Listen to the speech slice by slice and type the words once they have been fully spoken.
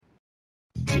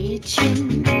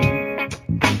Teaching,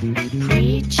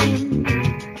 preaching,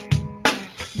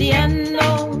 the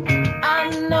unknown,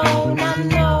 unknown,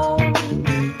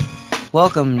 unknown.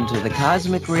 Welcome to the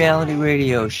Cosmic Reality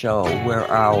Radio Show, where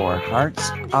our hearts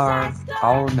are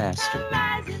our master.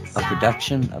 A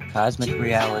production of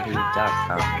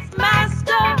CosmicReality.com.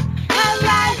 Master,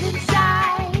 arise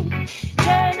inside.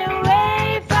 Turn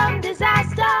away from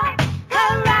disaster.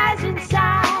 Arise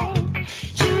inside.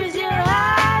 Choose your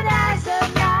heart as a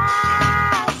master.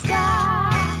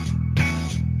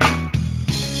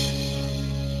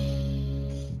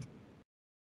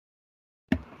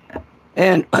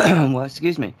 And, well,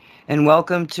 excuse me. And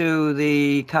welcome to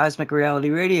the Cosmic Reality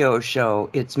Radio Show.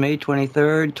 It's May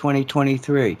 23rd,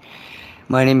 2023.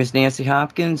 My name is Nancy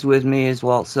Hopkins. With me is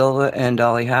Walt Silva and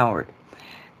Dolly Howard.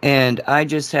 And I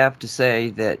just have to say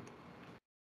that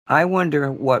I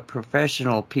wonder what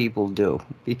professional people do,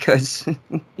 because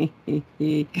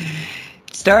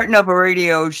starting up a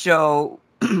radio show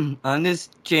on this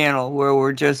channel where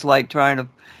we're just like trying to,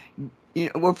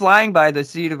 we're flying by the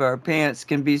seat of our pants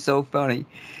can be so funny,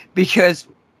 because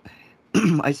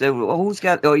I said, well,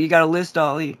 you got a list,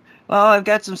 Ollie? Well, I've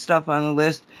got some stuff on the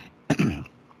list. And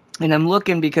I'm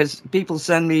looking because people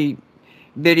send me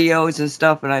videos and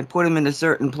stuff, and I put them in a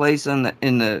certain place in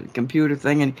the computer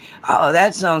thing, and oh,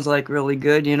 that sounds like really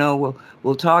good.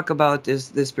 We'll talk about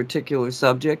this particular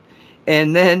subject,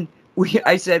 and then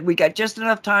I said we got just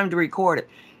enough time to record it,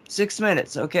 6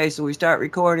 minutes. Okay, so we start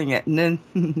recording it, and then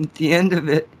at the end of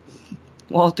it,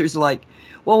 Walter's like,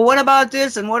 well, what about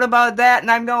this and what about that?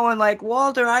 And I'm going like,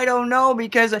 Walter, I don't know,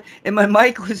 and my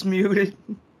mic was muted.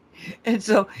 And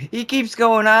so he keeps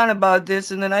going on about this,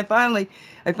 and then I finally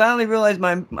realized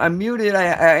I'm muted.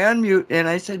 I unmute, and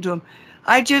I said to him,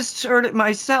 I just heard it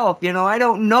myself. I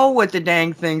don't know what the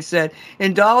dang thing said.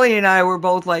 And Dolly and I were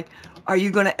both like, are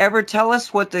you going to ever tell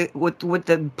us what the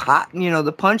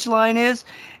punchline is?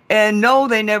 And no,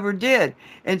 they never did.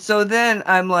 And so then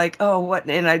I'm like, oh, what?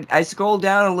 And I scroll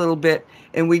down a little bit,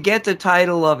 and we get the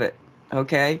title of it,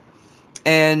 okay?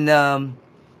 And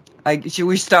should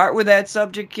we start with that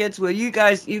subject, kids? Well, you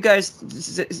guys,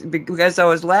 because I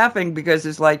was laughing because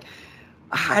it's like,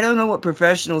 I don't know what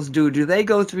professionals do. Do they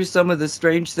go through some of the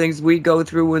strange things we go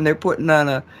through when they're putting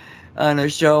on a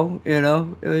show?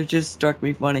 It just struck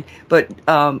me funny. But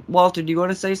Walter, do you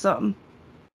want to say something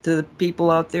to the people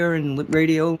out there in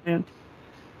radio land?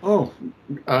 Oh,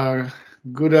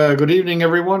 good evening,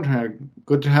 everyone.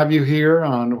 Good to have you here.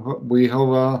 We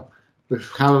have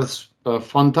a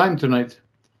fun time tonight.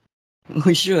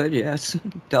 We should, yes.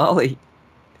 Dolly.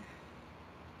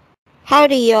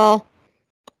 Howdy, y'all.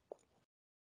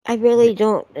 I really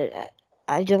don't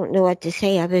know what to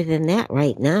say other than that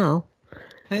right now.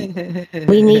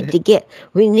 We need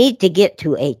to get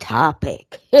to a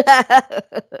topic.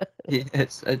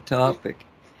 Yes, a topic.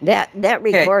 That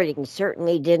recording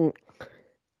certainly didn't.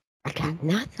 I got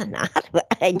nothing out of it.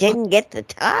 I didn't get the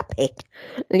topic,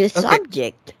 the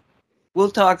subject. We'll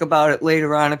talk about it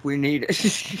later on if we need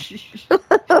it.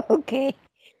 Okay.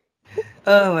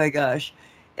 Oh my gosh.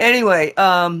 Anyway,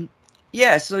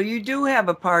 yeah, so you do have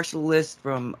a partial list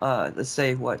from the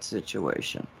Say What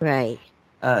situation. Right.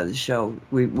 The show.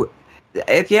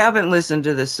 If you haven't listened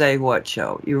to the Say What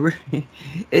show,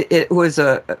 it was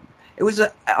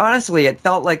honestly, it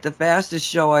felt like the fastest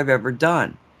show I've ever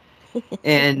done.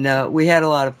 And we had a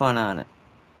lot of fun on it.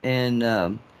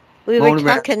 And we were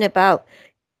talking about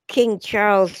King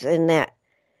Charles and that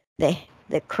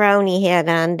the crown he had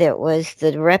on that was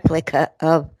the replica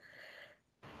of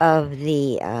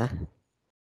the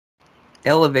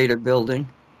elevator building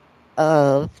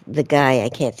of the guy, I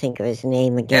can't think of his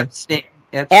name again.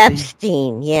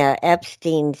 Epstein. Yeah,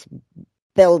 Epstein's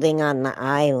building on the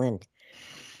island.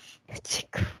 It's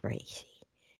crazy.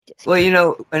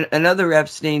 Well, another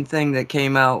Epstein thing that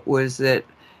came out was that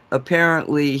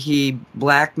apparently he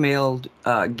blackmailed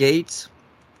Gates.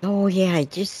 Oh, yeah, I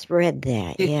just read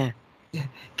that, yeah.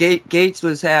 Gates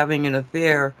was having an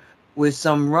affair with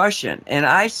some Russian, and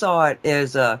I saw it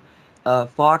as a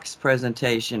Fox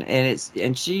presentation, and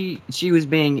she was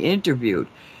being interviewed,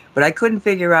 but I couldn't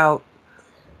figure out,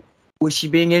 was she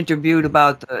being interviewed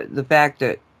about the fact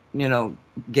that,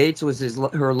 Gates was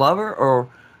her lover, or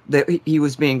that he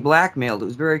was being blackmailed? It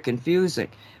was very confusing,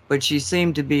 but she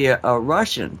seemed to be a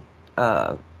Russian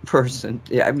person.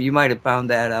 Yeah, I mean, you might have found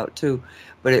that out too.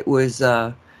 But it was,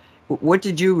 what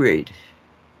did you read?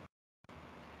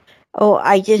 Oh,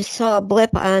 I just saw a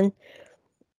blip on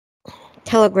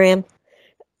Telegram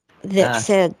that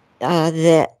said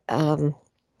that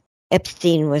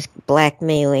Epstein was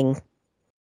blackmailing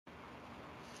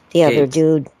the other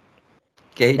dude.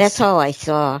 Gates. That's all I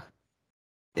saw.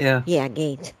 Yeah, Yeah,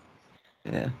 Gates.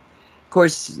 yeah. Of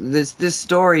course, this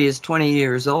story is 20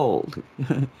 years old.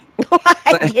 I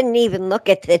But didn't even look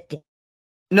at the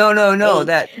no.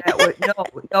 date. That was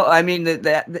no. I mean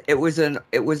that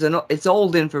it's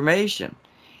old information,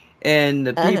 and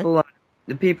Uh-huh.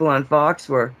 the people on Fox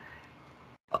were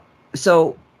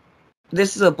so.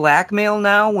 This is a blackmail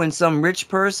now when some rich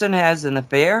person has an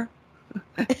affair.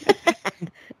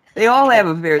 They all have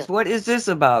affairs. What is this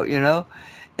about?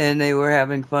 And they were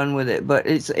having fun with it. But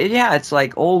it's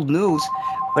like old news.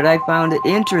 But I found it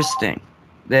interesting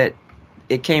that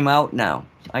it came out now.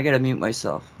 I gotta mute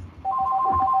myself.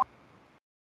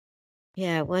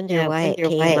 Yeah, I wonder why it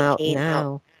came out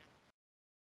now.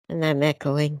 And I'm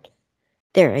echoing.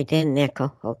 There, I didn't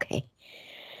echo. Okay.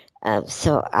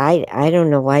 So I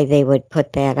don't know why they would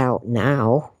put that out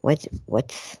now.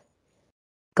 What's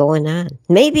going on?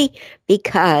 Maybe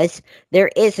because there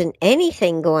isn't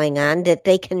anything going on that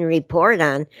they can report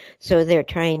on, so they're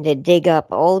trying to dig up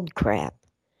old crap.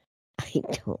 I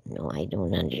don't know. I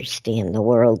don't understand the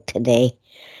world today.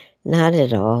 Not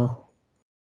at all.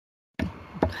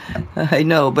 I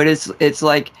know, but it's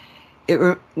like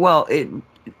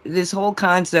this whole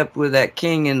concept with that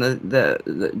king and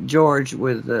the George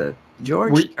with the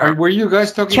George. Were you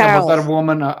guys talking about that Charles.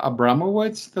 woman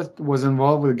Abramowitz that was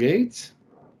involved with Gates?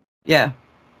 Yeah,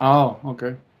 Oh,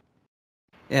 okay.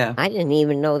 yeah. I didn't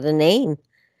even know the name.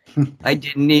 I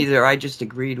didn't either. I just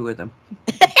agreed with him.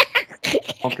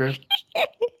 Okay.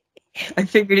 I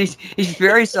figured he's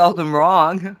very seldom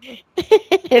wrong.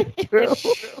 True.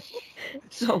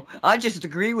 So I just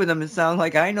agree with him and sound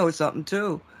like I know something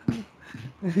too.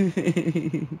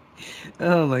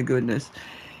 Oh my goodness.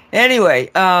 Anyway,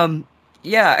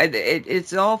 yeah,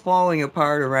 it's all falling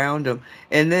apart around him.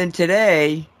 And then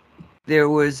today there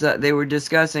was they were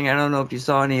discussing. I don't know if you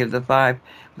saw any of the five,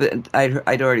 but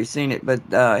I'd already seen it. But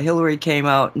Hillary came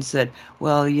out and said,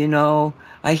 "Well,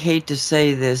 I hate to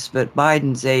say this, but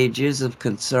Biden's age is of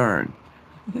concern."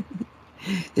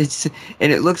 It's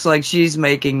and it looks like she's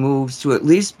making moves to at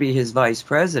least be his vice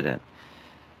president.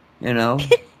 You know,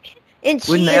 And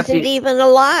wouldn't she that isn't be? even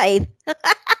alive.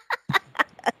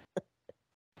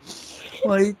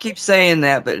 Well, you keep saying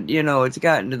that, but it's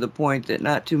gotten to the point that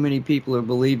not too many people are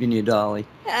believing you, Dolly.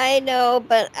 I know,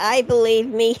 but I believe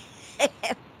me.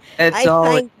 That's I all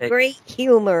it find great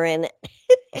humor in it.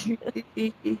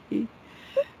 takes.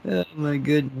 Oh my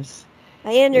goodness.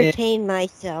 I Yeah, entertain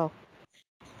myself.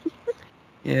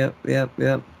 yep.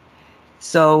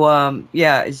 So,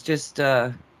 yeah, it's just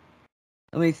let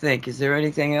me think. Is there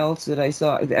anything else that I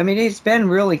saw? I mean, it's been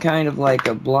really kind of like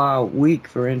a blah week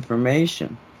for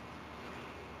information.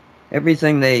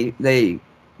 Everything they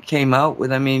came out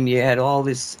with. I mean, you had all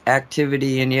this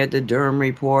activity, and you had the Durham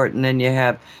report, and then you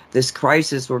have this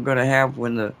crisis we're going to have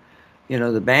when the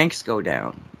banks go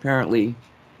down. Apparently,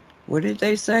 what did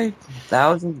they say?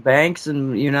 Thousands of banks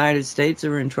in the United States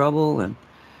are in trouble, and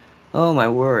oh my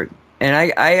word. And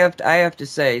I have to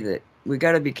say that we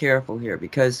got to be careful here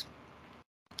because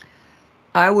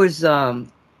I was I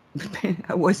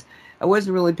was I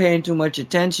wasn't really paying too much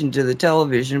attention to the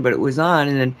television, but it was on,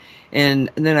 and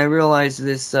then I realized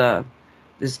this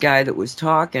guy that was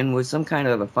talking was some kind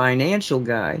of a financial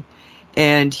guy,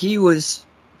 and he was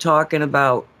talking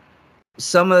about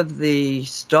some of the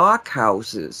stock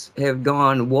houses have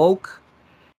gone woke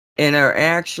and are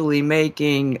actually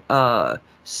making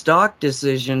stock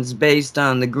decisions based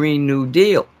on the Green New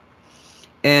Deal,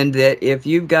 and that if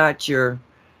you've got your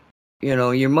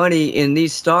money in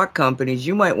these stock companies,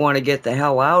 you might want to get the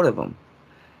hell out of them.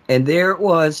 And there it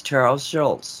was, Charles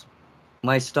Schultz.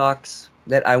 My stocks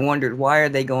that I wondered, why are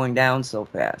they going down so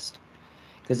fast?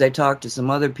 Because I talked to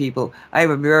some other people. I have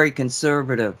a very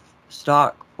conservative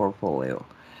stock portfolio.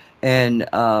 And,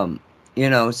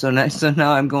 so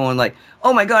now I'm going like,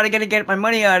 oh my God, I got to get my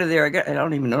money out of there. I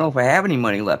don't even know if I have any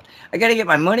money left. I got to get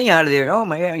my money out of there. Oh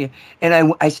my God.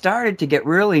 And I started to get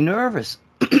really nervous.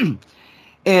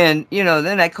 And,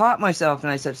 then I caught myself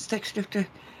and I said, Stick,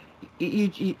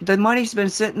 the money's been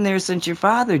sitting there since your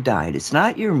father died. It's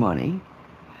not your money.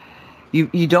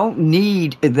 You don't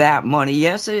need that money.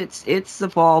 Yes, it's the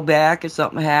fallback if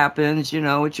something happens,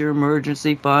 it's your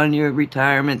emergency fund, your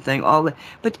retirement thing, all that.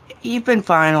 But you've been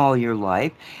fine all your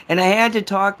life. And I had to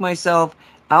talk myself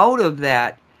out of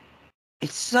that.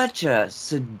 It's such a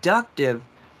seductive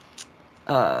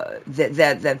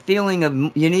that feeling of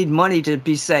you need money to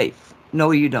be safe.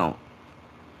 No, you don't.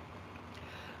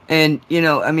 And,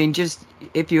 I mean, just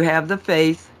if you have the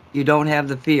faith, you don't have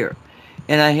the fear.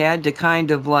 And I had to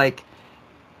kind of like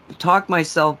talk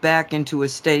myself back into a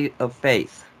state of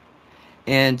faith.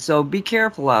 And so be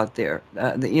careful out there.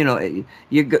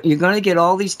 You're going to get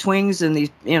all these twings and these,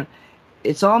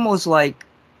 it's almost like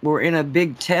we're in a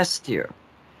big test here.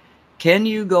 Can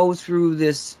you go through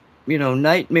this,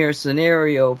 nightmare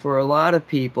scenario for a lot of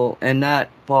people and not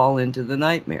fall into the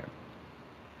nightmare?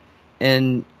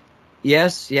 And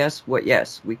yes,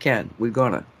 we can. We've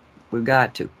got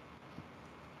to.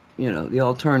 The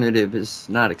alternative is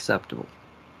not acceptable.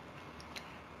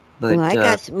 But Well, I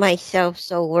got myself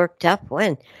so worked up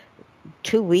when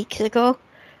 2 weeks ago,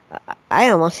 I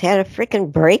almost had a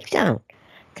freaking breakdown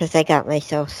because I got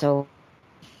myself so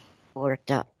worked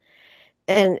up.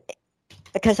 And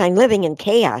because I'm living in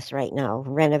chaos right now,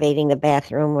 renovating the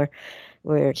bathroom,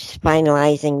 we're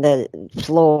finalizing the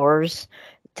floors,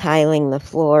 tiling the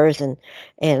floors, and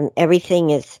everything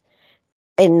is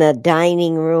in the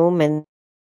dining room and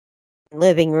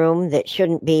living room that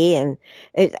shouldn't be, and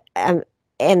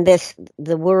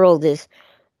the world is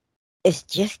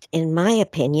just, in my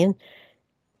opinion,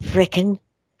 frickin'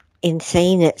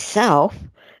 insane itself,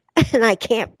 and I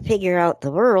can't figure out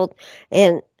the world.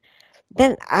 And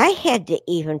then I had to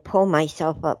even pull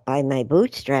myself up by my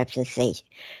bootstraps and say,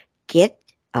 get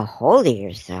a hold of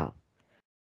yourself.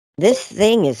 This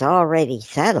thing is already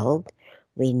settled.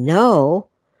 We know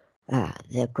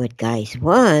the good guys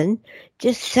won.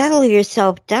 Just settle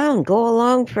yourself down. Go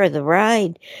along for the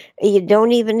ride. You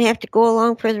don't even have to go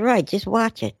along for the ride. Just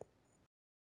watch it.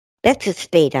 That's the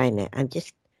state I'm at. I'm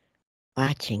just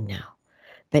watching now.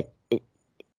 But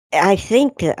I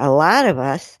think that a lot of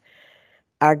us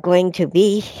are going to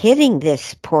be hitting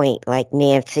this point, like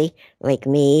Nancy, like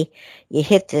me. You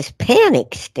hit this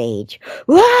panic stage.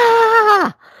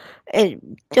 Wah!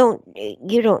 And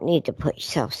you don't need to put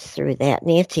yourself through that.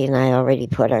 Nancy and I already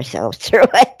put ourselves through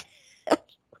it.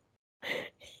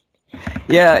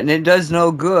 Yeah, and it does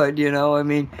no good, I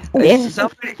mean, Yeah.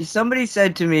 somebody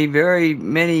said to me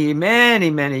many, many,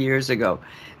 many years ago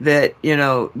that,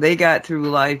 they got through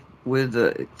life with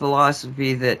the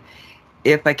philosophy that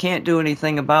if I can't do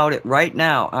anything about it right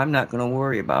now, I'm not going to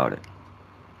worry about it.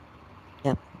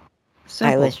 Yep.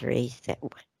 Simple. I was raised that way.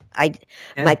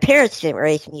 My parents didn't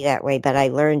raise me that way, but I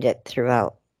learned it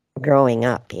throughout growing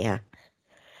up. Yeah.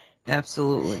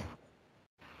 Absolutely.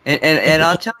 And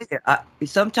I'll tell you,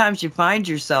 sometimes you find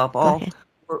yourself all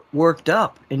worked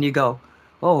up and you go,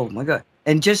 oh my God.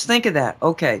 And just think of that.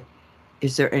 Okay,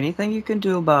 is there anything you can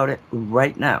do about it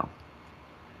right now?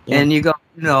 Yeah. And you go,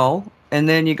 no. And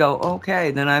then you go,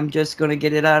 okay, then I'm just going to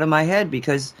get it out of my head,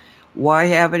 because why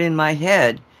have it in my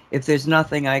head if there's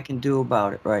nothing I can do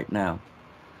about it right now?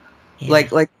 Yeah.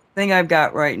 Like the thing I've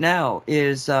got right now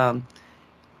is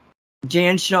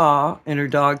Jan Shaw and her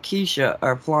dog Keisha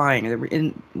are flying.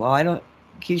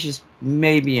 Keisha's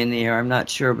maybe in the air, I'm not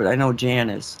sure, but I know Jan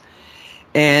is.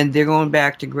 And they're going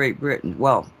back to Great Britain.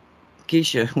 Well,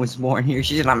 Keisha was born here.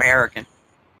 She's an American.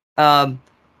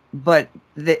 But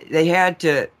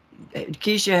Keisha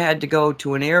had to go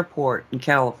to an airport in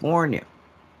California.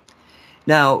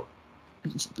 Now,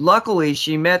 luckily,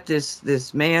 she met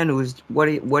this man who's what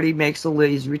he makes a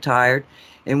living. He's retired,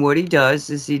 and what he does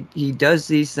is he does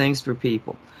these things for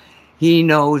people. He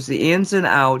knows the ins and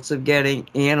outs of getting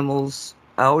animals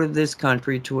out of this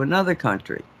country to another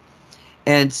country.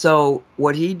 And so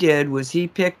what he did was he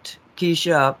picked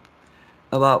Keisha up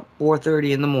about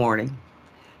 4:30 in the morning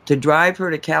to drive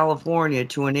her to California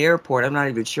to an airport. I'm not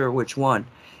even sure which one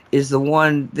is the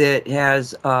one that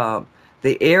has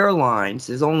the airlines.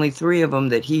 There's only 3 of them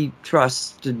that he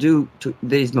trusts that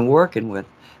he's been working with,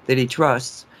 that he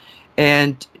trusts,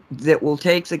 and that will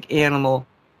take the animal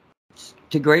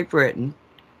to Great Britain.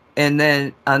 And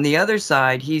then on the other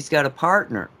side, he's got a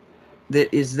partner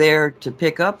that is there to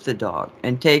pick up the dog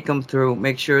and take them through,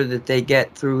 make sure that they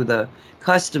get through the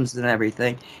customs and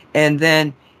everything. And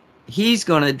then he's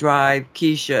going to drive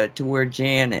Keisha to where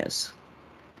Jan is.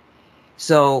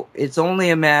 So it's only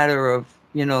a matter of,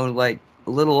 like a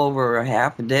little over a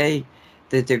half a day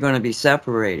that they're going to be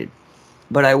separated.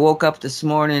 But I woke up this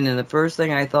morning and the first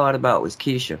thing I thought about was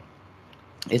Keisha.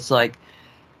 It's like,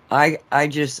 I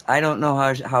don't know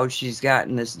how she's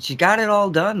gotten this. She got it all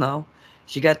done though.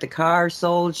 She got the car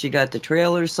sold. She got the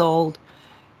trailer sold.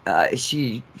 I'm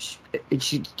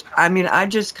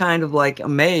just kind of like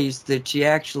amazed that she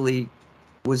actually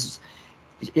was.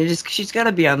 She's got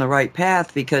to be on the right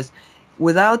path, because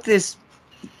without this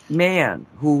man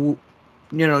who,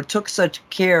 took such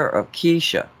care of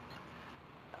Keisha,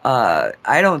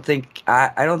 I don't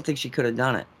think she could have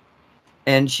done it.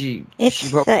 And it's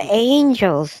she broke the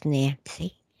angels,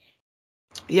 Nancy.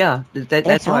 Yeah,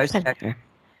 that's why I say. Her.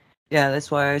 Yeah,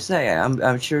 that's why I say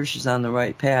I'm sure she's on the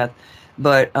right path,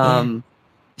 but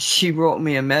she wrote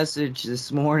me a message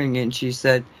this morning, and she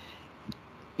said,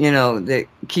 that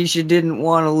Keisha didn't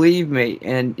want to leave me.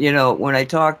 And, when I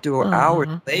talked to her hours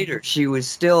later, she was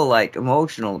still like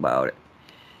emotional about it,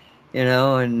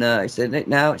 and I said,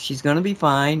 now she's going to be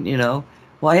fine, Well,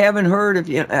 I haven't heard of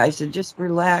you. I said, just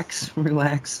relax,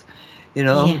 relax.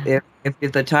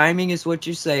 If the timing is what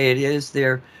you say it is,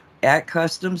 they're at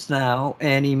customs now,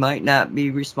 and he might not be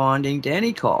responding to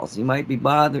any calls. He might be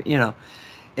bothered,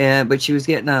 but she was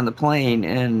getting on the plane,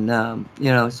 and,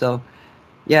 so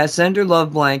yeah, send her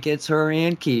love blankets, her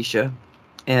and Keisha.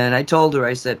 And I told her,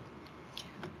 I said,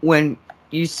 when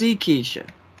you see Keisha,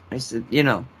 I said,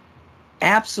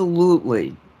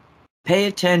 absolutely pay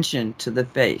attention to the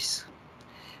face.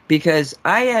 Because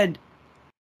I had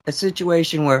a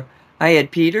situation where I had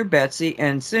Peter, Betsy,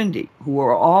 and Cindy, who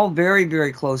were all very,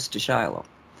 very close to Shiloh.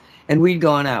 And we'd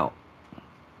gone out.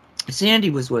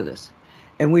 Sandy was with us.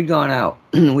 And we'd gone out.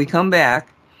 We come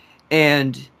back,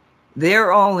 and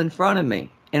they're all in front of me.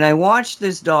 And I watched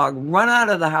this dog run out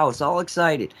of the house all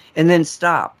excited and then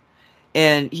stop.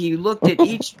 And he looked at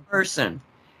each person,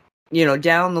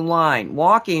 down the line,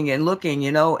 walking and looking,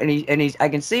 and he's, I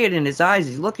can see it in his eyes.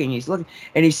 He's looking,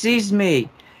 and he sees me.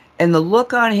 And the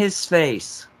look on his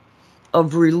face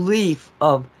of relief,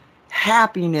 of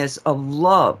happiness, of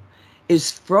love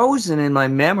is frozen in my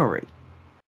memory.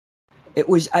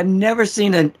 I've never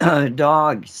seen a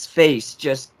dog's face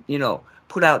just,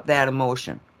 put out that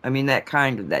emotion. I mean,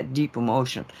 that deep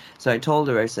emotion. So I told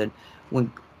her, I said,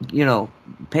 when,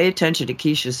 pay attention to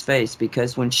Keisha's face,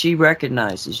 because when she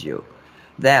recognizes you,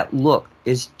 that look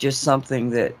is just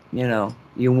something that,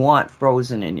 you want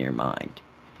frozen in your mind.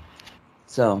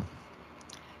 So,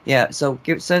 yeah, so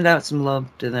send out some love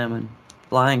to them, and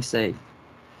flying safe.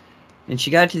 And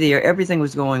she got to the air. Everything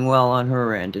was going well on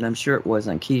her end, and I'm sure it was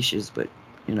on Keisha's, but,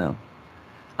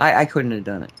 I couldn't have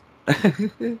done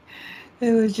it.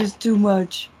 It was just too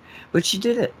much. But she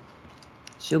did it.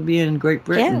 She'll be in Great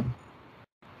Britain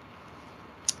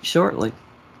shortly.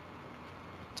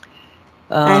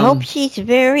 I hope she's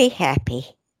very happy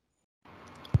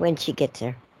when she gets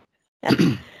there.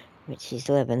 When she's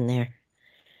living there.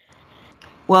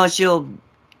 Well,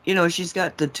 she's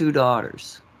got the 2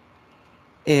 daughters.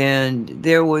 And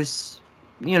there was,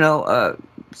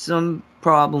 some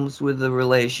problems with the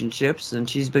relationships, and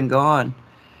she's been gone.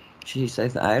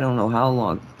 I don't know how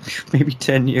long, maybe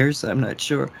 10 years, I'm not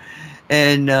sure.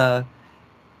 And,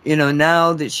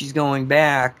 now that she's going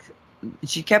back,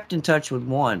 she kept in touch with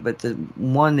one, but the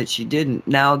one that she didn't,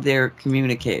 now they're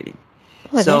communicating.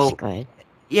 Well, that's good.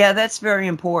 Yeah, that's very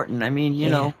important. I mean,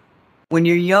 when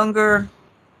you're younger,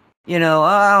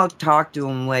 I'll talk to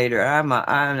them later. I'm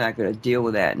not going to deal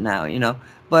with that now,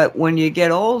 But when you get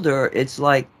older, it's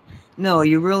like, no,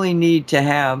 you really need to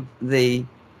have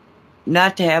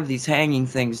not to have these hanging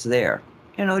things there.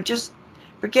 Just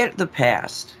forget the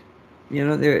past.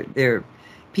 They're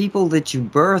people that you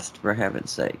birthed, for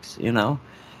heaven's sakes,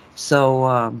 So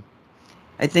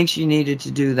I think she needed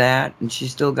to do that, and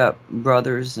she's still got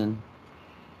brothers, and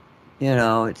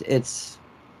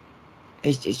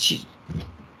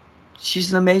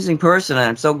she's an amazing person, and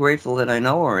I'm so grateful that I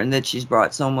know her and that she's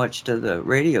brought so much to the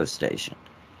radio station.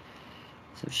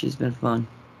 So she's been fun.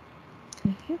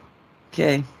 Mm-hmm.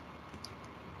 Okay.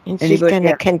 And she's going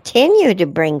to continue to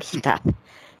bring stuff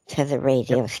to the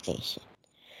radio station.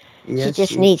 Yes, she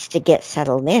just needs to get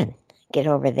settled in. Get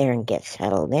over there and get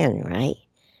settled in, right?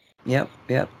 Yep.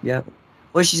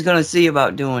 Well, she's going to see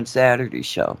about doing Saturday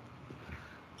show.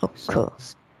 Oh, so, cool.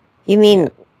 You mean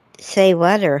say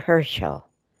what, or her show?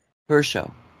 Her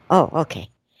show. Oh, okay.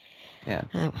 Yeah.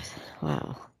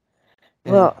 Wow.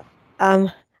 Yeah. Well,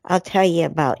 I'll tell you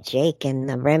about Jake and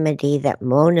the remedy that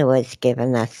Mona was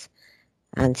giving us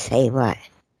on Say What.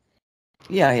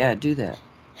 Yeah, do that.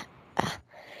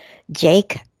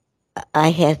 Jake,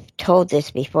 I have told this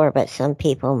before, but some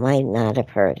people might not have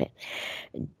heard it.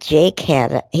 Jake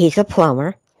he's a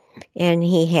plumber, and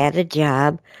he had a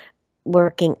job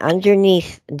working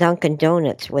underneath Dunkin'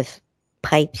 Donuts with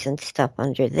pipes and stuff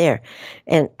under there.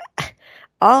 And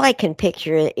all I can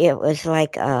picture, it was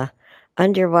like a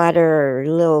underwater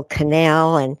little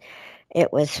canal, and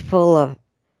it was full of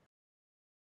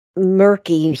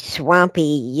murky,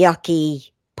 swampy, yucky,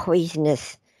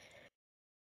 poisonous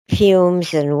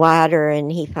fumes and water.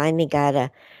 And he finally got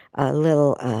a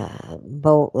little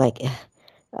boat, like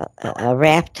a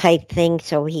raft type thing,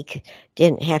 so he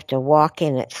didn't have to walk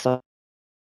in it so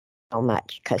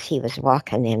much, because he was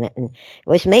walking in it, and it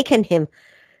was making him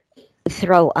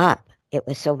throw up. It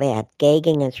was so bad,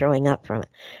 gagging and throwing up from it.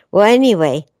 Well,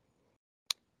 anyway,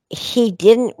 he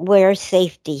didn't wear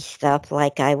safety stuff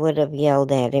like I would have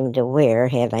yelled at him to wear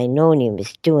had I known he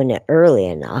was doing it early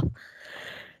enough.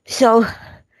 So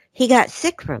he got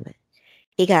sick from it.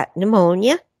 He got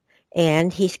pneumonia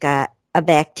and he's got a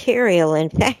bacterial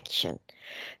infection.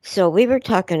 So we were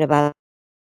talking about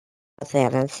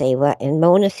that on Say What, and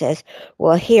Mona says,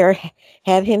 well, here,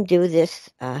 have him do this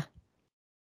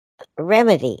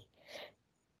remedy.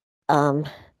 And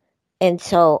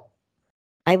so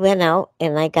I went out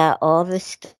and I got all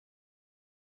this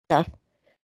stuff.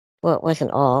 Well, it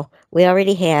wasn't all. We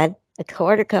already had a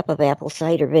quarter cup of apple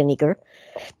cider vinegar,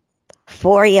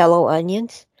 4 yellow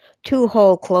onions, 2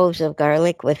 whole cloves of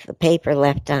garlic with the paper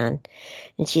left on.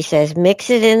 And she says,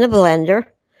 mix it in the blender.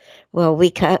 Well,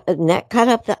 we cut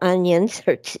up the onions.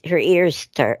 Her ears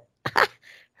start,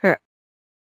 her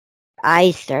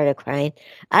eyes started crying.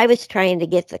 I was trying to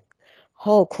get the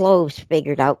whole cloves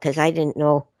figured out because I didn't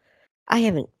know. I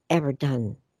haven't ever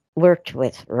worked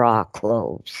with raw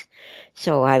cloves.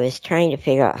 So I was trying to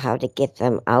figure out how to get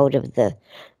them out of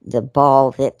the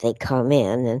ball that they come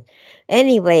in. And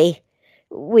anyway,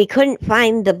 we couldn't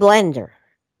find the blender.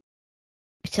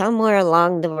 Somewhere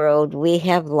along the road, we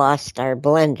have lost our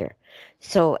blender.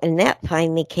 So, and that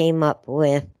finally came up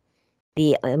with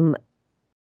the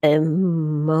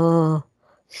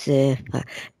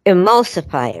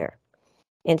emulsifier.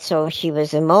 And so she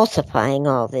was emulsifying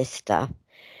all this stuff.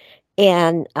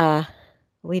 And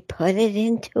we put it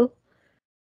into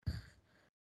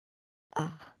a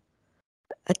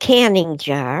canning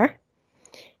jar.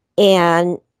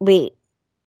 And we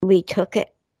took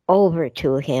it over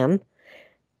to him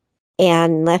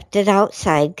and left it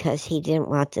outside because he didn't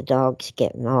want the dogs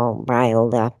getting all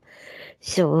riled up.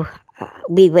 So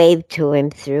we waved to him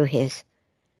through his,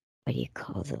 what do you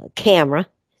call the camera,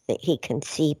 that he can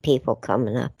see people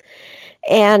coming up.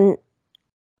 And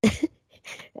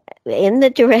in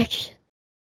the directions,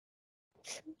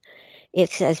 it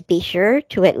says, be sure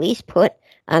to at least put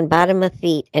on bottom of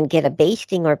feet and get a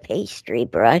basting or pastry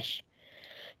brush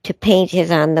to paint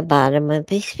it on the bottom of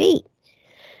his feet.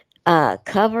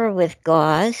 Cover with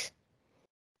gauze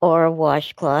or a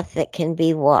washcloth that can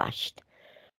be washed.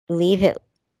 Leave it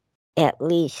at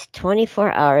least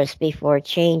 24 hours before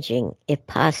changing, if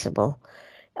possible.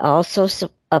 Also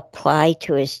apply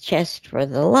to his chest for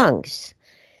the lungs.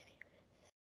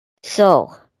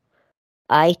 So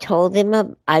I told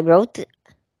him, I wrote,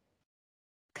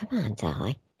 come on,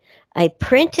 Dolly. I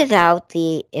printed out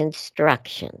the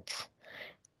instructions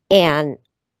and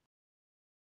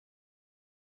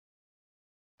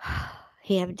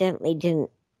he evidently didn't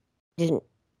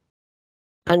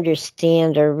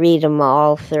understand or read them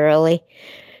all thoroughly.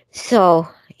 So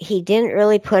he didn't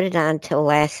really put it on till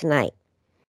last night.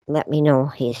 Let me know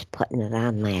he's putting it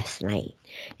on last night.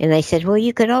 And I said, well,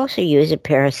 you could also use a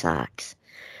pair of socks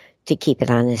to keep it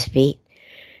on his feet.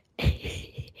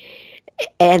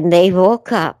 And they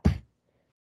woke up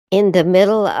in the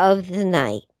middle of the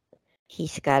night.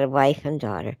 He's got a wife and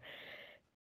daughter.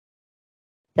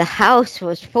 The house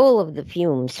was full of the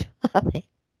fumes of it.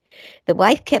 The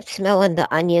wife kept smelling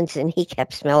the onions and he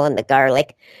kept smelling the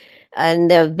garlic. And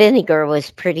the vinegar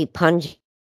was pretty pungent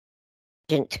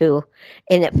too.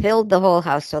 And it filled the whole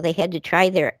house. So they had to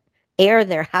try air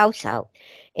their house out.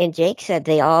 And Jake said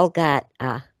they all got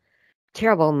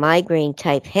terrible migraine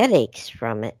type headaches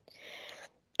from it.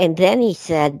 And then he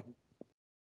said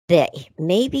that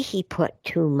maybe he put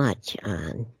too much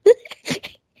on.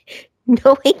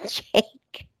 Knowing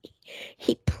Jake,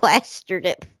 he plastered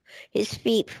his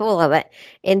feet full of it.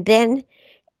 And then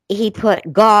he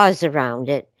put gauze around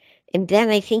it. And then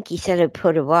I think he said he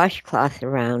put a washcloth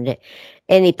around it.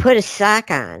 And he put a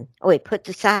sock on. Oh, he put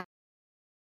the socks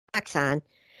on.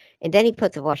 And then he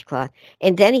put the washcloth.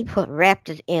 And then he wrapped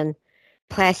it in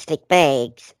plastic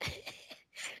bags.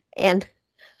 and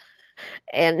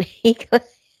he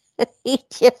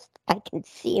just, I can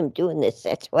see him doing this.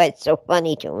 That's why it's so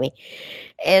funny to me.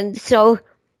 And so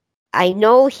I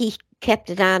know he kept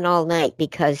it on all night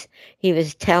because he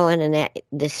was telling Annette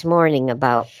this morning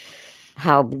about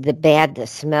how bad the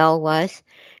smell was.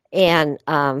 And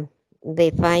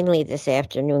they finally this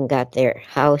afternoon got their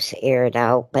house aired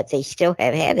out, but they still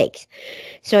have headaches.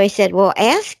 So I said, well,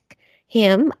 ask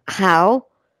him how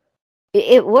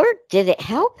it worked. Did it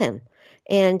help him?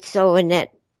 And so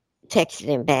Annette texted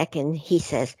him back and he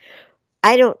says,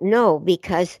 I don't know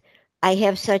because I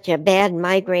have such a bad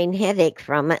migraine headache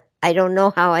from it. I don't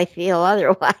know how I feel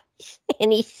otherwise.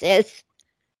 And he says,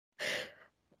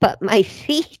 but my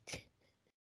feet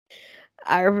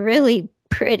are really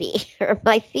pretty. Or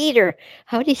my feet are,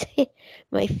 how do you say it?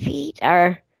 My feet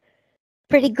are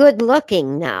pretty good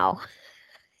looking now.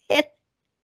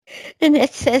 And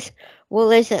it says,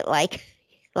 well, is it like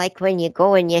when you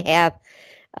go and you have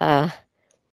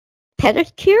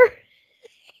pedicure?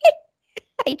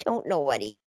 I don't know what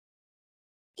he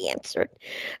answered,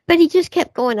 but he just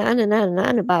kept going on and on and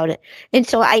on about it. And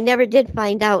so I never did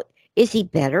find out, is he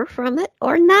better from it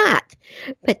or not?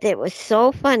 But it was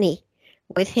so funny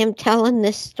with him telling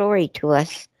this story to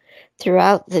us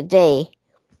throughout the day.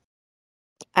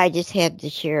 I just had to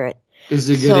share it. Is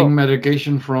he getting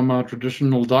medication from a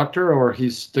traditional doctor, or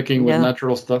he's sticking with No.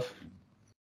 natural stuff?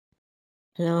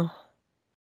 No,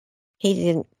 he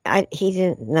didn't. He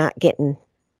did not getting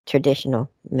traditional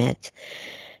meds.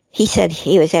 He said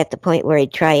he was at the point where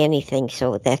he'd try anything,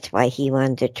 so that's why he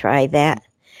wanted to try that.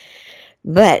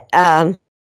 But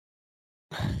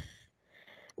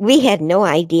we had no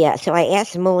idea. So I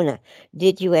asked Mona,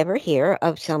 did you ever hear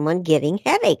of someone getting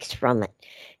headaches from it?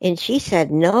 And she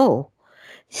said no.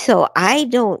 So I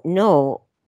don't know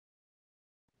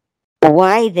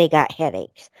why they got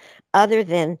headaches, other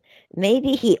than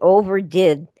maybe he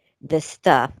overdid the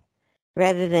stuff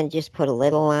rather than just put a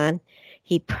little on.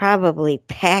 He probably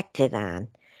packed it on.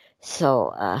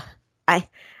 So I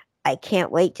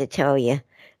can't wait to tell you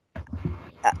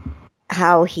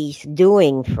how he's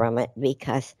doing from it,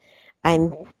 because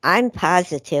I'm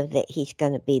positive that he's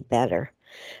going to be better.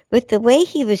 But the way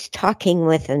he was talking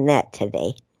with Annette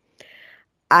today,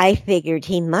 I figured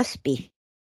he must be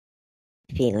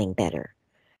feeling better,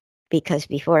 because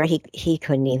before he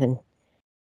couldn't even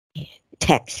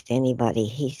text anybody.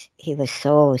 He was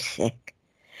so sick.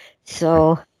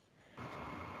 So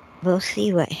we'll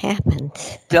see what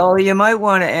happens. So you might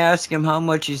want to ask him how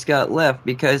much he's got left,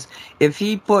 because if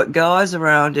he put gauze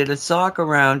around it, a sock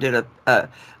around it, a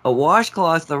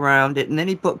washcloth around it, and then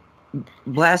he put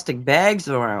plastic bags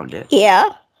around it. Yeah.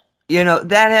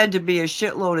 That had to be a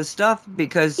shitload of stuff,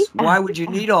 because why would you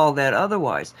need all that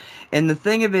otherwise? And the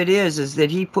thing of it is that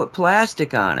he put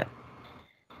plastic on it.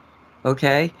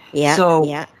 Okay? Yeah. So,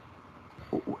 yeah.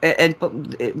 And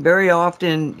very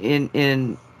often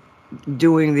in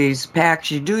doing these packs,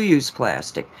 you do use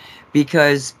plastic,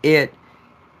 because it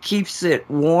keeps it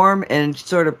warm and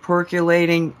sort of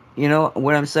percolating. You know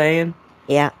what I'm saying?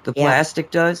 Yeah. The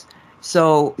plastic does.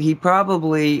 So he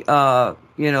probably,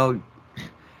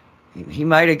 he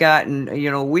might have gotten,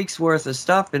 a week's worth of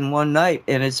stuff in one night,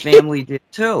 and his family did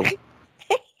too.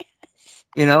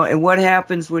 And what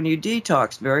happens when you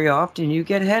detox? Very often you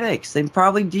get headaches. They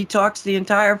probably detox the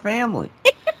entire family.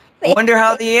 Wonder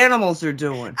how the animals are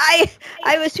doing. I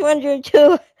was wondering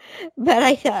too, but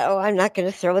I thought, I'm not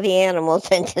going to throw the animals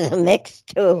into the mix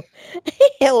too.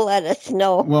 He'll let us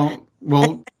know.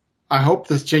 Well, I hope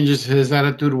this changes his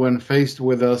attitude when faced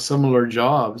with similar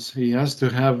jobs. He has to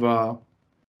have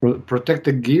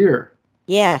protective gear.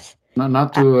 Yes.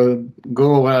 Not to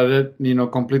go at it,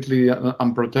 completely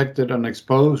unprotected and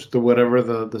exposed to whatever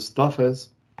the stuff is.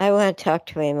 I want to talk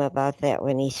to him about that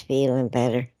when he's feeling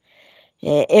better.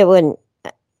 It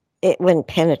wouldn't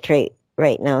penetrate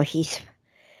right now. He's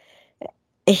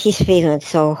feeling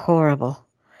so horrible.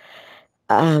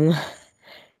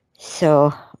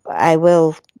 So I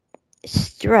will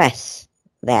stress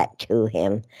that to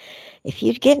him. If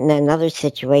you get in another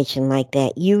situation like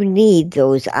that, you need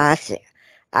those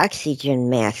oxygen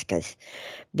masks,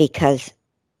 because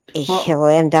he'll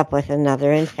end up with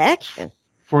another infection.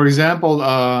 For example,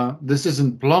 this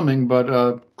isn't plumbing,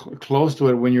 but close to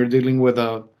it, when you're dealing with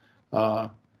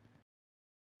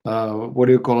what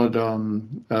do you call it?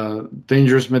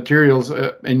 Dangerous materials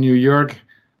in New York.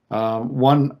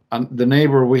 The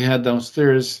neighbor we had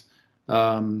downstairs,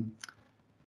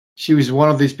 she was one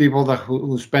of these people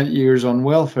who spent years on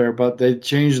welfare, but they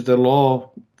changed the law.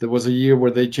 There was a year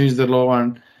where they changed the law,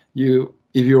 and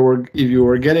if you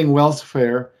were getting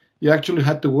welfare, you actually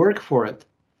had to work for it,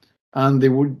 and they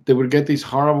would get these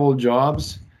horrible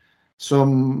jobs. So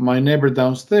my neighbor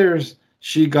downstairs,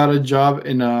 she got a job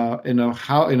in a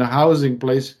housing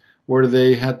place where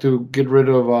they had to get rid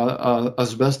of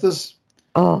asbestos.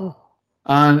 Oh.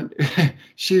 And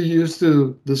she used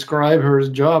to describe her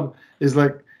job is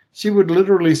like she would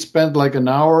literally spend like an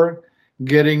hour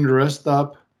getting dressed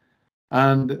up,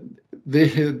 and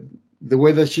the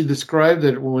way that she described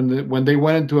it, when they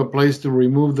went into a place to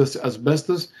remove this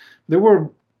asbestos, they were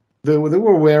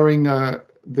wearing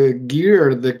the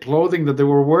gear, the clothing that they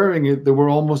were wearing. They were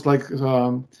almost like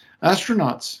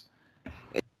astronauts.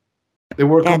 They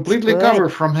were completely covered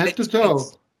from head to toe.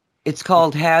 It's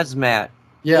called hazmat.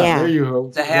 Yeah, there you go.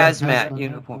 It's a hazmat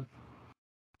uniform.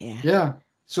 Yeah.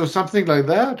 So something like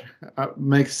that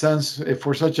makes sense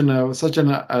for such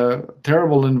a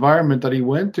terrible environment that he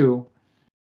went to.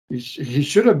 He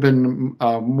should have been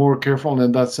more careful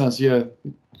in that sense. Yeah,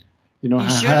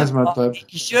 hazmat type.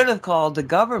 He should have called the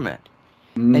government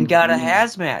Mm. and got a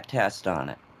hazmat test on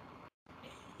it.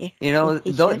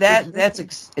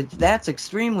 That's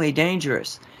extremely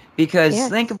dangerous, because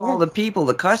think of all the people,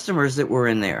 the customers that were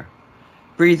in there,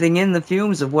 breathing in the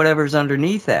fumes of whatever's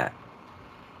underneath that.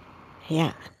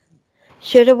 Yeah.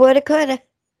 Shoulda, woulda, coulda.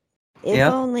 If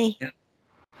Yep. only. Yep.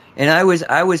 And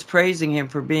I was praising him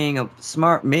for being a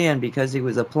smart man because he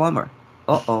was a plumber.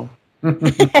 Uh-oh.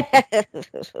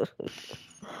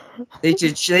 They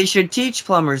should teach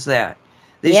plumbers that.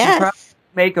 They should probably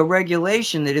make a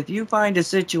regulation that if you find a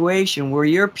situation where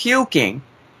you're puking,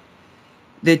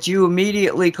 that you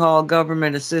immediately call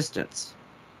government assistance.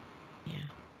 Yeah.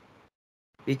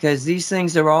 Because these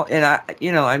things are all,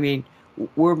 and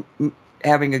we're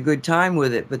having a good time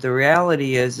with it, but the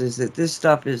reality is that this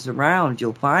stuff is around.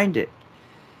 You'll find it.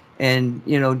 And,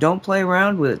 don't play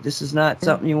around with it. This is not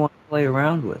something you want to play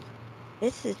around with.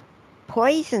 This is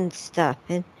poison stuff,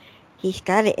 and he's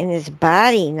got it in his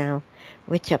body now,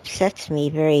 which upsets me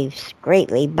very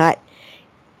greatly, but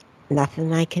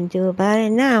nothing I can do about it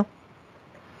now.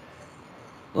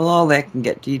 Well, all that can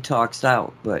get detoxed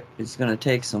out, but it's going to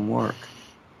take some work.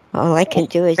 All I can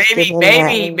do is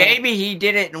maybe he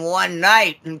did it in one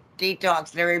night and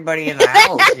detoxed everybody in the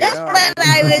house. That's what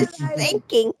I was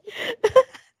thinking.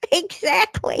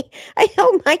 Exactly.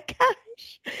 Oh my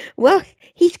gosh. Well,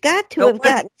 he's got to have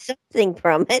gotten something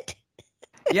from it.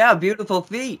 Yeah, beautiful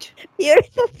feet.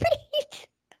 Beautiful feet.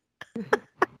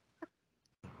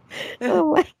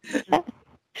 Oh my God.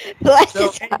 Bless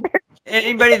his heart.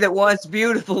 Anybody that wants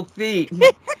beautiful feet,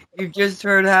 you've just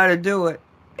heard how to do it.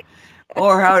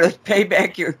 Or how to pay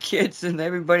back your kids and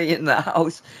everybody in the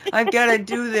house. I've got to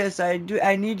do this. I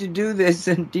need to do this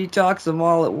and detox them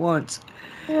all at once.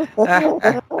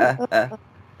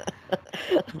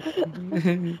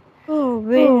 Oh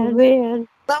man.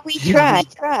 But we tried.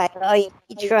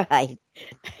 We tried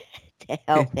to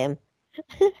help him.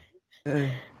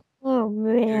 Oh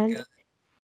man.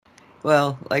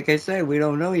 Well, like I said, we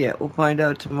don't know yet. We'll find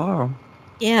out tomorrow.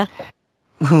 Yeah.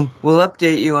 We'll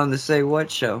update you on the Say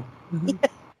What show.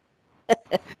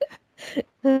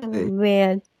 Oh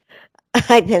man.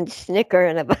 I've been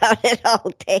snickering about it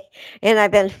all day, and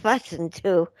I've been fussing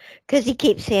too, because he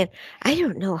keeps saying, I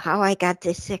don't know how I got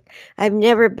this sick. I've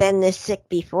never been this sick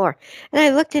before. And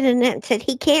I looked at Annette and said,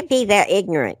 he can't be that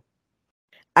ignorant.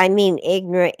 I mean,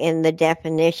 ignorant in the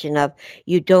definition of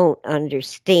you don't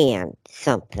understand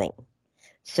something.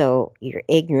 So you're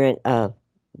ignorant of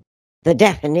the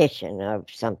definition of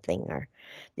something or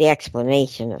the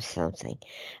explanation of something.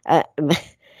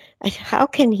 How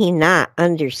can he not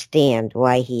understand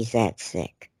why he's that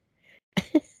sick?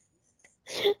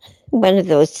 One of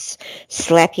those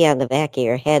slap you on the back of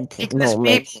your head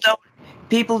moments.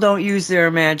 People don't use their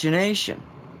imagination.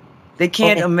 They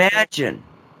can't imagine.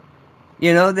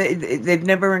 They've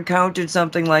never encountered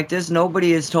something like this.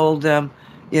 Nobody has told them,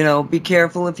 be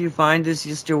careful if you find these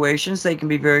situations. They can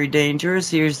be very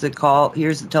dangerous. Here's the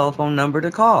telephone number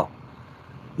to call.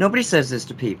 Nobody says this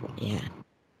to people. Yeah.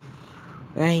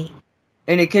 Right.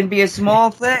 And it can be a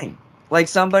small thing, like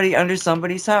somebody under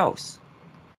somebody's house.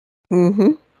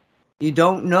 Mm-hmm. You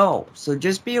don't know, so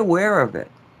just be aware of it.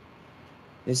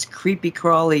 This creepy,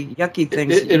 crawly, yucky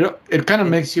things. It kind of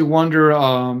makes you wonder,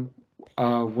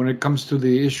 when it comes to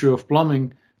the issue of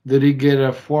plumbing, did he get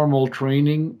a formal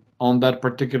training on that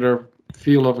particular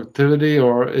field of activity,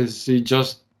 or is he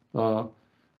just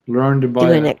learned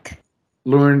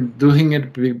doing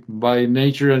it by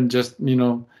nature and just,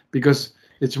 because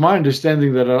it's my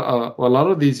understanding that a lot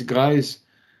of these guys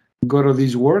go to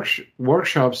these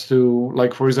workshops to,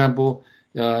 like, for example,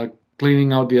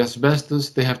 cleaning out the asbestos.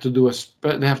 They have to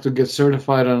they have to get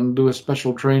certified and do a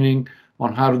special training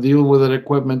on how to deal with that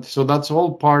equipment. So that's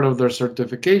all part of their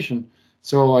certification.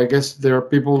 So I guess there are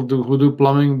people who do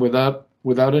plumbing without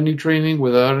any training,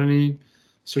 without any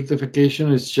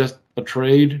certification. It's just a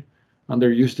trade, and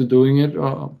they're used to doing it.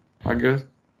 I guess.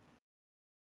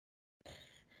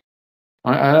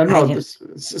 I don't know.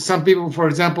 Some people, for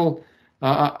example,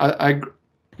 I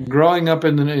growing up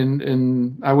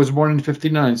in I was born in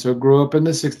 '59, so I grew up in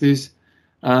the '60s,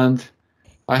 and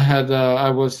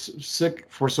I was sick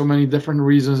for so many different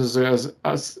reasons. I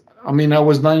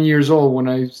was 9 years old when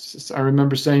I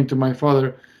remember saying to my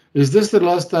father, "Is this the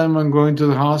last time I'm going to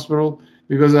the hospital?"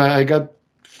 Because I got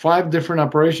 5 different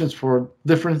operations for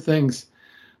different things,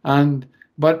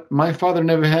 but my father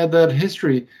never had that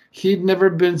history. He'd never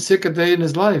been sick a day in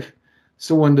his life.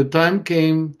 So when the time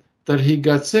came that he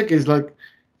got sick, it's like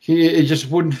it just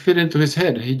wouldn't fit into his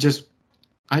head. He did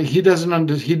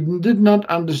not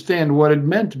understand what it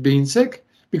meant being sick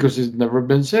because he's never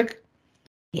been sick.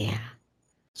 Yeah.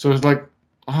 So it's like,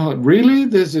 oh, really?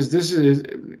 This is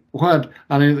what?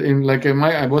 And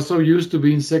I was so used to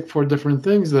being sick for different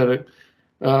things that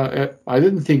I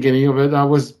didn't think any of it.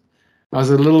 As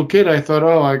a little kid, I thought,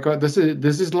 oh, I got this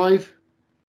is life.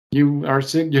 You are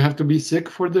sick. You have to be sick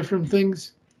for different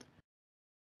things.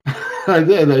 I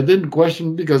did. I didn't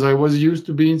question because I was used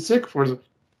to being sick for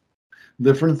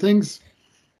different things.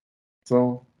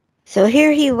 So So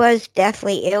here he was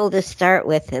deathly ill to start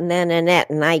with, and then Annette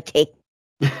and I take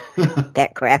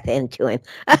that crap into him.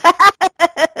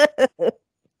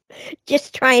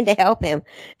 Just trying to help him.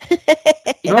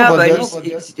 Yeah, but but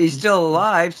that- he's still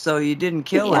alive, so you didn't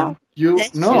kill Yeah. him. you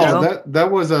That's no, You know?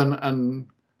 that was an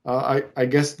I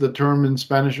guess the term in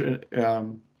Spanish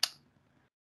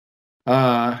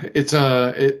it's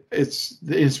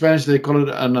in Spanish they call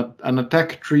it an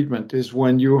attack treatment, is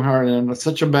when you are in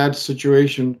such a bad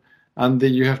situation and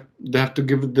that they have to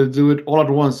do it all at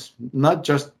once, not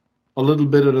just a little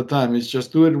bit at a time. It's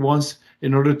just do it once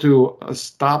in order to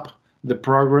stop the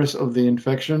progress of the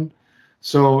infection.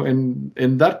 So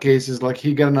in that case, it's like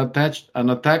he got an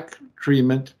attack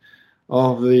treatment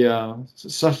of the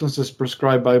substances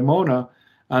prescribed by Mona,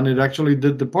 and it actually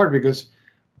did the part because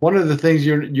one of the things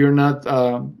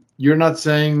you're not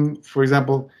saying, for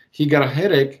example, he got a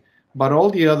headache, but all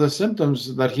the other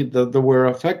symptoms that were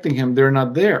affecting him, they're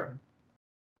not there,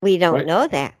 We don't right? know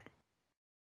that.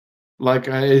 Like,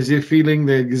 is he feeling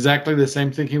exactly the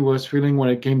same thing he was feeling when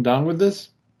it came down with this?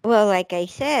 Well, like I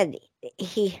said,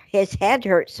 his head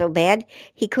hurt so bad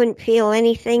he couldn't feel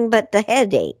anything but the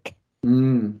headache.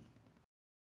 Mm.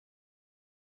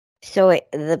 So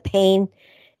the pain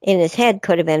in his head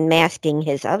could have been masking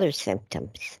his other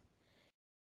symptoms.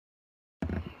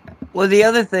 Well, the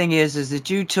other thing is that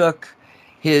you took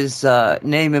his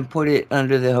name and put it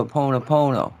under the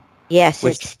Ho'oponopono. Yes,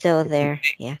 Which it's still there.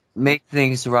 Yeah. make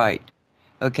things right.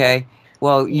 Okay.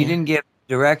 Well, you Yeah. didn't give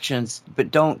directions,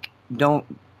 but don't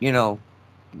you know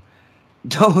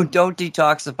don't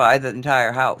detoxify the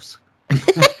entire house. I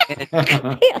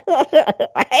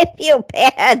feel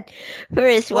bad for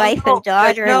his Well, wife no, and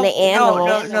daughter and the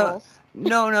animals.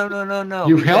 no.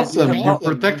 You Because helped them. You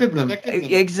protected them.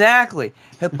 exactly,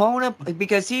 Hipona,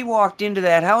 because he walked into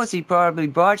that house, he probably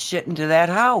brought shit into that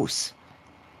house.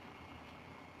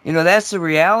 You know, that's the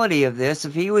reality of this.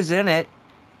 If he was in it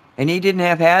and he didn't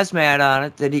have hazmat on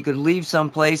it that he could leave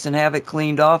someplace and have it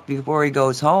cleaned off before he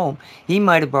goes home, he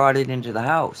might have brought it into the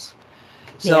house.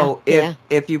 So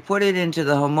if you put it into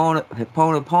the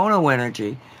Ho'oponopono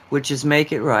energy, which is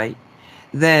make it right,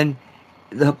 then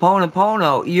the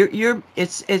Ho'oponopono,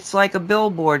 it's like a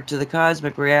billboard to the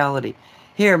cosmic reality.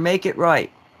 Here, make it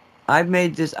right. I've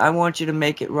made this. I want you to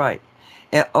make it right.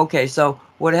 Okay, so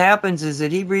what happens is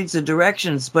that he reads the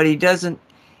directions, but he doesn't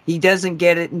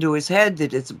get it into his head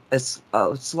that it's a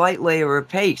slight layer of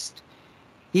paste.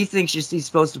 He thinks he's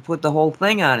supposed to put the whole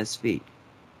thing on his feet.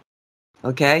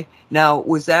 Okay? Now,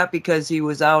 was that because he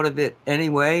was out of it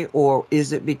anyway, or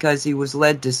is it because he was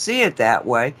led to see it that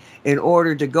way in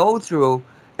order to go through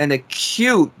an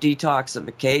acute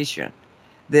detoxification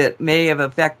that may have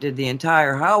affected the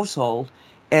entire household,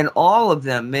 and all of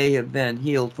them may have been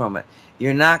healed from it?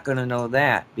 You're not going to know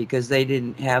that because they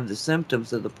didn't have the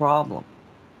symptoms of the problem.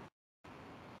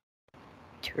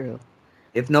 True.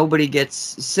 If nobody gets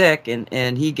sick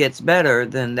and he gets better,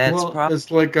 then that's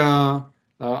It's like I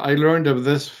learned of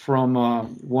this from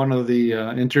one of the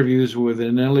interviews with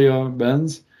Enelia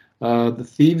Benz. The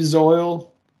thieves'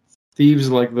 oil, thieves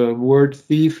like the word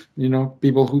thief,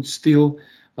 people who steal.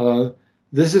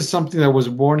 This is something that was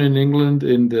born in England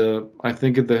I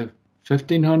think in the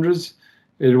 1500s.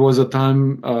 It was a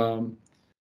time the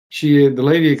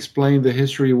lady explained the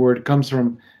history where it comes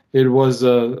from. It was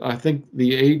I think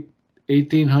the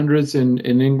 1800s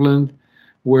in England,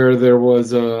 where there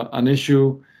was an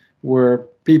issue where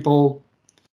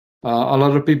a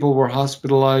lot of people were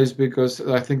hospitalized because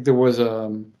I think there was it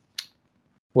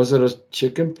a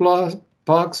chicken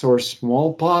pox or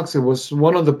smallpox? It was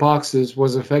one of the poxes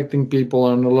was affecting people,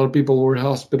 and a lot of people were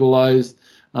hospitalized,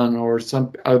 or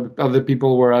some other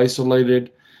people were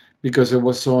isolated because it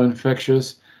was so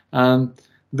infectious. And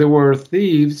there were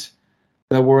thieves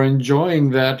that were enjoying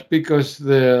that because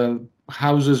the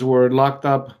houses were locked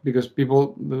up, because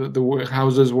the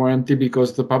houses were empty,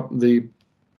 because the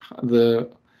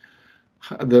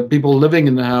people living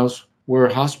in the house were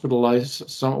hospitalized,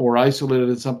 some or isolated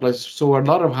in some place. So a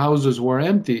lot of houses were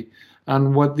empty.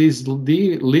 And what the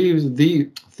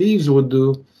thieves would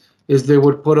do is they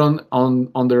would put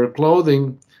on their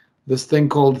clothing this thing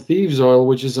called thieves oil,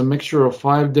 which is a mixture of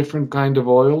 5 different kind of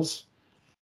oils.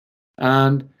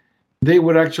 And they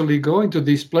would actually go into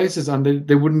these places and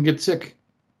they wouldn't get sick.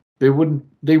 They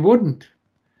wouldn't.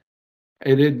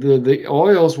 The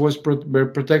oils were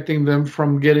protecting them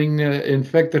from getting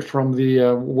infected from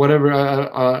the whatever.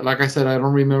 Like I said, I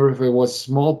don't remember if it was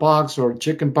smallpox or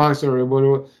chickenpox or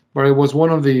whatever, but it was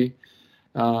one of the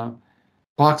uh,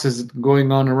 poxes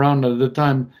going on around at the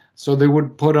time. So they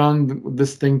would put on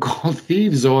this thing called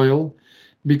thieves' oil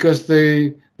because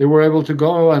they were able to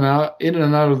go and out, in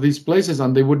and out of these places,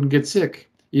 and they wouldn't get sick,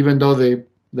 even though the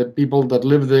people that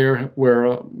lived there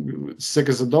were sick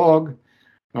as a dog,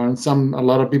 and a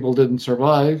lot of people didn't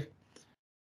survive.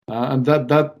 And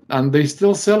they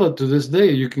still sell it to this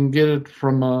day. You can get it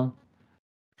from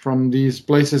these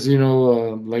places,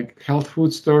 like health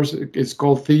food stores. It's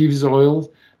called thieves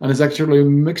oil, and it's actually a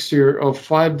mixture of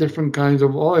 5 different kinds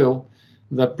of oil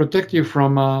that protect you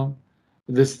from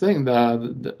this thing,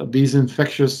 these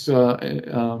infectious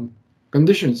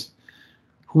conditions.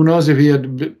 Who knows if he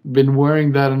had been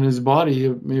wearing that in his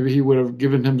body, maybe he would have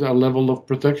given him a level of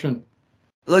protection.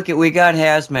 Look, we got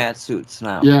hazmat suits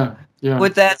now. Yeah, yeah.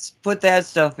 Put that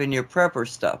stuff in your prepper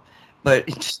stuff, but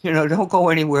don't go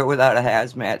anywhere without a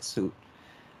hazmat suit,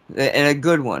 and a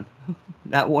good one,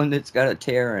 not one that's got a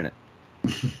tear in it.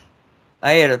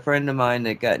 I had a friend of mine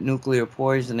that got nuclear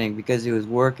poisoning because he was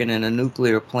working in a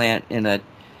nuclear plant in a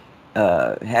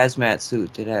hazmat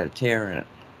suit that had a tear in it.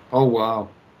 Oh wow!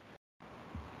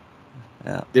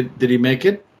 Yeah. Did he make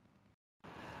it?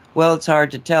 Well, it's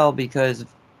hard to tell because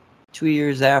 2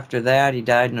 years after that, he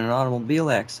died in an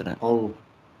automobile accident. Oh,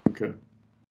 okay.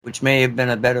 Which may have been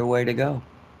a better way to go.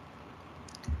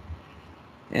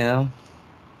 And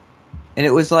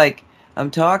it was like, I'm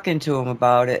talking to him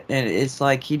about it, and it's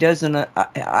like he doesn't.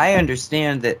 I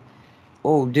understand that.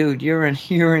 Oh, dude, you're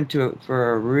into it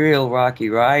for a real rocky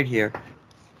ride here,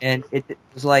 and it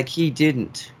was like he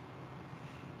didn't,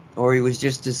 or he was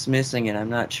just dismissing it. I'm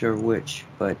not sure which,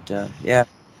 but yeah.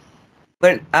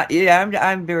 But yeah,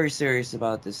 I'm very serious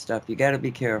about this stuff. You got to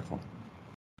be careful.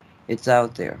 It's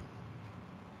out there.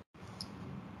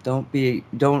 Don't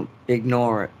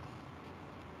ignore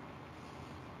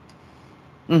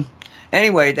it.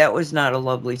 Anyway, that was not a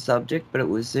lovely subject, but it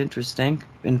was interesting,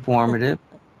 informative.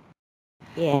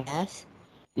 Yes.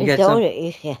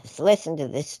 Yes, listen to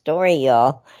this story,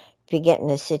 y'all. If you get in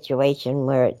a situation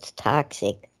where it's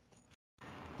toxic,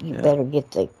 you better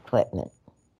get the equipment.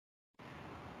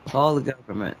 Call the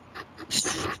government.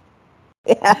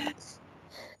 Yes.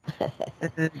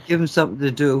 Give them something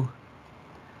to do.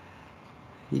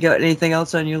 You got anything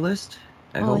else on your list?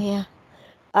 I hope.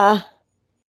 Yeah.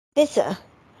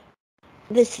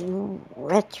 This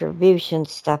retribution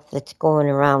stuff that's going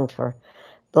around for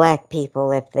black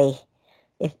people, if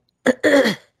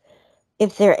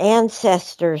their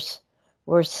ancestors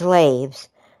were slaves,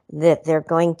 that they're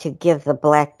going to give the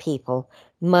black people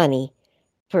money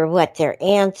for what their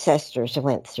ancestors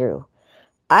went through.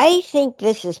 I think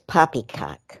this is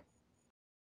poppycock.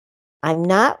 I'm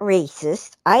not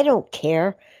racist. I don't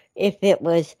care if it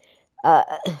was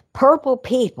purple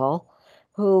people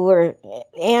who were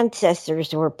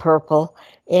ancestors were purple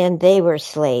and they were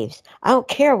slaves. I don't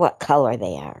care what color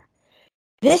they are.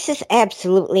 This is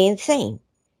absolutely insane.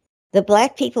 The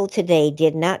black people today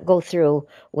did not go through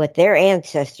what their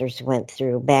ancestors went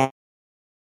through back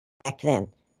then.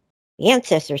 The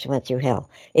ancestors went through hell.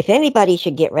 If anybody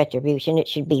should get retribution, it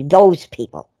should be those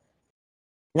people,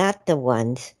 not the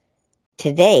ones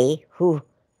today who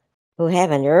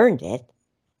haven't earned it.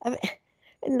 I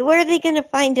mean, where are they going to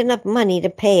find enough money to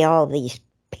pay all these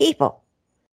people?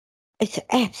 It's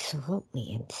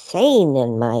absolutely insane,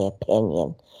 in my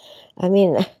opinion. I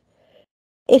mean,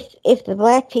 if the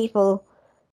black people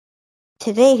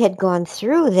today had gone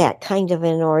through that kind of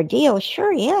an ordeal,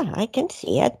 sure, yeah, I can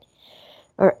see it.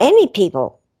 Or any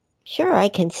people, sure, I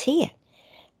can see it.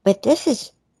 But this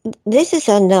is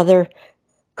another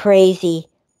crazy,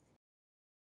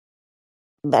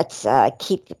 let's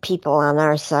keep the people on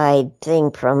our side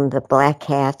thing from the black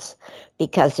hats,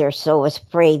 because they're so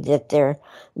afraid that they're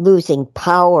losing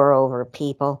power over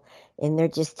people, and they're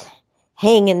just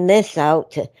hanging this out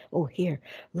to, here,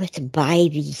 let's buy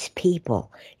these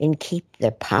people and keep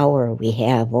the power we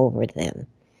have over them.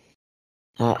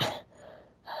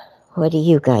 What do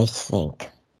you guys think?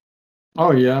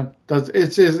 Oh yeah,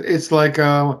 it's like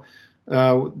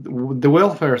the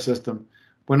welfare system.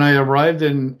 When I arrived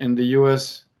in the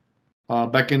U.S.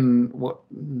 Back in what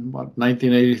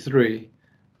 1983,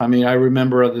 I mean, I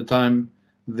remember at the time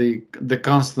the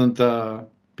constant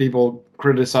people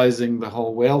criticizing the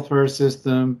whole welfare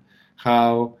system,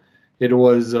 how it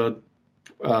was the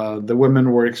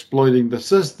women were exploiting the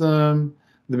system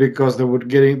because they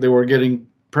were getting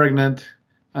pregnant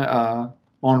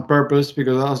on purpose,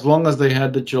 because as long as they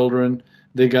had the children,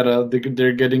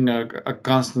 they're getting a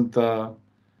constant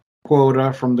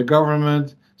quota from the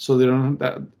government, so they don't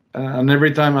and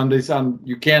every time on this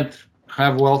you can't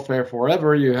have welfare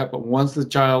forever. You have once the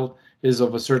child is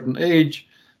of a certain age,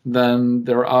 then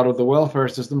they're out of the welfare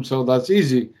system, so that's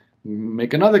easy,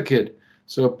 make another kid.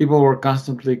 So people were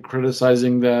constantly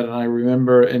criticizing that, and I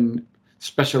remember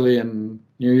especially in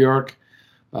New York,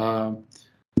 uh,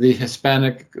 the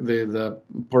Hispanic, the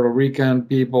Puerto Rican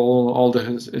people, all the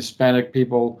Hispanic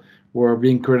people were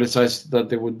being criticized that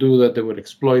they would do that, they would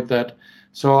exploit that.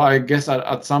 So I guess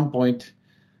at some point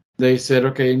they said,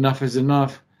 okay, enough is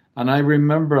enough. And I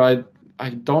remember, I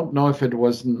don't know if it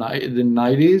was the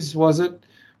 90s, was it,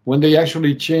 when they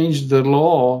actually changed the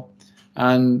law,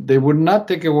 and they would not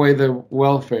take away the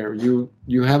welfare. You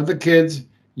have the kids,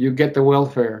 you get the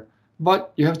welfare,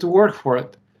 but you have to work for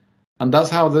it. And that's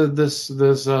how this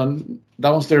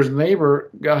downstairs neighbor,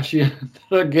 gosh, she ended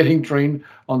up getting trained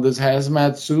on this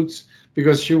hazmat suits,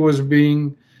 because she was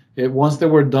being, once they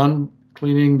were done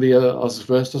cleaning the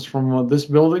asbestos from this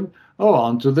building, oh,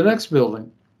 on to the next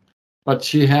building. But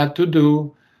she had to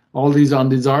do all these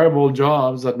undesirable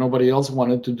jobs that nobody else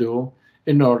wanted to do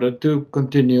in order to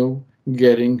continue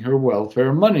getting her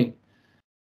welfare money.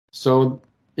 So,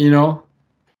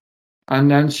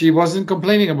 and then she wasn't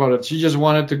complaining about it. She just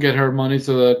wanted to get her money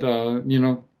so that,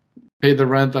 pay the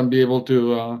rent and be able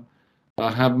to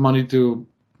have money to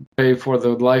pay for the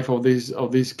life of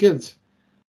these kids.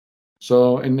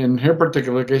 So in her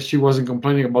particular case, she wasn't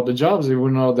complaining about the jobs,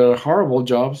 even though they're horrible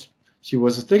jobs. She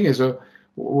was thinking, so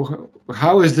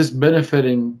how is this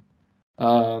benefiting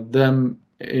them?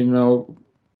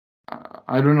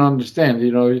 I don't understand.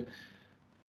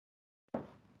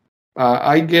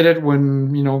 I get it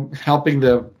when helping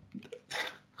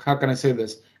how can I say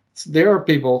this? There are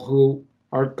people who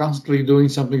are constantly doing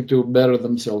something to better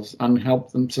themselves and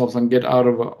help themselves and get out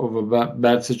of a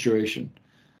bad situation.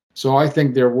 So I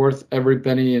think they're worth every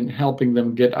penny in helping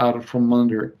them get out from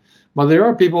under. But there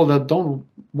are people that don't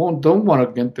want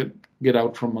to get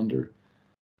out from under.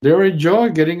 They enjoy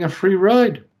getting a free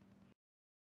ride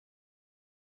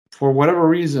for whatever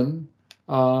reason.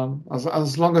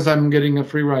 As long as I'm getting a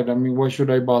free ride, I mean, why should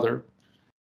I bother?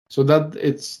 So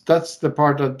that's the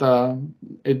part that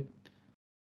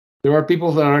there are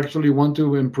people that actually want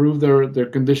to improve their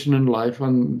condition in life,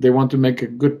 and they want to make a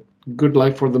good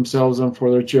life for themselves and for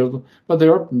their children. But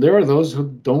there are those who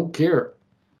don't care.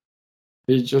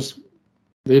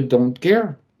 They don't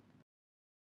care.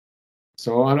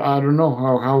 So I don't know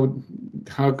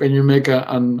how can you make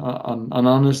an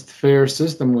honest, fair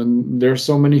system when there's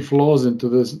so many flaws into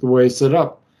the way it's set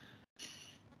up.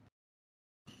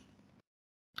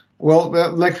 Well,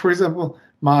 like for example,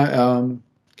 my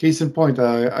case in point,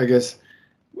 I guess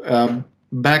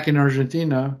back in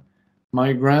Argentina,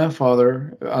 my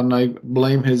grandfather, and I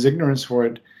blame his ignorance for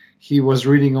it, he was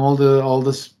reading all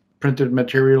this printed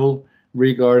material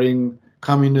regarding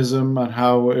communism and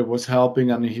how it was helping,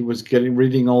 and he was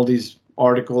reading all these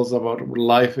articles about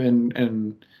life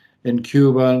in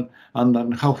Cuba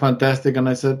and how fantastic. And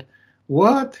I said,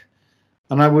 "What?"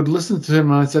 And I would listen to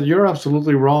him, and I said, "You're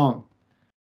absolutely wrong.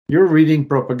 You're reading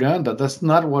propaganda. That's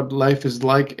not what life is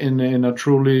like in a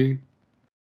truly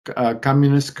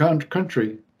communist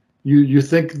country. You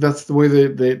think that's the way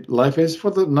the life is for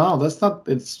the no, that's not.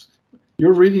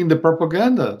 You're reading the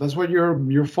propaganda. That's what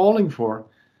you're falling for.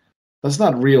 That's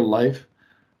not real life.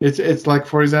 It's like,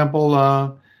 for example,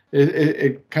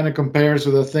 it kind of compares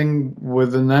to the thing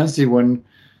with Nancy when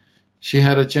she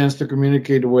had a chance to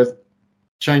communicate with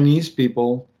Chinese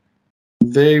people.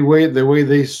 The way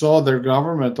they saw their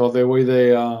government, or the way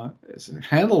they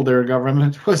handled their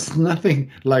government, was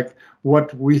nothing like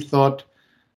what we thought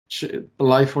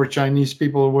life for Chinese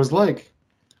people was like.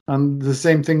 And the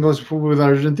same thing goes with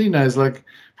Argentina. Is like,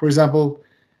 for example,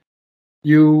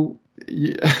 you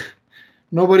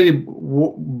nobody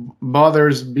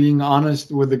bothers being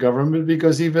honest with the government,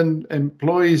 because even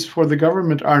employees for the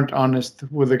government aren't honest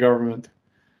with the government.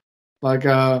 Like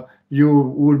you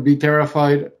would be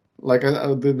terrified, like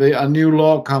a new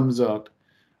law comes out,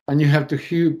 and you have to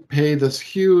pay this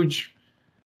huge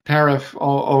tariff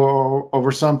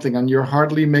over something, and you're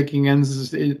hardly making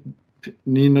ends.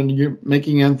 You're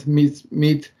making ends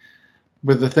meet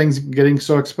with the things getting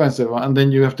so expensive, and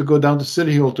then you have to go down to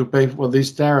City Hall to pay for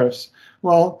these tariffs.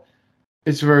 Well,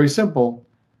 it's very simple.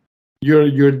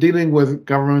 You're dealing with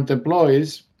government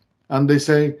employees, and they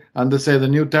say the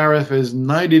new tariff is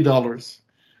 $90.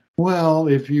 Well,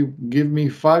 if you give me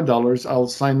 $5, I'll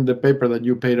sign the paper that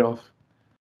you paid off.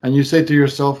 And you say to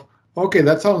yourself, okay,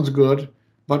 that sounds good,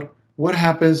 but what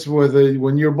happens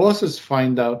when your bosses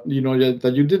find out,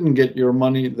 that you didn't get your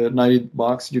money, the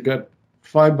 $90, you got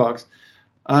 $5.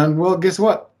 And well, guess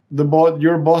what?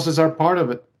 Your bosses are part of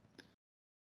it.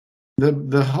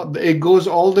 It goes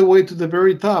all the way to the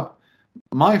very top.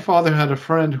 My father had a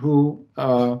friend who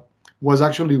was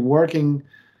actually working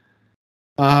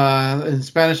in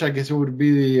Spanish. I guess it would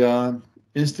be the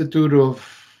Institute of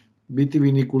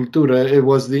Vitivinicultura. It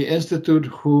was the institute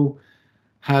who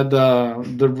had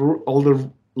all the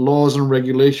laws and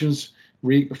regulations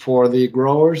for the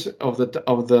growers of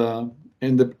the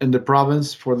in the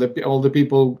province, for all the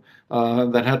people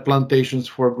that had plantations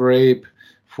for grape,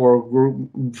 for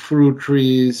fruit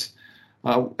trees,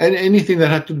 and anything that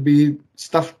had to be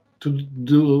stuff to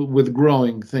do with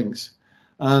growing things.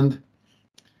 And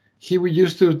he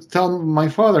used to tell my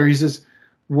father, he says,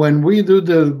 when we do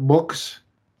the books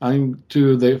for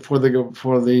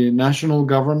the national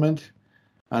government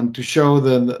and to show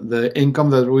the income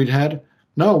that we'd had,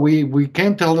 no, we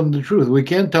can't tell them the truth. We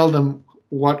can't tell them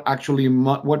what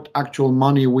actual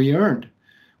money we earned.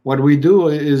 What we do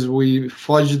is we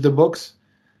fudge the books.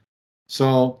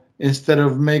 So instead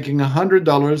of making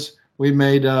 $100, we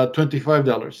made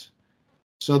 $25.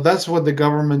 So that's what the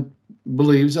government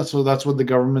believes. That's what the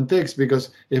government takes. Because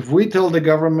if we tell the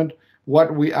government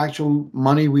what actual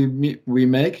money we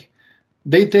make,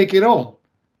 they take it all,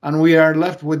 and we are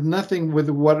left with nothing with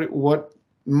what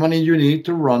money you need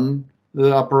to run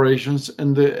the operations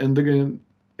in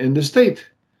the state.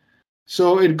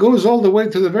 So it goes all the way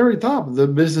to the very top. The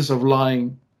business of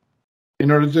lying, in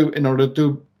order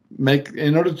to make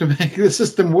the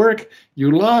system work,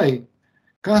 you lie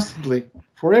constantly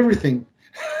for everything.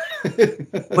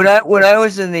 When I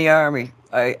was in the Army,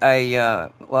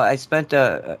 I spent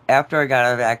after I got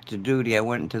out of active duty, I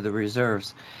went into the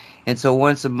reserves, and so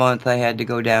once a month I had to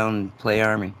go down and play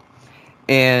Army,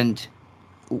 and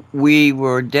we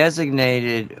were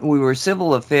designated. We were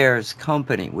civil affairs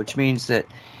company, which means that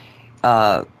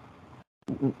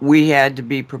we had to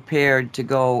be prepared to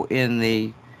go in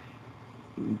the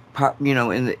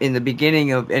in the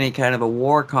beginning of any kind of a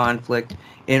war conflict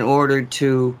in order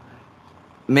to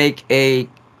make the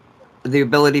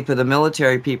ability for the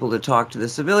military people to talk to the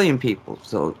civilian people.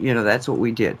 So, that's what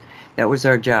we did. That was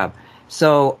our job.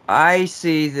 So I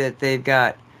see that they've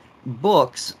got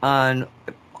books on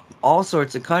all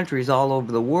sorts of countries all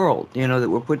over the world, that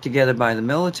were put together by the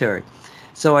military.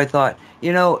 So I thought,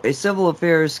 a civil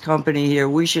affairs company here,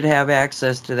 we should have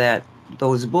access to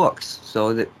those books.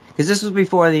 So that, because this was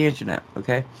before the internet,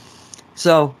 okay?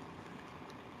 So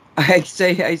I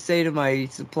say to my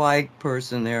supply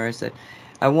person there, I said,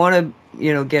 I want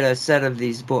to, get a set of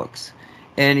these books.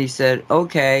 And he said,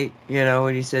 okay,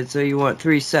 and he said, so you want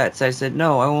 3 sets? I said,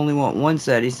 no, I only want 1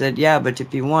 set. He said, yeah, but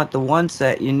if you want the 1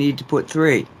 set, you need to put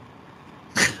 3.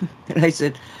 And I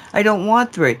said, I don't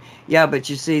want 3. Yeah, but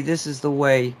you see, this is the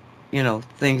way,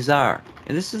 things are.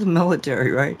 And this is the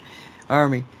military, right?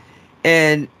 Army.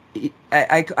 And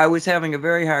I was having a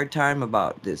very hard time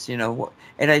about this, and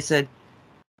I said,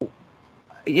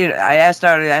 I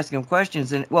started asking him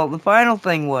questions, and well, the final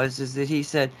thing is that he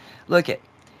said, look,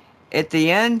 at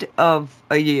the end of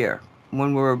a year,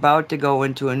 when we're about to go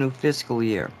into a new fiscal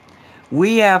year,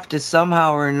 we have to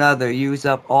somehow or another use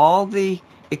up all the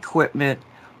equipment,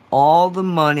 all the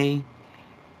money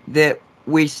that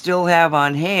we still have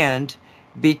on hand,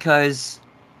 because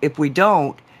if we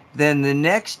don't, then the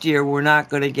next year we're not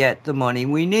going to get the money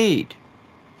we need.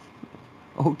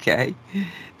 Okay,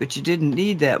 but you didn't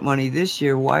need that money this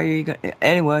year. Why are you going?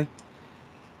 Anyway,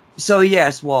 so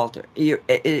yes, Walter,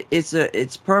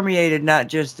 it's permeated not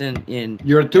just in.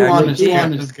 You're too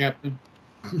honest, Captain.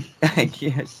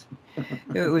 Yes,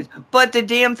 it was. But the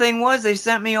damn thing was, they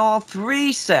sent me all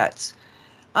 3 sets.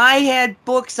 I had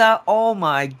books out. Oh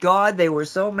my God, they were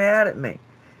so mad at me.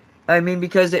 I mean,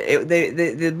 because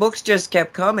the books just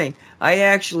kept coming. I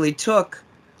actually took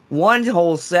 1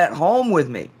 whole set home with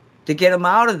me to get them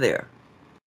out of there.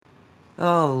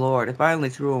 Oh, Lord, I finally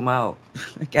threw them out.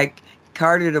 I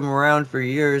carted them around for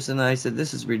years, and I said,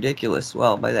 this is ridiculous.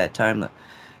 Well, by that time, the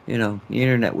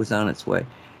internet was on its way.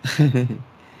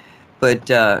 But,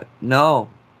 no,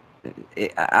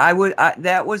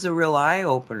 that was a real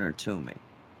eye-opener to me.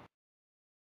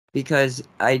 Because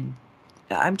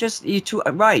I'm just too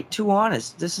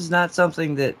honest. This is not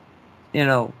something that,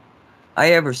 I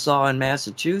ever saw in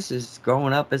Massachusetts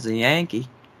growing up as a Yankee.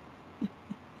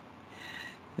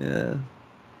 Yeah.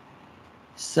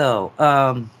 So,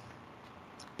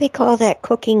 They call that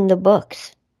cooking the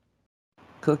books.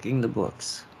 Cooking the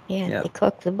books. Yeah, Yep. They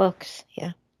cook the books.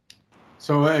 Yeah.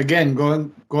 So again,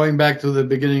 going back to the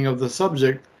beginning of the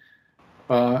subject,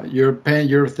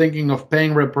 you're thinking of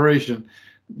paying reparation.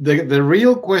 The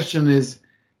real question is,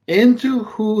 into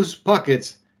whose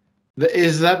pockets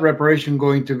Is that reparation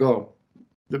going to go?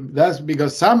 That's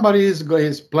because somebody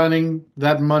is planning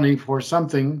that money for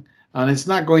something, and it's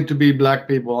not going to be black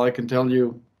people. I can tell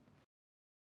you.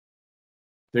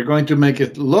 They're going to make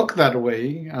it look that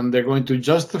way, and they're going to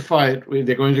justify it.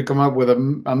 They're going to come up with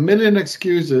a million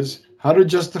excuses how to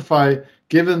justify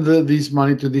giving these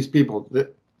money to these people.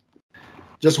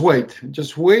 Just wait,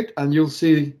 and you'll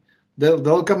see.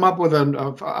 They'll come up with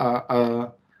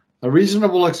a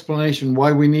reasonable explanation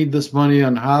why we need this money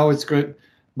and how it's going.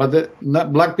 But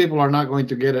black people are not going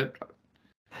to get it. You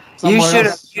Someone should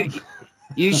have else.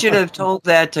 you should have told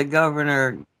that to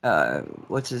Governor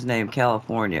what's his name,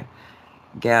 California,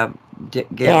 Gab, what's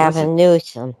it? Gavin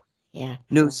Newsom. Yeah.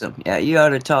 Newsom. Yeah, you ought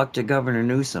to talk to Governor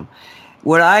Newsom.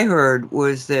 What I heard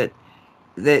was that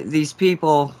these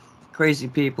people, crazy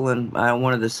people in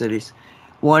one of the cities,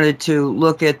 wanted to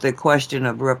look at the question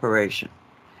of reparation.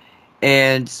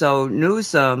 And so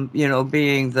Newsom,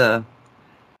 being the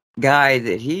guy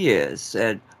that he is,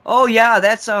 said, "Oh yeah,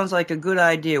 that sounds like a good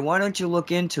idea. Why don't you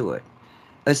look into it?"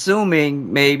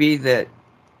 Assuming maybe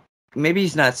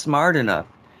he's not smart enough,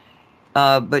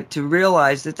 but to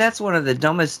realize that that's one of the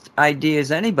dumbest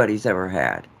ideas anybody's ever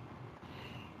had.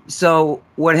 So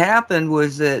what happened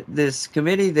was that this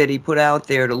committee that he put out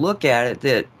there to look at it,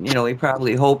 that he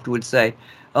probably hoped would say,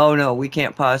 "Oh no, we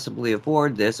can't possibly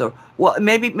afford this," or well,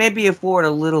 maybe afford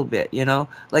a little bit,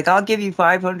 like I'll give you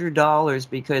 $500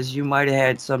 because you might have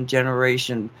had some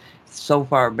generation so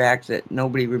far back that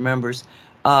nobody remembers,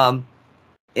 a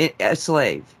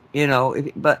slave,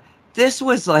 but this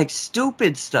was like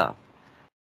stupid stuff.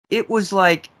 It was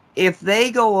like, if they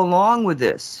go along with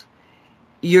this,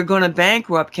 you're going to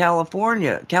bankrupt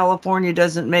California. California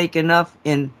doesn't make enough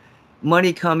in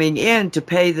money coming in to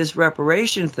pay this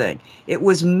reparation thing. It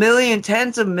was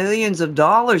tens of millions of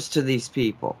dollars to these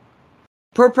people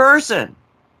per person.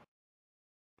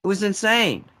 It was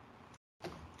insane.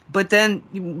 But then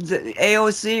the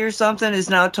AOC or something is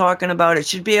now talking about it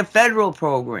should be a federal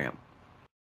program.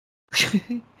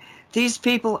 These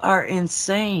people are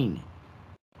insane.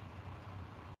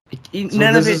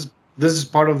 So this is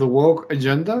part of the woke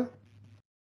agenda.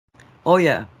 Oh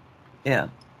yeah.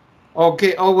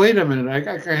 Okay. Oh, wait a minute.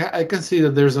 I can see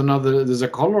that there's a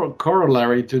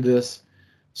corollary to this.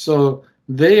 So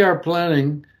they are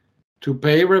planning to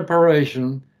pay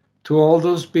reparation to all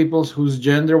those peoples whose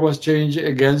gender was changed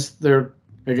against their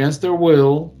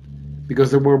will,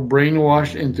 because they were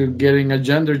brainwashed into getting a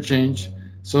gender change.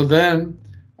 So then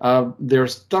they're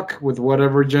stuck with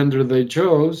whatever gender they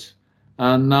chose,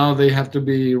 and now they have to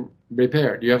be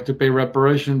repaired. You have to pay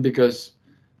reparation because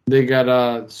they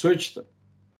got switched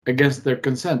against their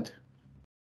consent,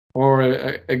 or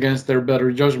against their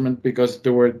better judgment, because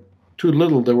they were too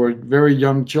little. They were very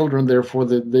young children, therefore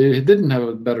they didn't have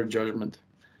a better judgment.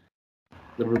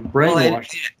 They were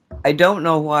brainwashed. Well, I don't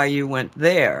know why you went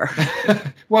there.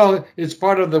 Well, it's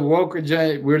part of the woke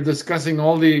agenda. We're discussing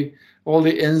all the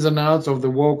ins and outs of the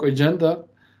woke agenda.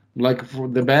 Like for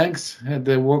the banks had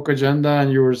the woke agenda,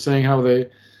 and you were saying how this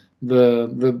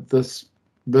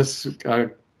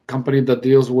company that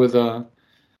deals with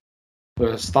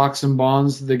stocks and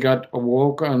bonds, they got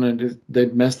awoke and they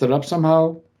messed it up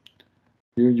somehow.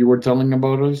 You were telling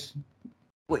about us.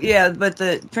 Well, yeah, but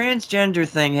the transgender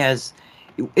thing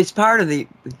it's part of the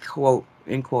quote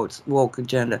in quotes woke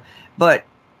agenda, but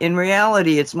in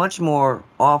reality, it's much more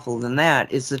awful than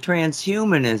that. It's the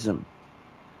transhumanism.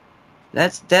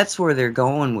 That's where they're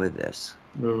going with this.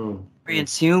 Oh.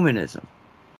 Transhumanism.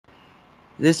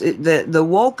 The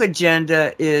woke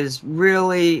agenda is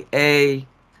really a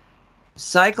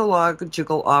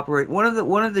psychological operate. One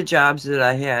of the jobs that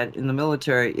I had in the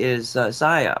military is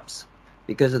psyops,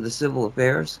 because of the civil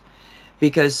affairs.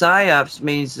 Because psyops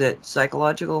means that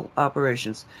psychological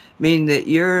operations mean that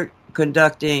you're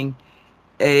conducting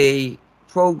a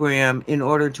program in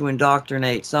order to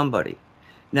indoctrinate somebody.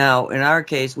 Now, in our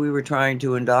case, we were trying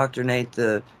to indoctrinate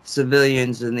the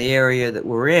civilians in the area that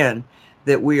we're in,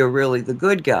 that we are really the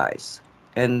good guys,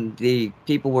 and the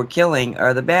people we're killing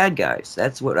are the bad guys.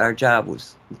 That's what our job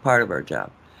was, part of our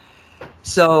job.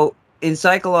 So in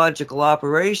psychological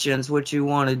operations, what you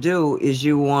want to do is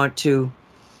you want to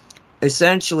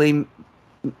essentially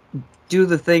do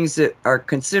the things that are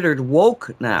considered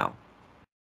woke now,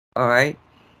 all right,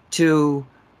 to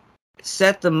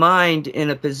set the mind in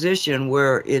a position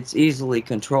where it's easily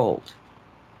controlled.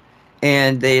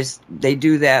 And they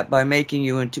do that by putting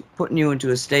you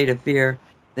into a state of fear,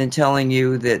 then telling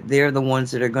you that they're the ones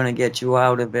that are going to get you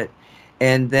out of it,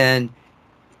 and then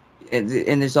and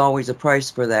there's always a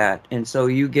price for that, and so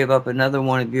you give up another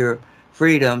one of your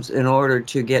freedoms in order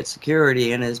to get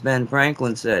security. And as Ben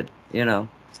Franklin said,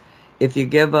 if you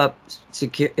give up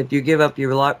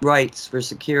your rights for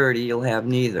security, you'll have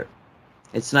neither.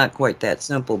 It's not quite that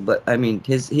simple, but I mean,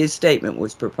 his statement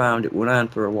was profound. It went on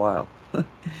for a while.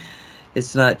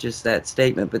 It's not just that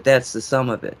statement, but that's the sum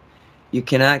of it. You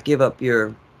cannot give up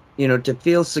your, to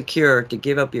feel secure, to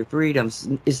give up your freedoms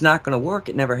is not going to work.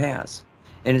 It never has.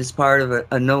 And it's part of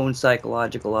a known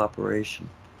psychological operation.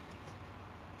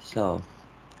 So.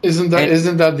 Isn't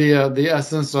that the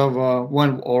essence of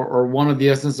one of the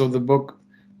essence of the book,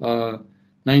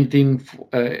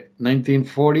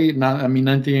 1940?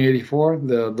 1984.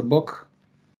 The book,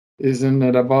 isn't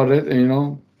it about it?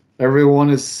 Everyone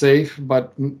is safe,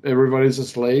 but everybody's a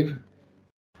slave.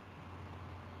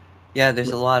 Yeah,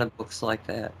 there's a lot of books like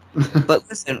that. But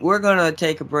listen, we're going to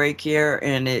take a break here,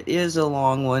 and it is a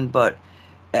long one, but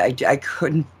I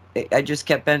couldn't. I just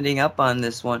kept ending up on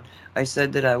this one. I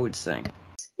said that I would sing.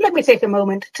 Let me take a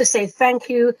moment to say thank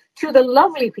you to the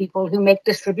lovely people who make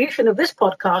distribution of this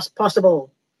podcast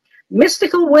possible.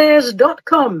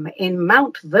 MysticalWares.com in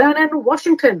Mount Vernon,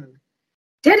 Washington.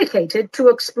 Dedicated to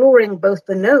exploring both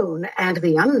the known and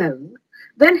the unknown,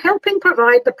 then helping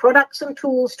provide the products and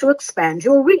tools to expand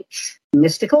your reach.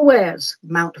 Mystical Wares,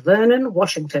 Mount Vernon,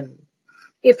 Washington.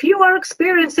 If you are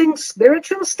experiencing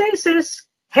spiritual stasis,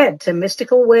 head to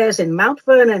Mystical Wares in Mount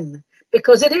Vernon,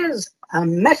 because it is a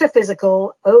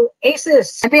metaphysical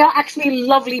oasis. And they are actually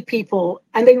lovely people,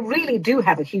 and they really do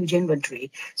have a huge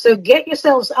inventory. So get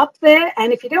yourselves up there,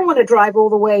 and if you don't want to drive all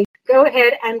the way, go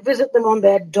ahead and visit them on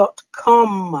their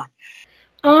 .com.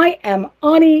 I am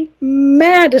Ani,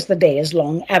 mad as the day is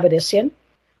long, Abadisian.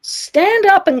 Stand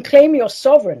up and claim your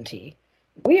sovereignty.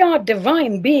 We are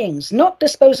divine beings, not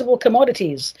disposable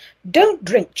commodities. Don't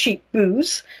drink cheap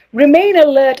booze. Remain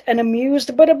alert and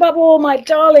amused, but above all, my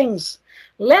darlings,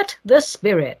 let the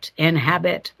spirit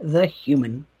inhabit the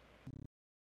human.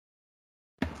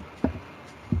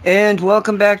 And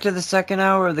welcome back to the second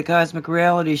hour of the Cosmic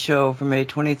Reality Show for May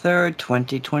 23rd,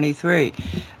 2023.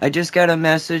 I just got a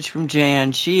message from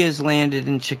Jan. She has landed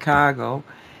in Chicago,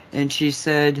 and she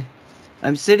said,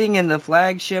 I'm sitting in the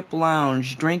flagship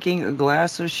lounge drinking a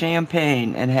glass of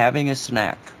champagne and having a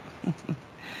snack.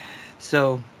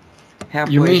 So,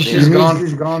 halfway You mean there. she's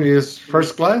gone? She is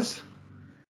first class?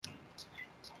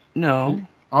 No,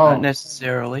 not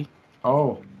necessarily.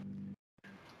 Oh.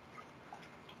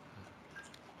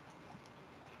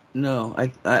 No, I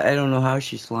don't know how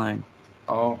she's flying.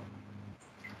 Oh.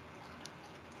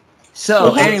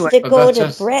 So, she has anyway. to go to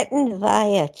Britain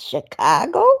via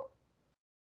Chicago?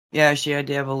 Yeah, she had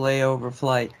to have a layover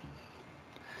flight.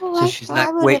 Well, So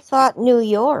I would have thought New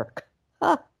York.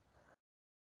 Huh.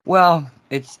 Well,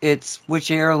 it's which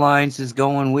airlines is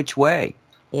going which way.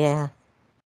 Yeah.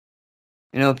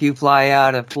 If you fly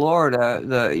out of Florida,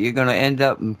 you're going to end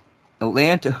up in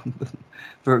Atlanta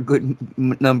for a good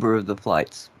number of the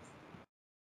flights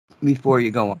before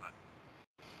you go on.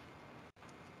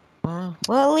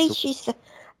 Well, at least she's at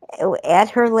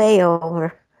her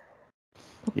layover.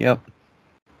 Yep.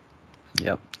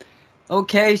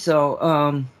 Okay,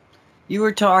 so you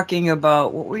were talking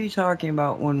about, what were you talking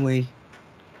about what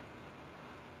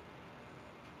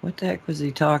the heck was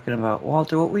he talking about?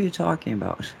 Walter, what were you talking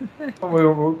about?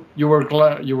 You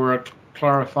were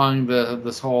clarifying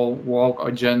this whole woke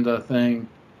agenda thing.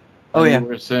 Oh, yeah. You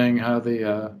were saying how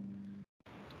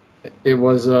it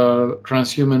was a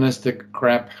transhumanistic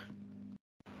crap.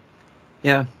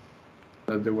 Yeah.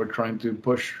 That they were trying to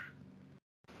push.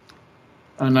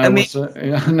 And I was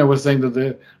saying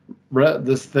that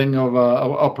this thing of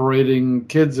operating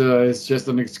kids is just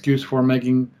an excuse for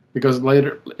because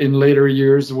in later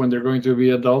years when they're going to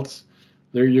be adults,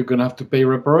 you're going to have to pay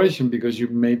reparation because you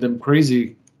made them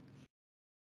crazy.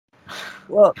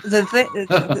 Well,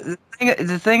 the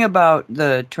thing about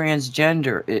the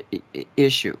transgender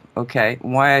issue, okay,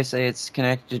 why I say it's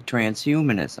connected to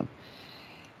transhumanism,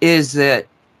 is that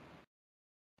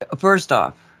first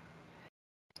off,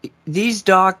 these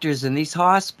doctors and these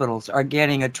hospitals are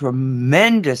getting a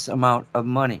tremendous amount of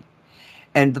money,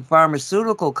 and the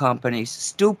pharmaceutical companies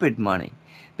stupid money,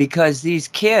 because these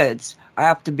kids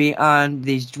have to be on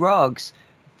these drugs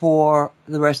for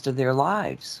the rest of their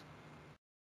lives.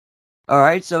 All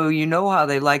right, so you know how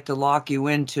they like to lock you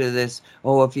into this.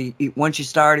 Oh, if you once you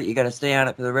start it, you got to stay on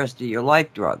it for the rest of your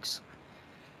life. Drugs.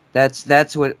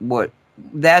 That's one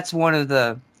of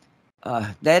the.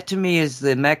 That to me is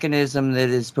the mechanism that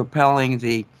is propelling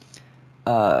the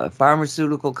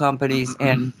pharmaceutical companies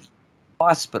and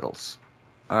hospitals.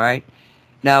 All right.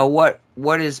 Now,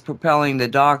 what is propelling the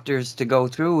doctors to go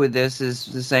through with this is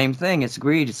the same thing. It's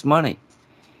greed. It's money.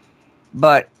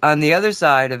 But on the other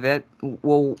side of it,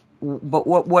 well, but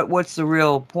what's the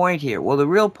real point here? Well, the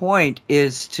real point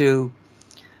is to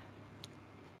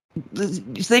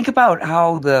think about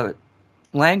how the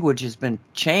language has been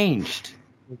changed.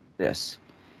 This,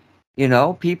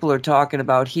 people are talking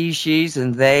about he, she's,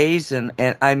 and theys, and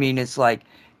I mean, it's like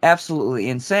absolutely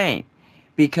insane,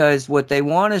 because what they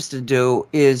want us to do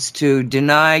is to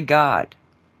deny God.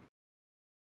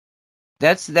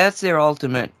 That's their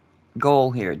ultimate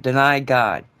goal here, deny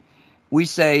God. We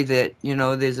say that,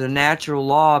 there's a natural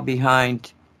law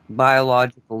behind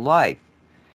biological life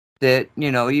that,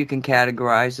 you can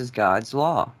categorize as God's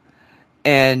law.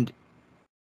 And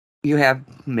you have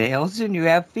males and you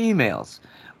have females.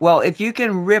 Well, if you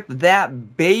can rip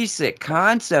that basic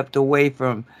concept away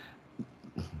from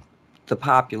the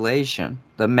population,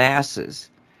 the masses,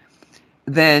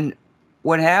 then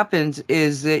what happens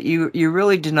is that you're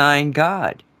really denying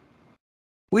God.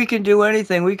 We can do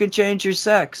anything. We can change your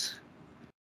sex.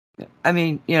 I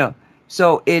mean,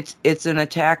 so it's an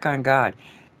attack on God.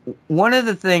 One of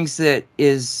the things that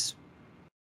is,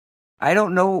 I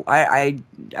don't know, I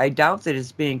doubt that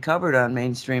it's being covered on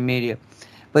mainstream media,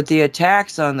 but the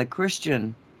attacks on the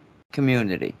Christian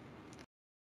community,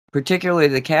 particularly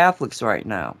the Catholics right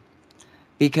now,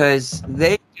 because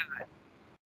they got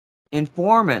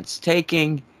informants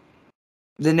taking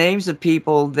the names of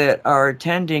people that are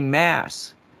attending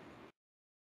Mass.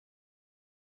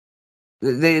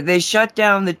 They shut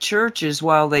down the churches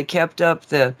while they kept up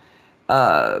the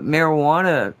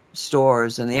marijuana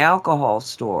stores and the alcohol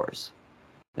stores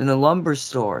and the lumber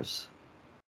stores.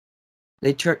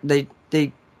 They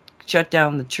shut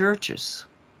down the churches,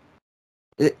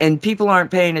 and people aren't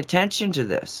paying attention to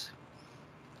this.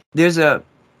 There's a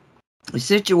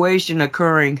situation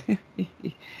occurring.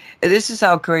 This is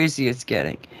how crazy it's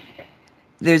getting.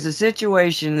 There's a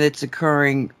situation that's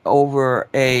occurring over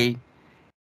a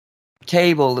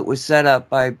table that was set up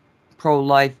by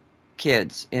pro-life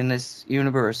kids in this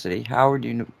university. Howard,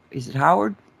 is it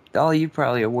Howard? Oh, you're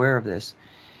probably aware of this.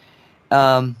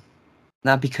 Not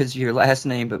because of your last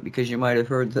name, but because you might have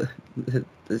heard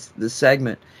the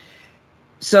segment.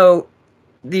 So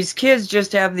these kids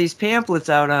just have these pamphlets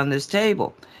out on this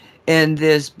table, and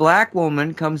this black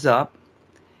woman comes up,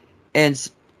 and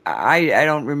I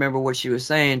don't remember what she was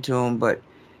saying to him, but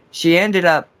she ended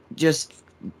up just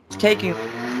taking.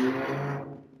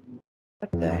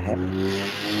 What the heck?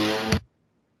 What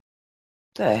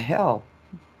the hell?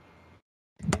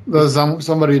 There's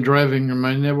somebody driving in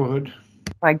my neighborhood.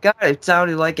 My God, it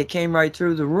sounded like it came right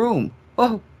through the room.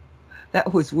 Oh,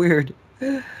 that was weird.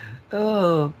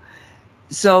 Oh.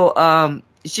 So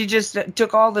she just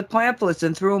took all the pamphlets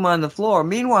and threw them on the floor.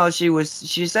 Meanwhile,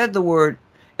 she said the word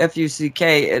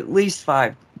F-U-C-K at least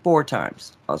 4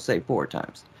 times. I'll say 4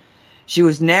 times. She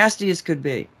was nasty as could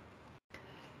be.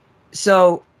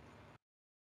 So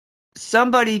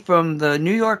somebody from the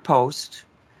New York Post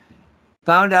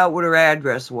found out what her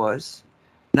address was,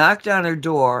 knocked on her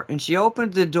door, and she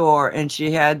opened the door, and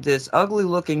she had this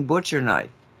ugly-looking butcher knife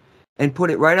and put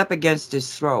it right up against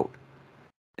his throat.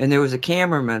 And there was a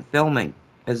cameraman filming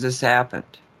as this happened.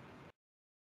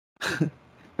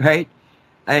 Right?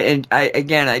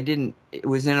 It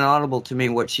was inaudible to me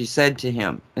what she said to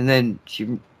him. And then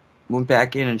she went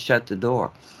back in and shut the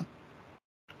door.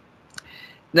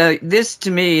 Now, this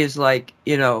to me is like,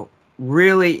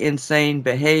 really insane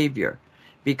behavior,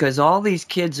 because all these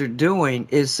kids are doing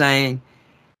is saying,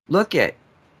 look at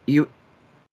you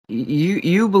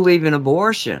believe in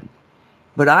abortion,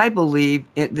 but I believe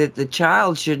that the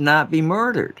child should not be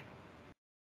murdered.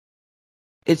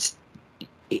 It's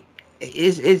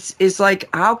like,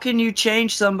 how can you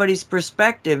change somebody's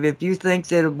perspective if you think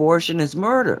that abortion is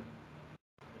murder?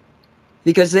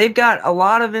 Because they've got a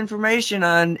lot of information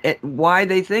on why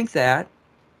they think that.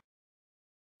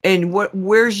 And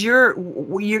where's you're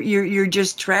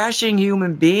just trashing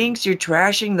human beings. You're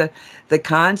trashing the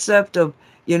concept of,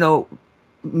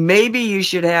 maybe you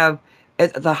should have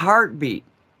the heartbeat,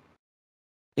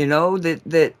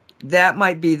 that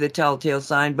might be the telltale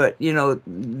sign. But,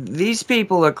 these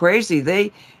people are crazy.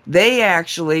 They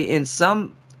actually, in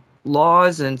some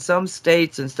laws and some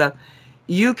states and stuff,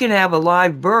 you can have a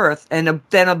live birth and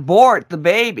then abort the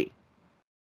baby.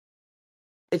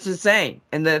 It's insane.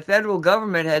 And the federal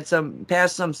government had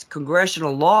passed some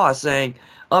congressional law saying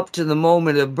up to the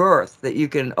moment of birth that you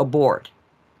can abort.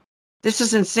 This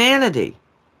is insanity.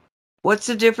 What's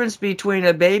the difference between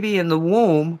a baby in the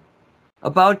womb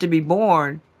about to be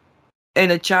born and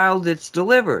a child that's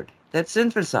delivered? That's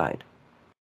infanticide.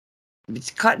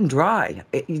 It's cut and dry.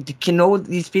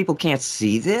 These people can't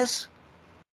see this?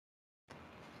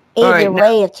 Either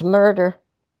way, it's murder.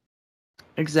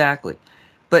 Exactly.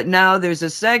 But now there's a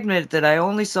segment that I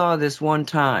only saw this one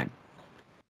time.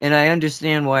 And I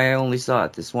understand why I only saw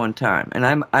it this one time. And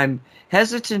I'm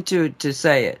hesitant to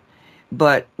say it.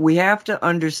 But we have to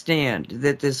understand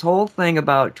that this whole thing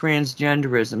about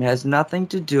transgenderism has nothing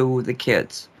to do with the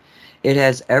kids. It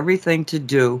has everything to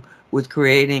do with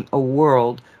creating a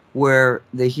world where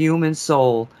the human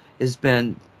soul has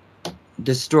been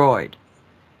destroyed.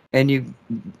 And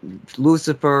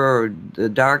Lucifer or the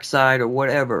dark side or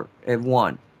whatever have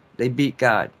won. They beat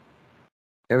God.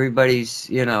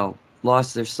 Everybody's,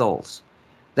 lost their souls.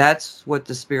 That's what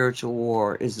the spiritual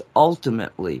war is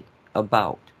ultimately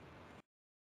about.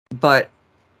 But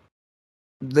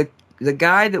the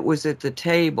guy that was at the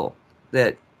table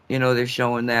that, they're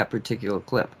showing that particular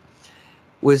clip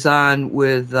was on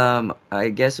with, I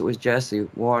guess it was Jesse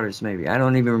Waters, maybe. I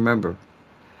don't even remember.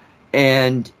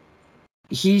 And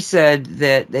he said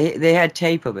that they had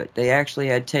tape of it. They actually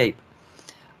had tape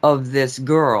of this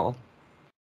girl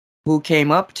who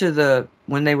came up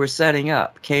when they were setting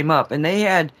up, came up, and they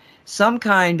had some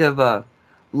kind of a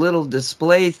little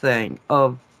display thing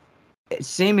of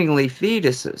seemingly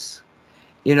fetuses.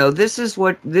 This is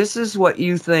what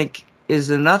you think is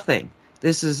a nothing.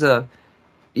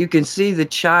 You can see the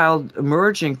child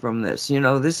emerging from this.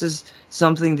 This is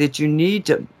something that you need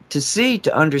to see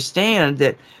to understand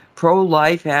that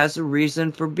pro-life has a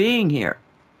reason for being here.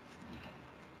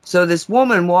 So this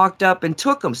woman walked up and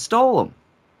took them, stole them.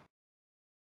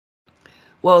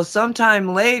 Well,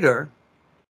 sometime later,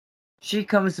 she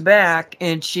comes back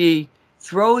and she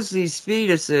throws these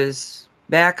fetuses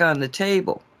back on the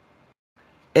table.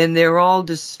 And they're all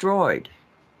destroyed.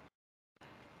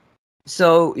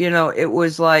 So, it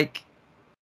was like,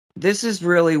 this is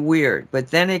really weird. But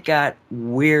then it got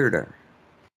weirder.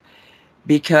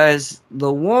 Because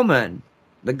the woman,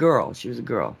 the girl, she was a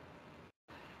girl.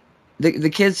 The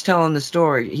kid's telling the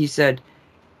story. He said,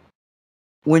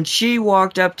 when she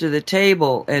walked up to the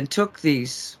table and took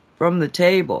these from the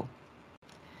table,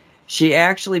 she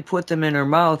actually put them in her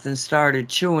mouth and started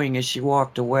chewing as she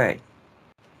walked away.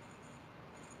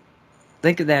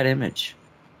 Think of that image.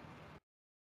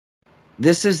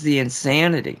 This is the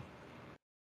insanity.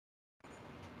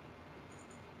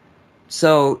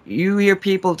 So you hear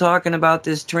people talking about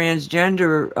this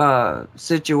transgender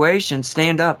situation,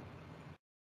 stand up.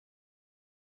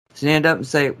 Stand up and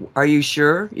say, are you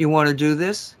sure you want to do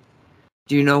this?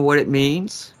 Do you know what it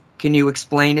means? Can you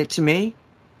explain it to me?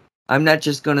 I'm not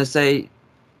just going to say,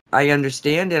 I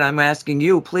understand it. I'm asking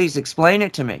you, please explain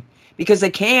it to me. Because they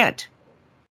can't.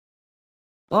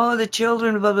 Oh, the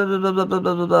children, blah, blah, blah, blah, blah,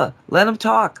 blah, blah, blah. Let them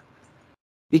talk.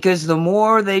 Because the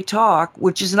more they talk,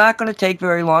 which is not going to take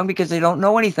very long because they don't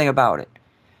know anything about it.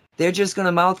 They're just going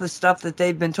to mouth the stuff that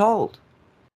they've been told.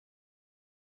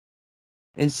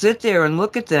 And sit there and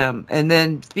look at them and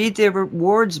then feed their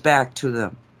words back to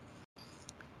them.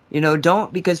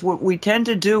 Because what we tend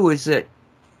to do is that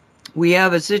we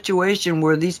have a situation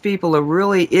where these people are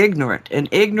really ignorant. And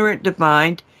ignorant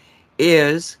defined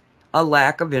is a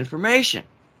lack of information.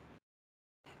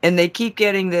 And they keep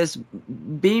getting this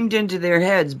beamed into their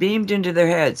heads.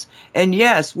 And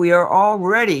yes, we are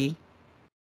already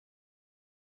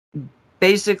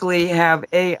basically have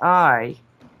AI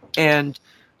and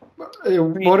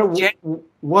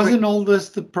wasn't all this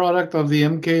the product of the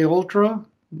MK Ultra?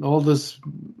 All this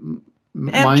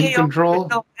mind control?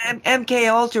 No, MK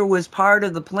Ultra was part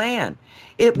of the plan.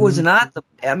 It was not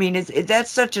that's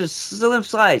such a slim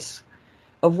slice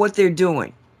of what they're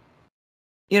doing.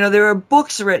 There are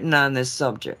books written on this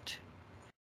subject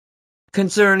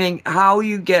concerning how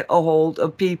you get a hold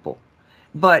of people.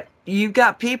 But you've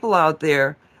got people out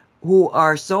there who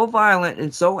are so violent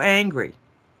and so angry,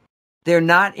 they're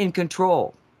not in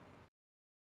control.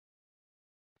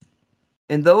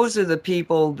 And those are the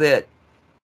people that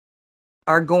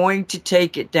are going to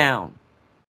take it down.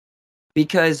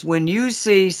 Because when you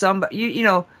see somebody,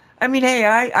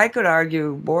 hey, I could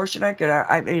argue abortion.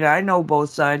 I know both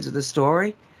sides of the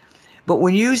story. But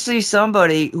when you see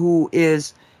somebody who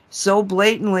is so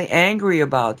blatantly angry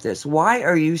about this, why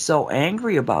are you so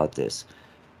angry about this?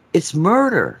 It's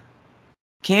murder.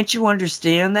 Can't you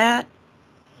understand that?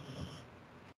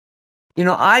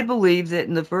 I believe that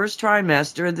in the first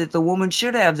trimester that the woman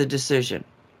should have the decision.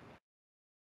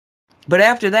 But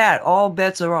after that, all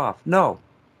bets are off. No.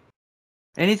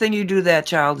 Anything you do to that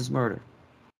child is murder.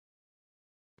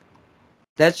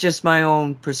 That's just my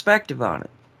own perspective on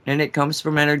it. And it comes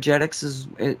from energetics,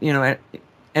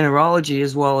 enerology,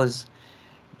 as well as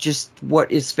just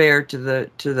what is fair to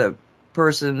the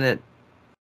person that,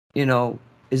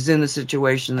 is in the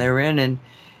situation they're in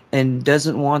and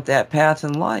doesn't want that path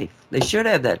in life. They should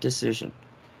have that decision.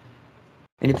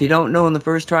 And if you don't know in the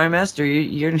first trimester,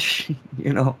 you're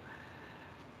you know,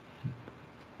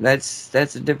 that's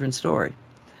a different story.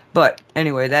 But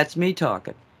anyway, that's me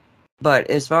talking. But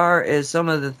as far as some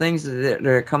of the things that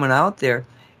are coming out there,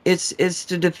 it's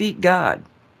to defeat God.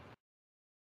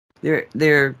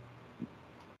 They're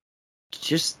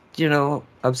just, you know,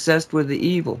 obsessed with the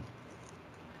evil.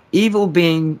 Evil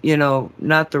being, you know,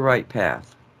 not the right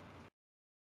path.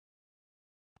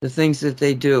 The things that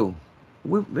they do.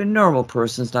 A normal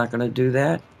person's not going to do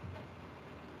that.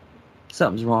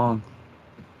 Something's wrong.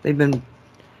 They've been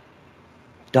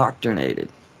indoctrinated.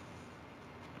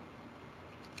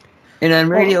 And on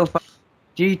Radio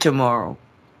 5G tomorrow.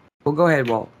 Well, go ahead,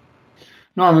 Walt.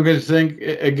 No, I'm going to think,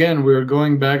 again, we're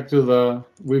going back to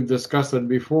we've discussed it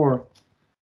before.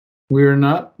 We're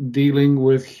not dealing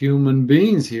with human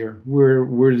beings here.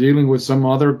 We're dealing with some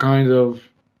other kind of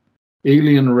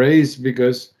alien race,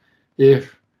 because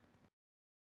if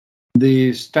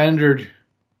the standard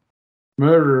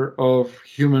murder of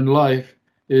human life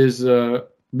is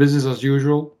business as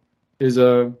usual, is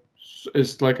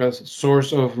like a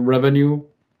source of revenue,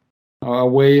 a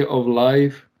way of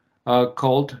life, a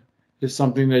cult is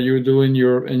something that you do in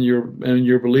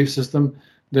your belief system,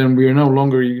 then we are no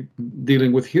longer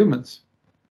dealing with humans.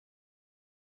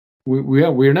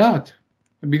 We're not,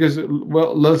 because,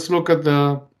 well, let's look at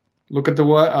the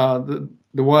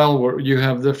wild where you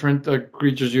have different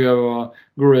creatures. You have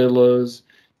gorillas,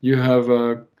 you have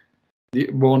the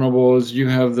bonobos, you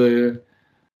have the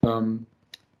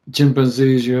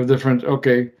chimpanzees, you have different.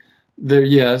 Okay,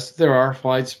 there are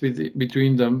fights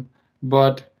between them,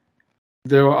 but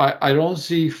I don't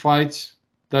see fights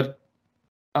that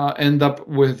end up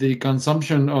with the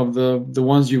consumption of the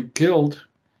ones you killed.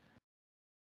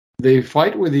 They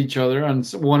fight with each other, and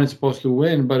one is supposed to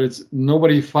win, but it's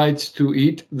nobody fights to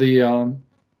eat the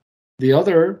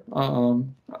other.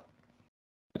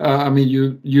 I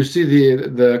mean, you see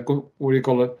the what do you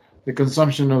call it? The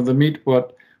consumption of the meat,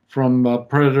 but from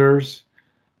predators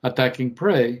attacking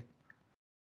prey.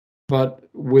 But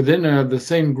within the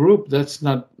same group, that's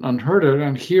not unheard of.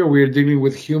 And here we are dealing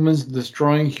with humans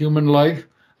destroying human life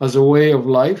as a way of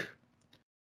life,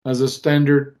 as a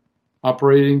standard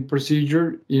operating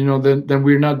procedure. You know, then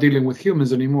we're not dealing with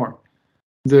humans anymore.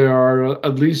 There are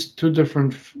at least two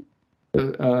different,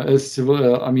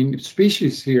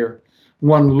 species here.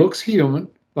 One looks human,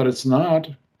 but it's not.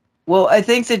 Well, I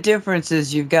think the difference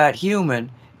is you've got human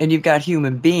and you've got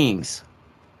human beings.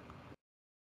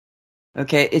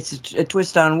 Okay, it's a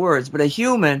twist on words, but a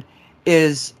human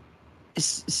is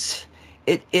it's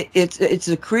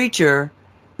a creature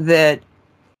that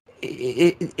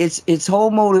its whole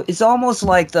motive. It's almost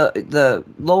like the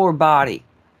lower body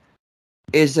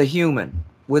is a human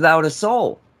without a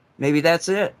soul. Maybe that's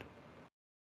it.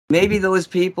 Maybe those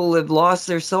people have lost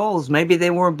their souls. Maybe they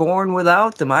weren't born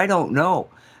without them. I don't know,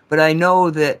 but I know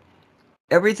that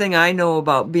everything I know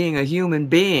about being a human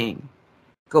being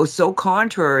goes so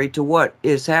contrary to what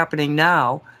is happening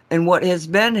now and what has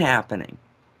been happening.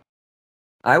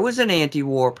 I was an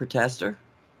anti-war protester,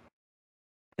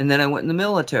 and then I went in the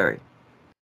military,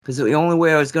 because the only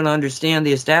way I was going to understand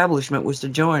the establishment was to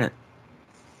join it.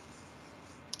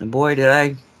 And boy, did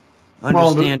I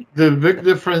understand. Well,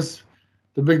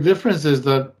 the big difference is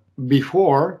that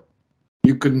before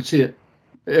you couldn't see it.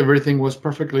 Everything was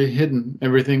perfectly hidden.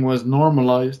 Everything was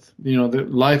normalized. You know, the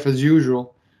life as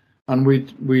usual. And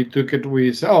we took it.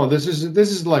 We said, "Oh, this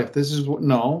is life. This is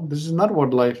this is not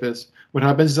what life is." What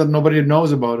happens is that nobody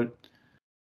knows about it.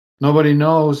 Nobody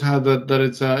knows how that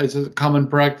it's a common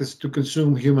practice to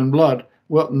consume human blood.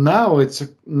 Well, now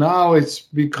it's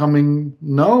becoming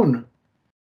known.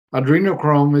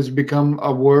 Adrenochrome has become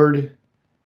a word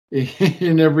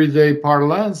in everyday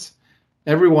parlance.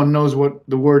 Everyone knows what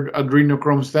the word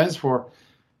adrenochrome stands for.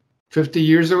 50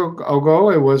 years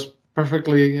ago, it was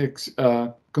perfectly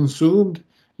consumed,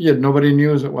 yet nobody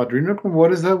knew what adrenochrome.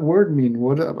 What does that word mean?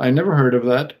 I never heard of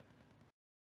that.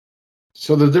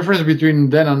 So the difference between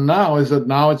then and now is that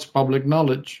now it's public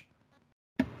knowledge.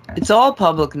 It's all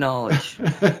public knowledge.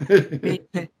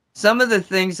 Some of the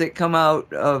things that come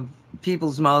out of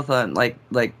people's mouth on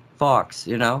like Fox,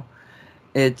 you know,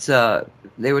 it's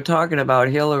they were talking about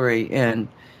Hillary, and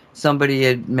somebody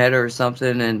had met her or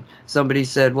something, and somebody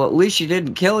said, "Well, at least she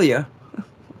didn't kill you."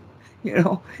 You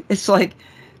know, it's like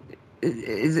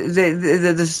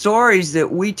the stories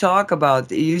that we talk about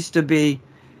that used to be,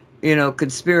 you know,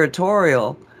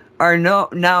 conspiratorial are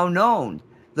now known.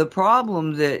 The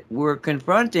problem that we're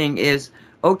confronting is,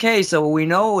 okay, so we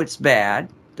know it's bad.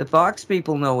 The Fox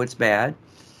people know it's bad.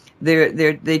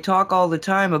 They talk all the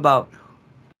time about,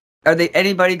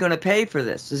 anybody going to pay for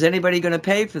this? Is anybody going to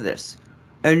pay for this?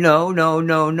 No, no,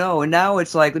 no, no. And now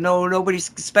it's like, no, nobody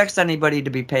expects anybody to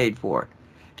be paid for it,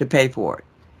 to pay for it.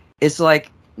 It's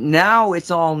like, now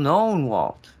it's all known,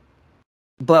 Walt.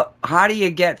 But how do you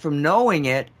get from knowing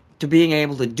it to being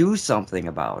able to do something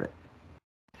about it?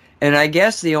 And I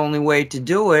guess the only way to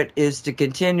do it is to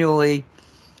continually,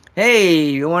 hey,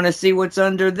 you want to see what's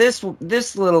under this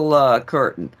little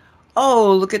curtain?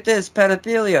 Oh, look at this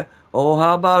pedophilia. Oh,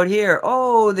 how about here?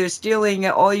 Oh, they're stealing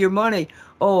all your money.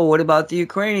 Oh, what about the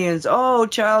Ukrainians? Oh,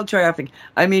 child trafficking.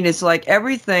 I mean, it's like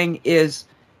everything is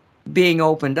being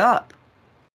opened up.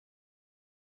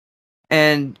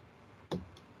 And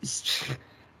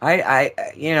I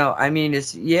mean,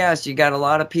 it's, yes, you got a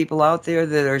lot of people out there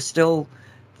that are still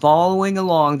following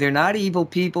along. They're not evil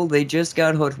people. They just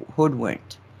got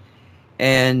hoodwinked.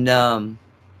 And,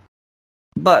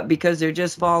 but because they're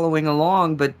just following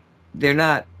along, but they're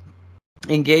not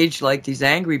engaged like these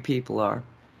angry people are,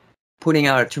 putting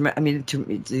out a tremendous, I mean,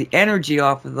 the energy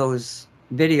off of those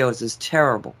videos is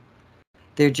terrible.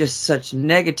 They're just such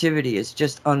negativity. It's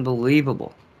just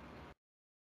unbelievable.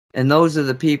 And those are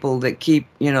the people that keep,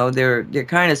 they're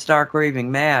kind of stark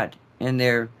raving mad, and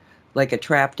they're like a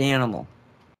trapped animal.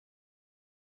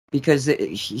 Because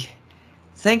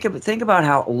think about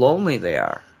how lonely they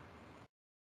are.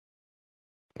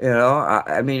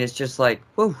 I mean, it's just like,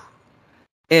 whew.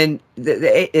 And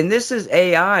and this is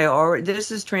AI, or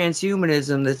this is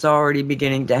transhumanism that's already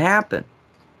beginning to happen.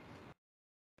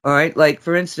 All right, like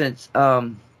for instance,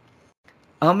 how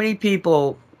many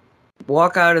people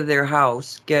walk out of their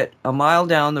house, get a mile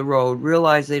down the road,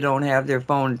 realize they don't have their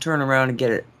phone, and turn around and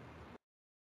get it?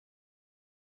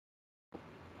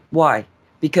 Why?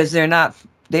 Because they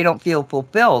don't feel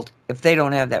fulfilled if they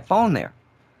don't have that phone there.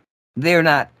 They're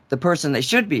not the person they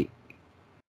should be,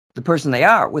 the person they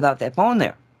are without that phone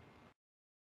there.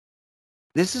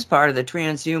 This is part of the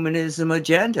transhumanism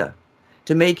agenda,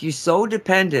 to make you so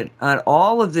dependent on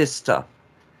all of this stuff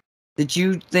that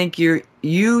you think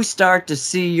you start to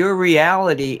see your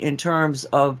reality in terms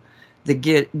of the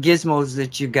gizmos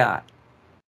that you got.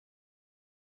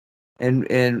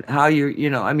 And how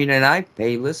I mean, and I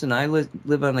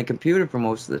live on the computer for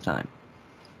most of the time.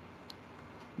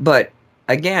 But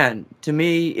again, to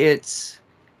me, it's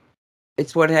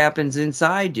what happens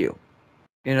inside you.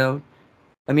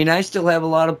 I mean, I still have a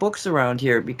lot of books around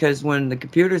here because when the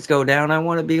computers go down, I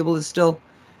want to be able to still,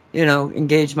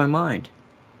 engage my mind.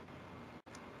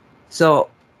 So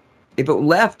if it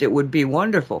left, it would be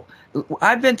wonderful.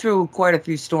 I've been through quite a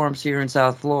few storms here in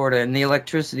South Florida, and the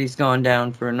electricity's gone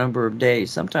down for a number of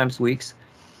days, sometimes weeks.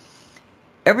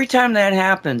 Every time that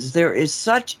happens, there is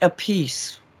such a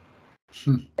peace.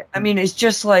 I mean, it's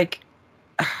just like,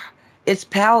 it's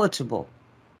palatable.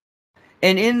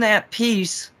 And in that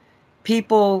peace,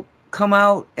 people come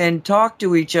out and talk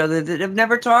to each other that have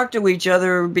never talked to each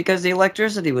other because the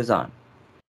electricity was on.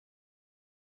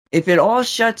 If it all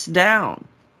shuts down,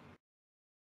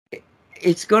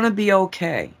 it's going to be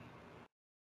okay.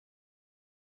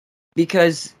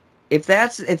 Because if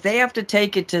they have to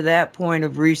take it to that point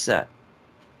of reset,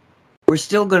 we're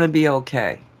still going to be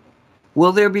okay.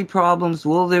 Will there be problems?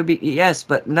 Will there be? Yes,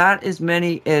 but not as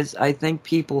many as I think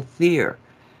people fear.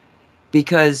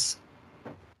 Because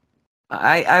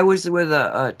I was with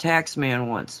a tax man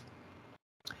once,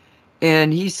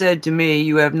 and he said to me,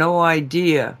 "You have no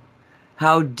idea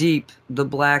how deep the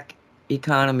black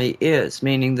economy is,"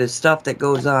 meaning the stuff that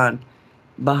goes on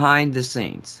behind the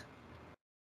scenes.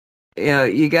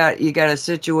 You got a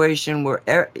situation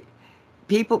where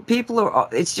people are.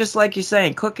 It's just like you're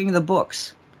saying, cooking the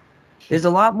books. There's a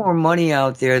lot more money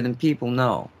out there than people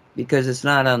know because it's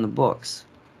not on the books.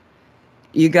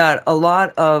 You got a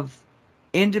lot of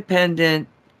independent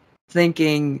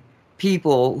thinking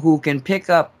people who can pick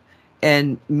up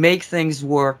and make things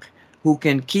work, who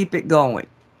can keep it going.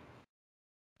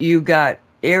 You got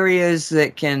areas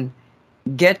that can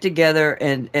get together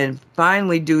and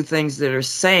finally do things that are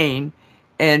sane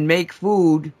and make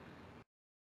food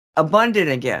abundant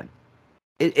again.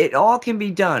 It all can be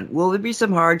done. Will there be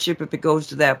some hardship if it goes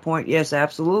to that point? Yes,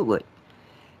 absolutely.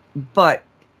 But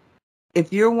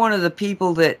if you're one of the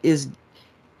people that is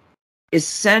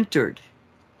centered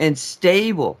and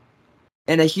stable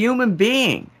and a human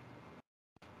being,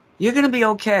 you're going to be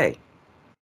okay.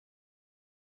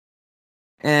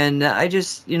 And I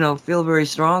just, feel very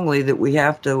strongly that we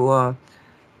have to,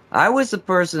 I was the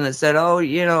person that said, oh,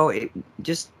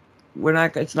 it's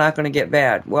not going to get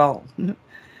bad. Well,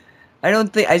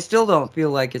 I still don't feel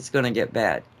like it's going to get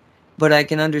bad, but I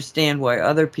can understand why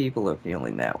other people are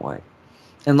feeling that way.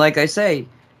 And like I say,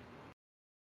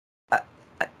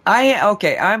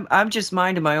 I'm just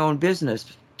minding my own business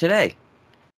today.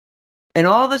 And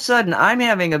all of a sudden, I'm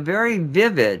having a very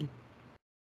vivid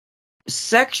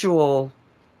sexual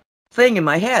thing in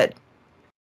my head.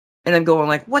 And I'm going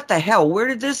like, what the hell? Where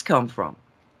did this come from?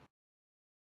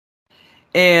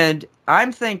 And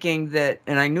I'm thinking that,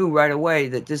 and I knew right away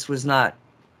that this was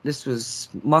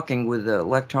mucking with the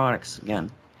electronics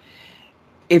again.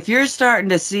 If you're starting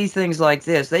to see things like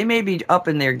this, they may be up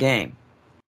in their game.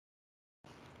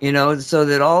 So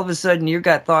that all of a sudden you've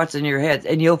got thoughts in your head,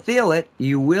 and you'll feel it.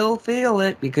 You will feel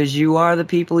it because you are the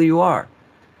people you are.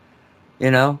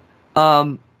 And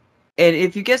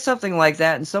if you get something like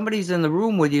that and somebody's in the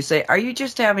room with you, say, are you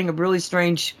just having a really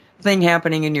strange thing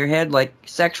happening in your head, like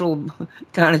sexual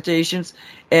connotations?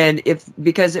 And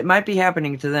because it might be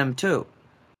happening to them too.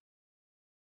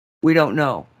 We don't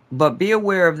know. But be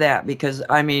aware of that, because,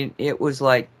 it was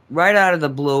like right out of the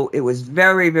blue. It was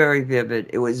very, very vivid.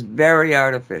 It was very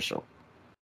artificial.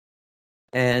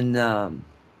 And,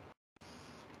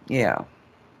 yeah.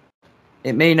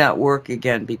 It may not work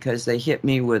again because they hit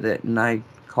me with it, and I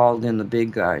called in the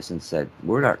big guys and said,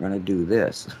 we're not going to do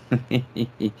this.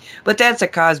 But that's a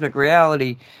cosmic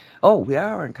reality. Oh, we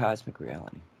are in cosmic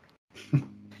reality.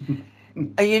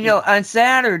 On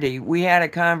Saturday, we had a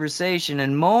conversation,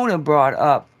 and Mona brought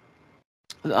up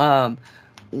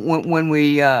when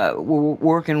we were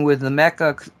working with the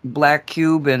Mecca Black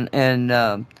Cube and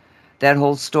that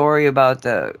whole story about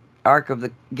the Ark of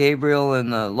the Gabriel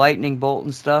and the lightning bolt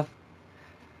and stuff.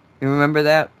 You remember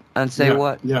that? And say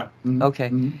what? Yeah. Mm-hmm. Okay.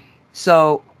 Mm-hmm.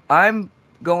 So I'm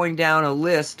going down a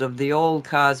list of the old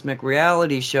cosmic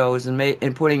reality shows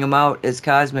and putting them out as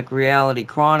Cosmic Reality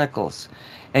Chronicles.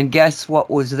 And guess what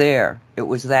was there? It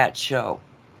was that show.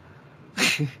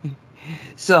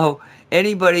 So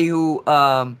anybody who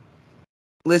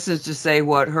listens to Say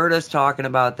What heard us talking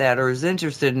about that or is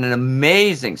interested in an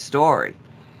amazing story,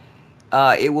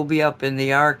 it will be up in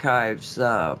the archives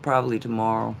probably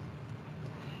tomorrow.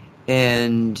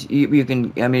 And you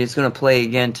can, it's going to play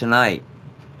again tonight.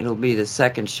 It'll be the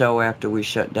second show after we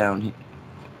shut down here.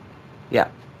 Yeah,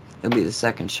 it'll be the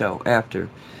second show after.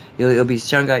 It'll be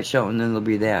Shungite show, and then there'll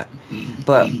be that.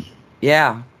 But,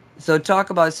 yeah. So talk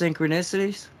about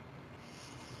synchronicities.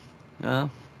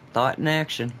 Thought in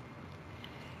action.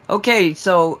 Okay,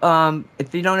 so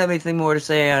if you don't have anything more to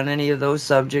say on any of those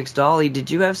subjects, Dolly, did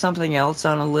you have something else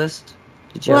on a list?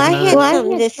 Well, I had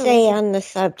something to say on the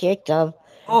subject of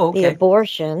the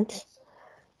abortions,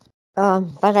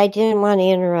 but I didn't want to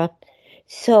interrupt.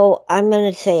 So I'm going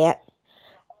to say it.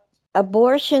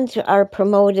 Abortions are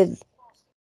promoted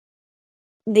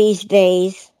these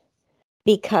days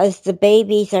because the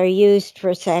babies are used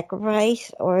for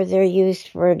sacrifice, or they're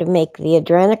used to make the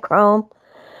adrenochrome,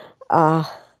 or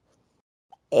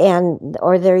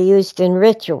they're used in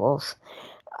rituals.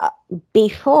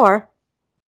 Before,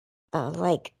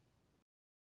 like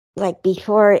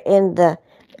before in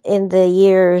the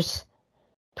years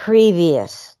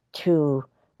previous to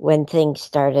when things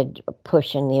started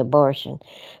pushing the abortion,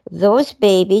 those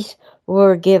babies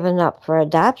were given up for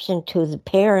adoption to the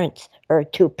parents or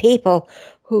to people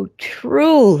who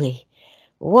truly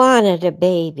wanted a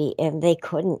baby and they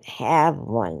couldn't have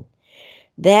one.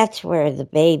 That's where the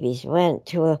babies went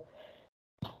to,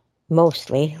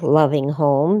 mostly loving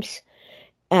homes.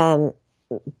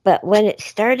 But when it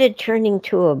started turning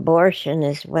to abortion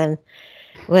is when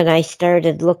I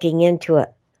started looking into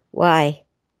it. Why?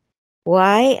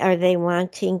 Why are they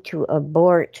wanting to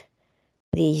abort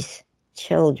these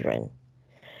children?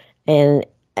 And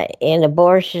in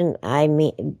abortion,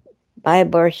 by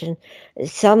abortion,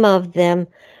 some of them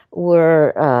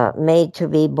were made to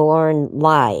be born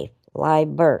live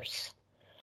births.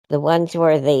 The ones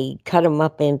where they cut them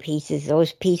up in pieces,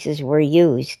 those pieces were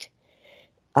used,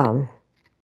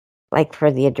 like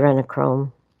for the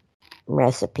adrenochrome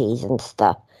recipes and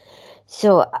stuff.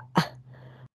 So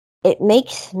it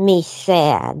makes me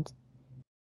sad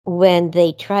when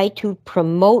they try to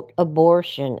promote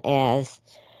abortion as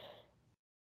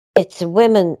it's a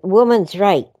woman's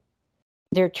right.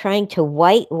 They're trying to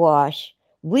whitewash.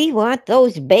 We want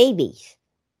those babies.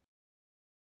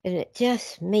 And it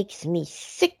just makes me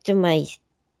sick to my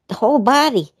whole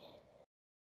body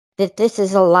that this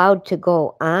is allowed to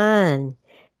go on.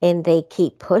 And they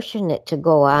keep pushing it to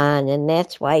go on. And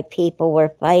that's why people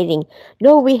were fighting.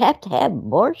 No, we have to have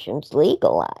abortions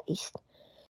legalized.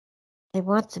 They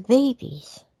want the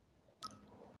babies.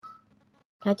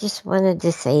 I just wanted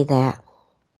to say that.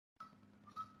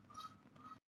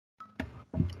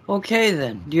 Okay,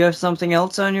 then. Do you have something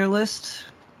else on your list?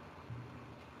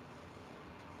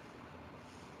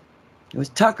 It was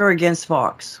Tucker against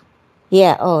Fox.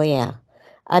 Yeah, oh yeah.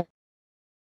 I'm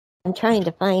trying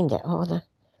to find it. Hold on.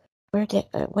 Where did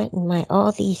it went in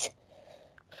all these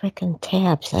frickin'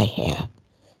 tabs I have?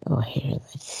 Oh, here,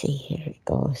 let's see. Here it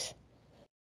goes.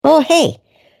 Oh, hey,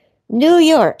 New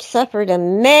York suffered a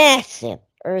massive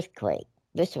earthquake.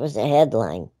 This was a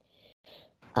headline.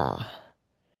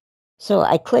 So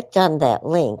I clicked on that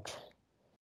link,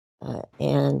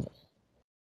 and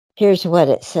here's what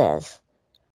it says.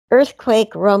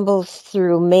 Earthquake rumbles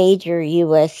through major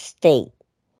U.S. state.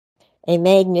 A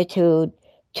magnitude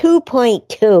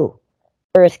 2.2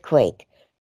 earthquake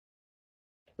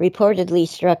reportedly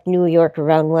struck New York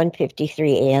around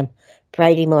 1:53 a.m.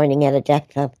 Friday morning at a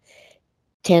depth of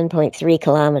 10.3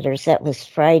 kilometers. That was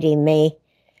Friday, May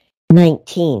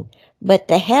 19. But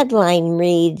the headline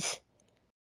reads,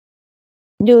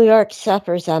 New York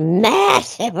suffers a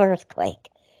massive earthquake.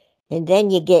 And then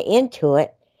you get into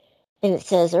it, and it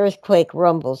says earthquake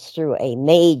rumbles through a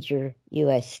major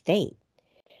U.S. state.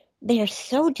 They're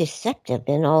so deceptive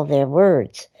in all their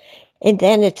words. And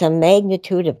then it's a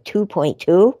magnitude of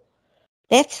 2.2.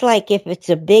 That's like if it's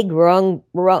a big rumbling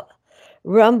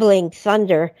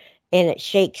thunder and it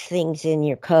shakes things in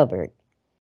your cupboard.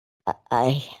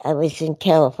 I was in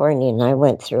California and I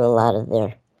went through a lot of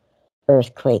their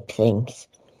earthquake things.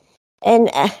 And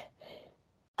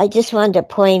I just wanted to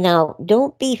point out,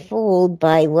 don't be fooled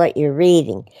by what you're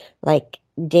reading. Like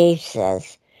Dave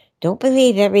says, don't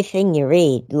believe everything you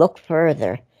read. Look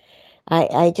further.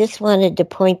 I just wanted to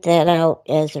point that out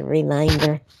as a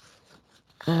reminder.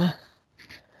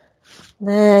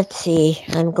 Let's see.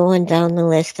 I'm going down the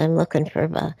list. I'm looking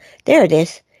for... there it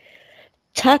is.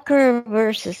 Tucker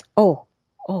versus... Oh.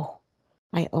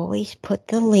 I always put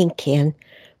the link in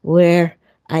where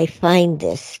I find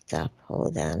this stuff.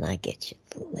 Hold on. I get you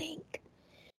the link.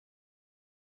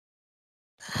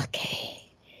 Okay.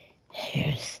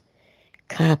 Here's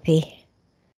copy.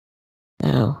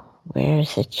 Now,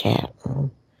 where's the chat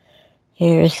room?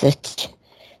 Here's the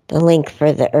link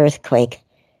for the earthquake.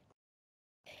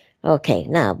 Okay,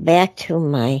 now back to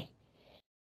my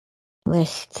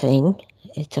list thing.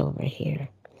 It's over here.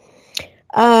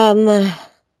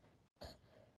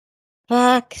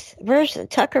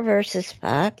 Tucker versus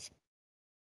Fox.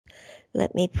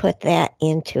 Let me put that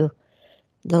into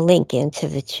the link into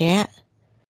the chat.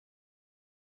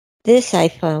 This I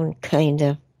found kind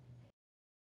of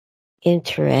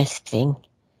interesting.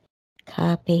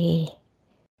 Copy.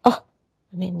 Oh,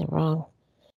 I'm in the wrong.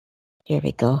 Here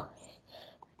we go.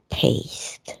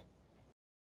 Paste.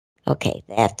 Okay,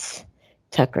 that's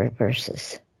Tucker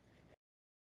versus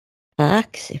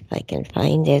Fox. If I can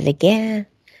find it again.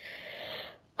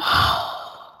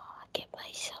 Oh, I get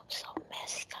myself so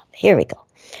messed up. Here we go.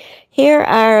 Here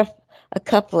are a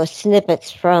couple of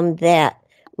snippets from that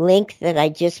link that I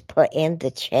just put in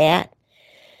the chat.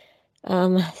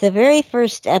 The very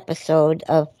first episode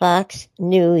of Fox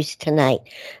News Tonight.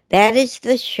 That is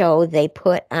the show they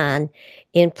put on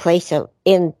in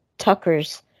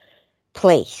Tucker's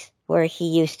place, where he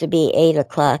used to be 8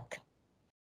 o'clock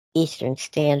Eastern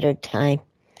Standard Time.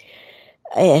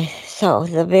 So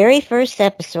the very first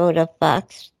episode of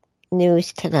Fox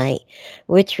News Tonight,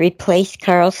 which replaced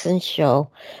Carlson's show,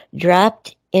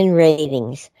 dropped in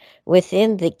ratings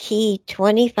within the key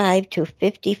 25 to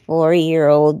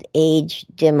 54-year-old age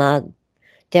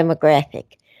demographic.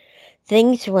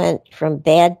 Things went from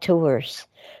bad to worse,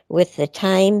 with the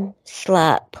time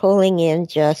slot pulling in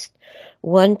just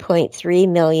 1.3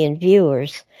 million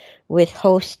viewers, with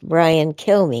host Brian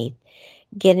Kilmeade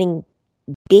getting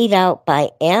beat out by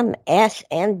MSNBC's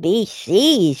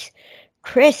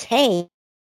Chris Hayes,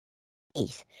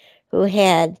 who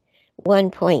had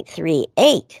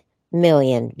 1.38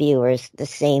 million viewers the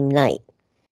same night.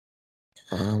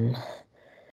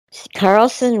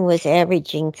 Carlson was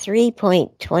averaging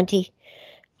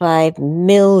 3.25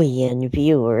 million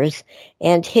viewers,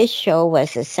 and his show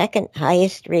was the second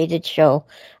highest rated show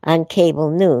on cable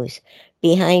news,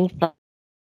 behind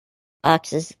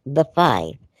Fox's The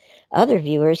Five. Other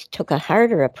viewers took a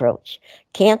harder approach,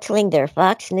 canceling their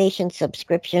Fox Nation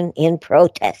subscription in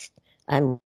protest.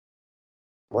 I'm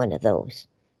one of those.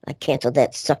 I canceled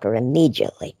that sucker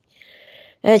immediately.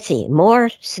 Let's see, more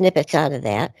snippets out of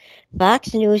that.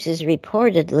 Fox News is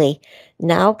reportedly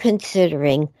now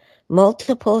considering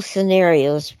multiple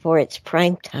scenarios for its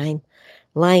primetime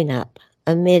lineup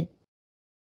amid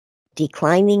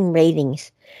declining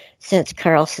ratings since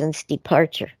Carlson's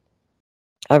departure.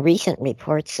 A recent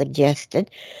report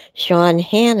suggested Sean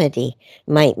Hannity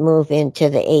might move into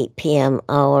the 8 p.m.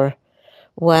 hour,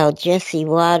 while Jesse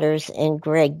Waters and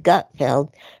Greg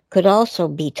Gutfeld could also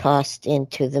be tossed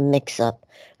into the mix-up,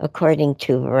 according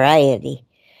to Variety.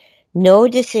 No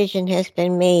decision has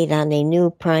been made on a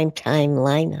new primetime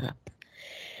lineup.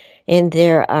 and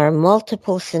there are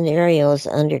multiple scenarios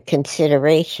under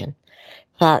consideration,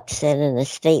 Fox said in a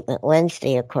statement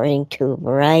Wednesday, according to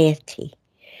Variety.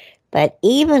 But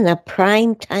even a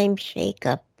primetime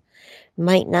shakeup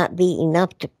might not be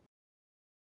enough to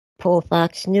pull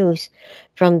Fox News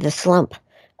from the slump.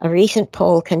 A recent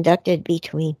poll conducted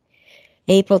between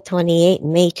April 28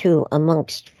 and May 2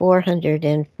 amongst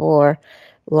 404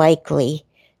 likely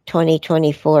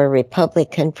 2024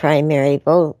 Republican primary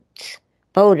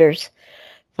voters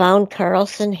found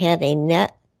Carlson had a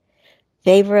net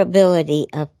favorability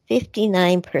of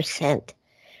 59%,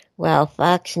 while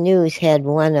Fox News had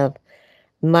one of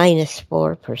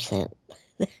 -4%.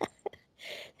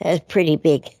 That's a pretty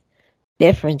big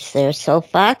difference there. So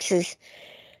Fox is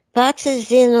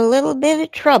in a little bit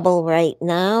of trouble right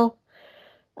now.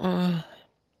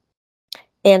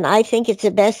 And I think it's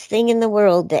the best thing in the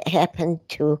world that happened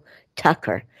to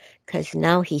Tucker, because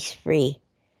now he's free.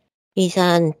 He's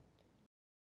on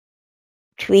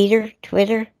Twitter.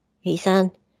 He's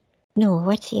on, no,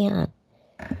 what's he on?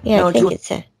 Yeah, No, I think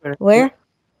it's where?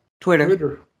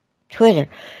 Twitter.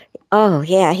 Oh,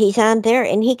 yeah, he's on there,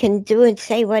 and he can do and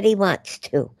say what he wants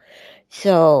to.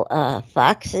 So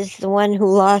Fox is the one who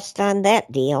lost on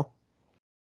that deal.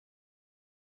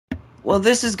 Well,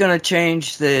 this is going to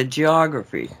change the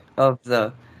geography of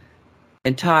the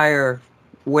entire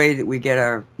way that we get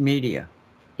our media.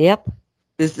 Yep.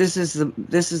 This is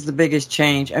the biggest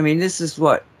change. I mean, this is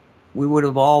what we would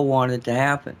have all wanted to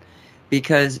happen,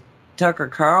 because Tucker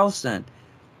Carlson,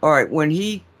 all right, when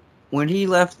he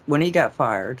got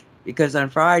fired, because on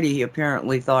Friday he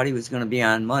apparently thought he was going to be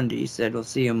on Monday. He said, "We'll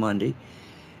see you Monday,"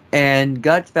 and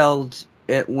Gutfeld,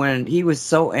 when he was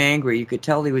so angry, you could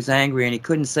tell he was angry, and he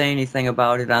couldn't say anything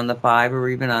about it on the 5 or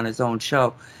even on his own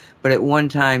show. But at one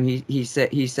time he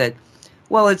said,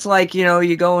 well, it's like,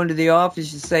 you go into the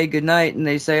office, you say goodnight, and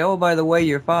they say, oh, by the way,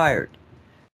 you're fired.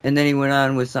 And then he went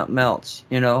on with something else,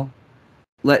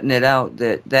 letting it out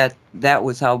that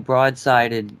was how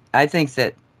broadsided. I think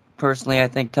that, personally, I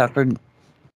think Tucker,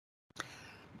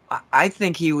 I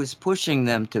think he was pushing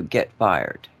them to get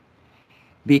fired.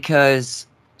 Because,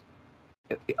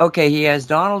 okay, he has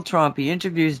Donald Trump, he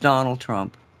interviews Donald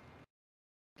Trump.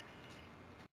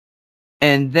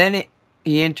 And then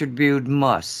he interviewed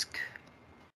Musk.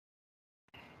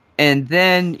 And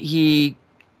then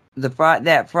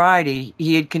that Friday,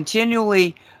 he had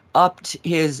continually upped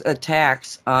his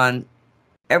attacks on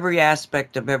every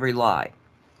aspect of every lie.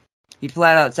 He'd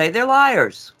flat out say, they're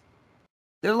liars.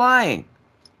 They're lying.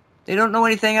 They don't know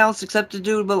anything else except to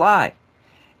do but lie.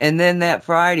 And then that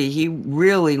Friday, he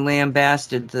really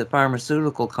lambasted the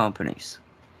pharmaceutical companies.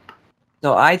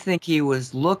 So I think he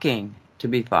was looking to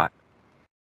be fired.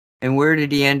 And where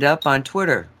did he end up? On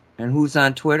Twitter. And who's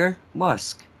on Twitter?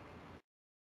 Musk.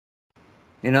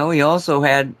 He also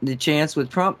had the chance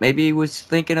with Trump. Maybe he was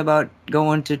thinking about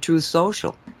going to Truth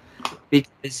Social.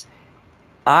 Because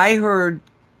I heard,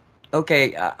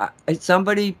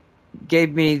 somebody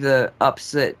gave me the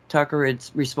ups that Tucker had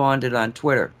responded on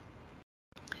Twitter.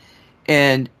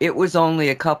 And it was only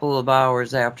a couple of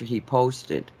hours after he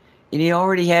posted. And he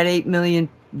already had 8 million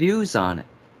views on it.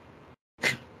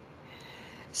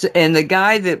 And the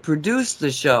guy that produced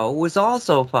the show was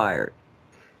also fired.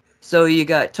 So you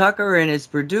got Tucker and his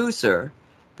producer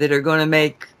that are going to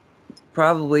make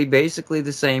probably basically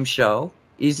the same show,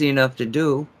 easy enough to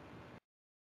do,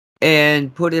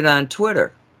 and put it on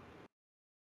Twitter.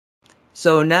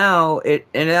 So now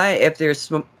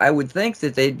I would think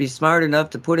that they'd be smart enough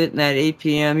to put it in that 8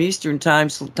 p.m. Eastern time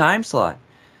slot.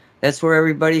 That's where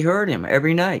everybody heard him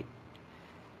every night.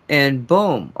 And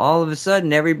boom, all of a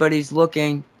sudden everybody's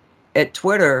looking at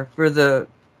Twitter for the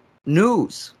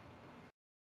news.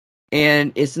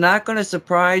 And it's not going to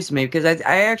surprise me, because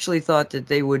I actually thought that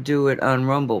they would do it on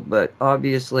Rumble, but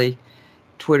obviously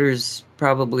Twitter's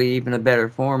probably even a better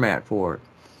format for it,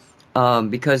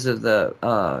 because of the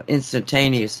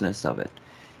instantaneousness of it.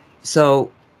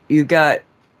 So you got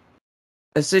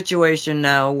a situation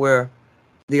now where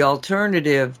the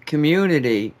alternative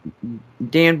community,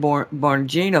 Dan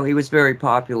Bongino, he was very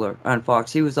popular on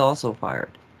Fox. He was also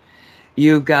fired.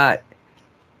 You've got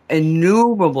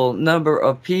innumerable number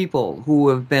of people who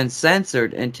have been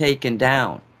censored and taken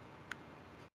down.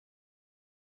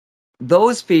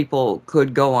 Those people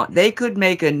could go on. They could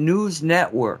make a news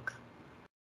network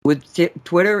with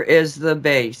Twitter as the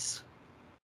base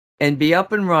and be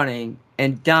up and running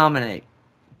and dominate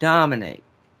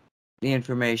the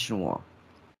information war.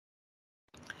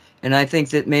 And I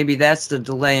think that maybe that's the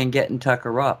delay in getting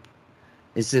Tucker up,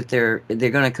 is that they're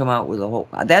going to come out with a whole.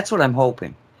 That's what I'm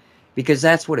hoping. Because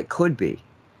that's what it could be.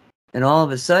 And all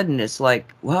of a sudden, it's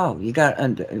like, wow, you got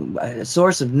a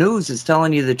source of news is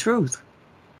telling you the truth.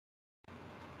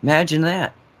 Imagine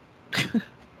that.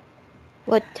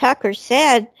 What Tucker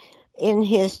said in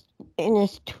his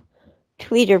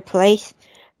Twitter place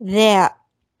that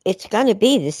it's going to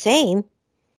be the same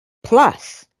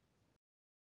plus.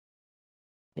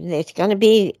 It's going to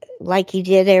be like he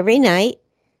did every night,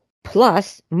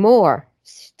 plus more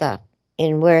stuff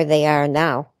in where they are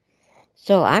now.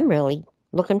 So I'm really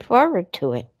looking forward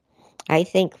to it. I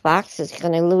think Fox is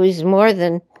going to lose more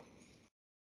than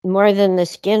the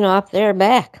skin off their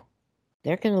back.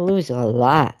 They're going to lose a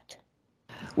lot.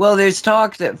 Well, there's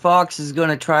talk that Fox is going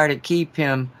to try to keep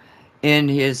him in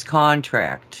his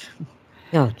contract.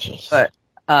 Oh, jeez. But,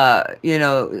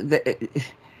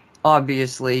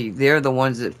 obviously, they're the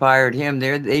ones that fired him.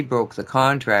 They broke the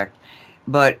contract.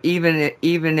 But even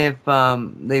if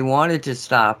they wanted to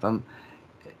stop him,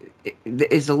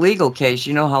 it's a legal case.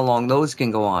 You know how long those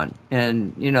can go on.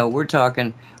 And, we're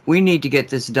talking, we need to get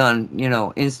this done,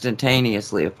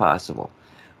 instantaneously if possible.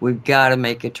 We've got to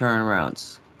make it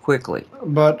turnarounds quickly.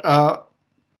 But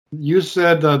you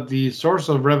said that the source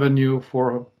of revenue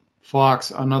for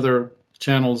Fox and other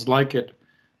channels like it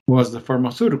was the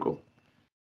pharmaceutical.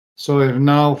 So if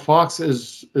now Fox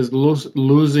is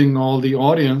losing all the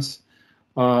audience,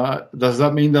 does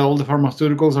that mean that all the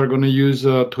pharmaceuticals are going to use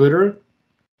Twitter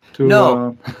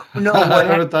to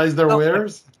advertise their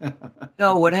wares?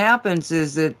 No, what happens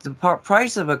is that the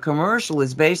price of a commercial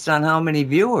is based on how many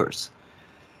viewers.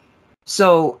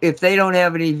 So if they don't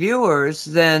have any viewers,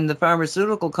 then the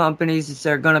pharmaceutical companies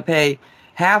are going to pay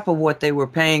half of what they were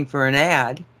paying for an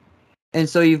ad. And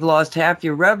so you've lost half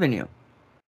your revenue.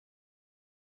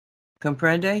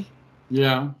 Comprende?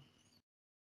 Yeah.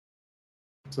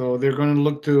 So they're going to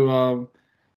look to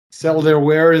sell their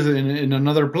wares in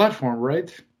another platform,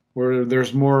 right? Where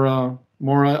there's more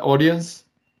audience.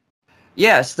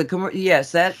 Yes,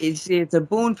 it's a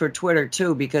boon for Twitter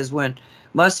too, because when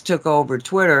Musk took over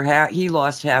Twitter, he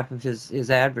lost half of his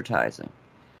advertising.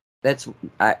 That's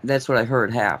what I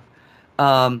heard, half.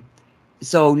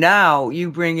 So now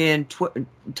you bring in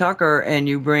Tucker and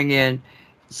you bring in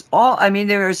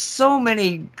there are so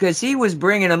many, because he was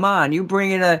bringing them on. You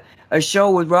bring in a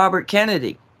show with Robert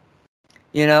Kennedy.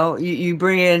 You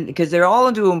bring in, because they're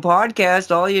all doing podcasts.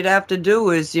 All you'd have to do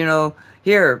is,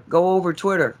 here, go over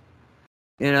Twitter,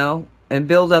 and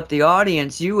build up the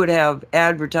audience. You would have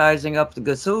advertising up the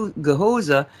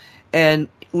Gahuza, and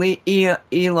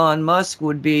Elon Musk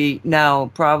would be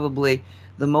now probably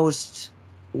the most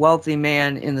wealthy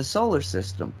man in the solar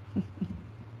system.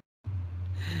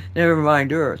 Never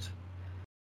mind Earth.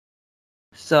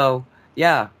 So,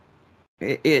 yeah,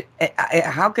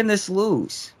 how can this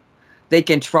lose? They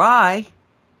can try,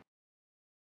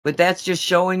 but that's just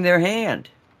showing their hand.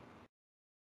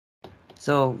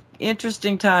 So,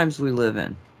 interesting times we live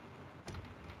in.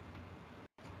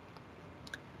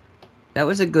 That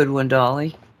was a good one,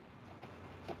 Dolly.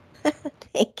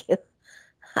 Thank you.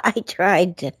 I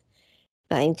tried to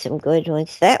find some good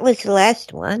ones. That was the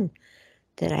last one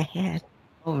that I had.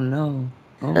 Oh, no.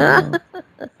 Oh,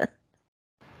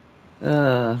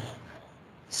 no.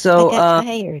 So, I got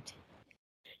tired.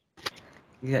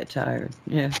 You got tired,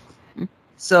 yeah.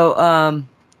 So,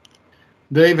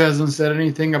 Dave hasn't said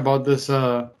anything about this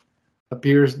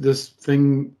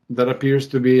thing that appears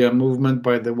to be a movement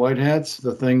by the White Hats,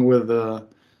 the thing with the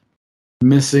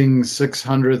missing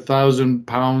 600,000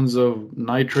 pounds of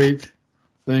nitrate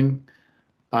thing.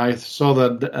 I saw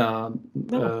that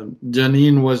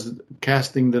Janine was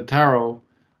casting the tarot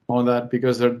on that,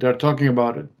 because they're talking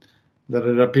about it, that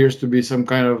it appears to be some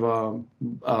kind of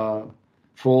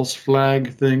false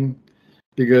flag thing,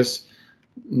 because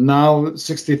now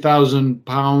 60,000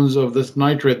 pounds of this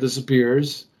nitrate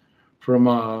disappears from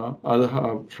a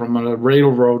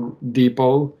railroad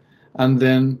depot, and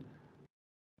then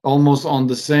almost on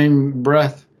the same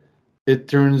breath, it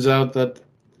turns out that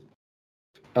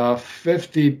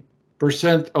 50%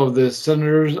 of the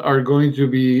senators are going to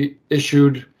be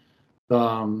issued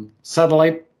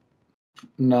satellite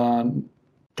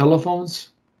telephones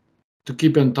to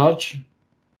keep in touch.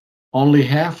 Only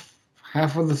half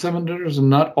of the senators, and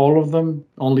not all of them.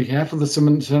 Only half of the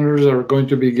senators are going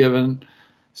to be given.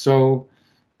 So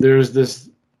there's this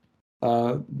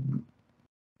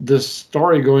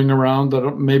story going around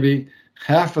that maybe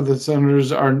half of the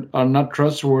senators are not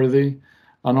trustworthy,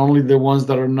 and only the ones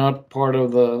that are not part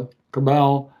of the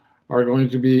cabal are going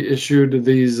to be issued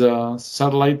these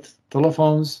satellite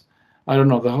telephones. I don't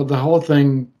know. The whole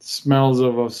thing smells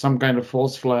of some kind of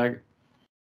false flag.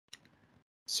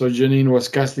 So Janine was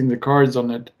casting the cards on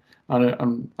it.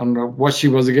 And what she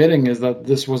was getting is that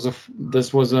this was a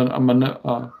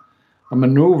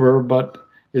maneuver, but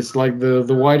it's like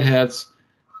the white hats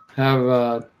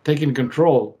have taken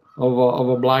control of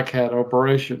a black hat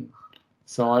operation.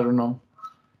 So I don't know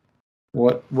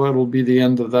what will be the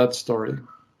end of that story.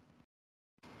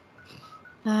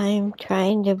 I'm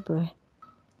trying to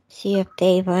see if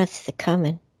Dave wants to come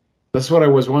in. That's what I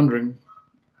was wondering.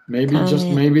 Maybe just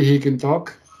Comment. maybe he can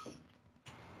talk.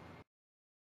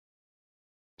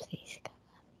 Please.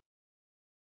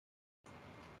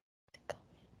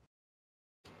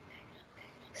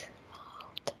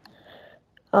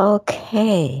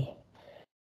 Okay.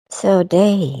 So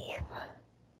Dave.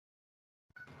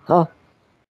 Oh,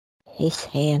 he's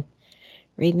saying,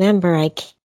 remember, I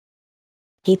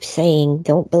keep saying,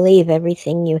 don't believe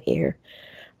everything you hear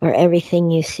or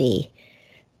everything you see,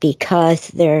 because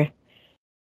there's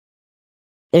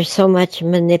so much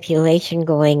manipulation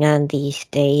going on these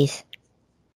days.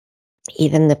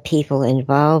 Even the people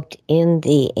involved in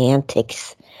the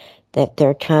antics that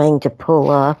they're trying to pull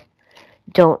off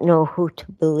don't know who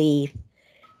to believe,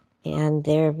 and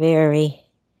they're very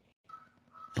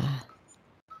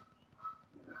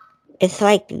it's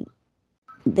like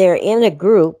they're in a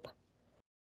group,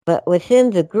 but within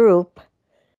the group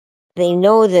they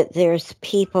know that there's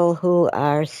people who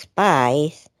are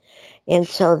spies, and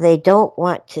so they don't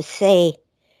want to say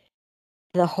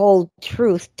the whole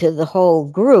truth to the whole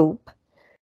group,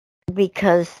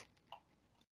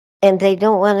 and they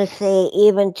don't want to say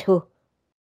even to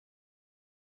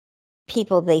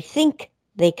people they think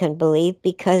they can believe,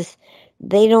 because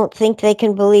they don't think they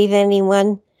can believe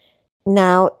anyone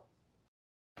now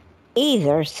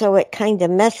either. So it kind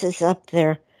of messes up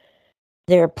their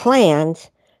plans.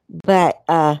 But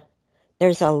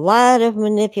there's a lot of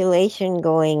manipulation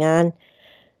going on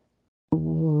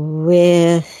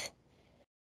with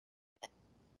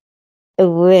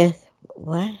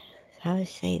what? How to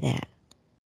say that?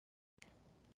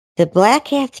 The black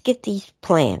hats get these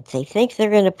plans. They think they're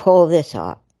going to pull this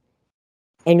off.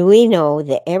 And we know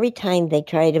that every time they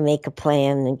try to make a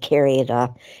plan and carry it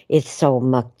off, it's so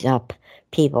mucked up,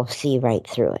 people see right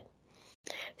through it.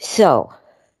 So,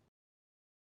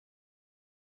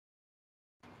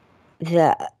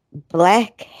 the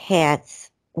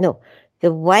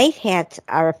the white hats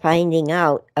are finding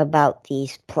out about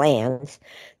these plans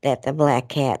that the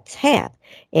black hats have.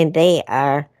 And they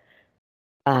are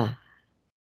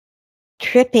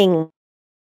tripping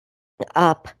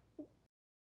up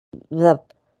the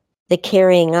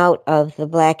carrying out of the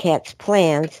black hats'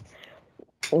 plans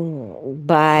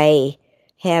by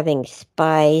having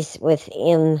spies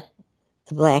within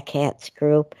the black hats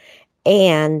group,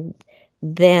 and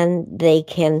then they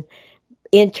can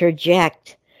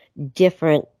interject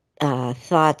different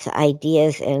thoughts,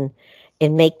 ideas, and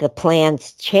make the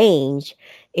plans change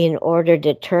in order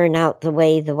to turn out the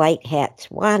way the white hats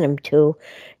want them to,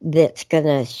 that's going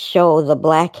to show the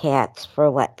black hats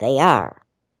for what they are.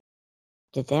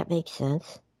 Did that make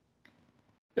sense?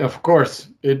 Of course,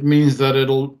 it means that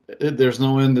there's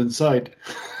no end in sight.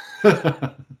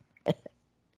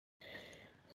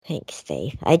 Thanks,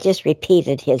 Dave. I just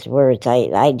repeated his words.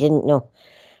 I didn't know.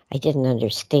 I didn't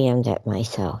understand it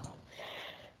myself.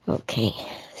 Okay.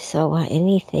 So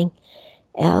anything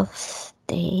else,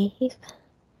 Dave?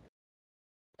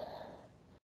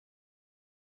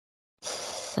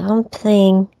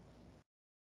 Something.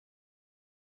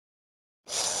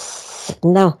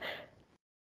 No.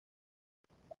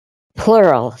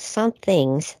 Plural. Some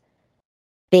things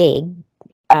big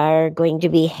are going to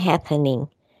be happening,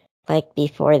 like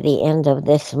before the end of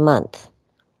this month.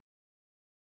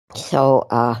 So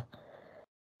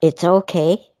it's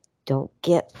okay. Don't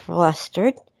get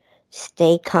flustered.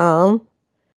 Stay calm.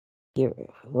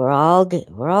 We're all good.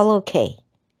 We're all okay.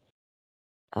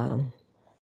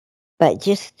 But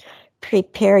just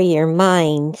prepare your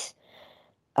minds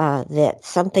that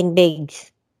something big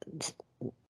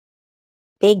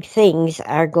things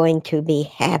are going to be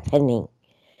happening.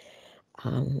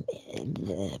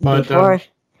 But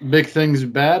big things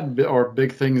bad or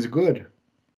big things good?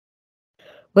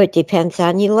 Well, it depends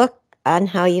on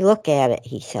how you look at it,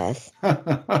 he says.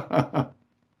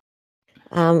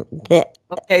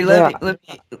 Okay,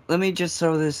 let me just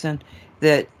throw this in.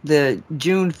 That the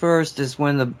June 1st is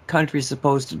when the country's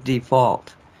supposed to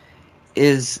default.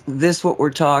 Is this what we're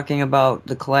talking about,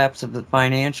 the collapse of the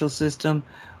financial system,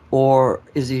 or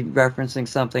is he referencing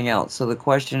something else? So the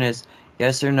question is,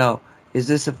 yes or no, is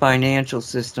this a financial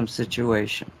system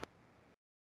situation?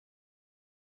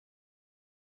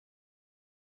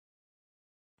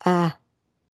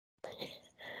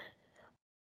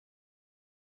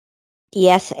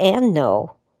 Yes and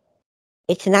no.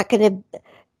 it's not going to,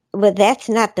 well, that's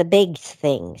not the big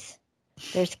things.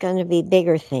 There's going to be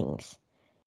bigger things.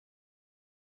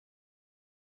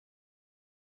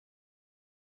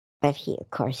 But of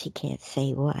course, he can't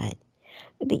say what.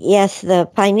 But yes, the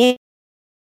financial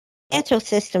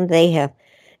system they have,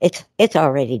 it's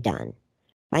already done.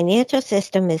 Financial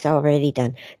system is already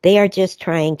done. They are just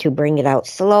trying to bring it out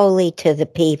slowly to the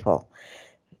people.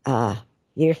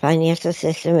 Your financial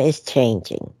system is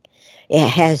changing. It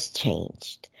has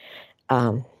changed.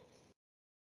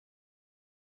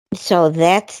 So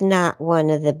that's not one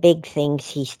of the big things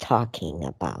he's talking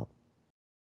about.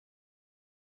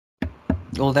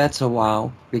 Well, that's a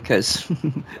wow, because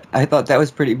I thought that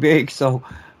was pretty big. So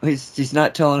he's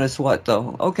not telling us what,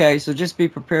 though. Okay, so just be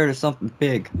prepared for something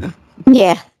big.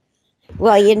 Yeah.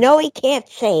 Well, you know he can't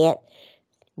say it.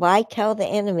 Why tell the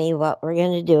enemy what we're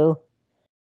going to do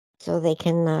so they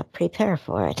can prepare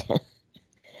for it?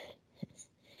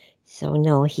 So,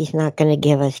 no, he's not going to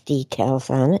give us details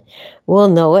on it. We'll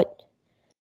know it.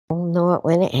 We'll know it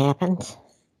when it happens.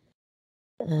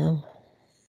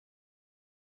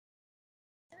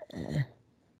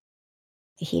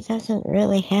 He doesn't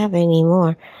really have any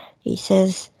more. He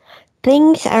says,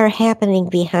 things are happening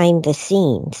behind the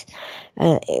scenes.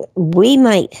 We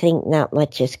might think not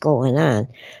much is going on,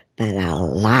 but a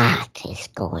lot is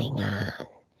going on.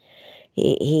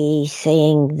 He's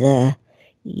saying the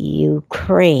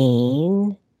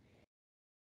Ukraine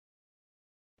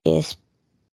is,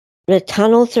 the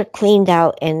tunnels are cleaned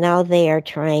out, and now they are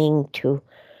trying to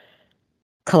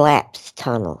collapse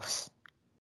tunnels.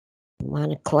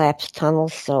 Want to collapse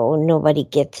tunnels so nobody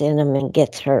gets in them and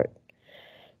gets hurt.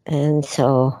 And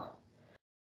so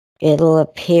it'll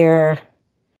appear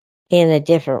in a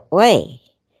different way.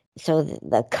 So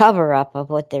the cover-up of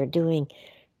what they're doing,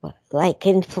 like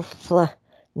in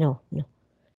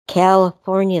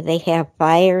California, they have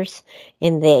fires,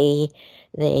 and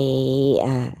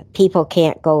people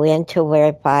can't go into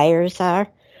where fires are.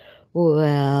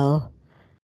 Well,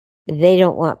 they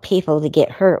don't want people to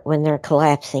get hurt when they're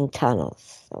collapsing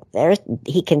tunnels. So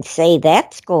he can say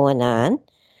that's going on.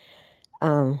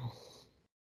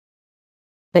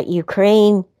 But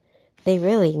Ukraine, they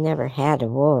really never had a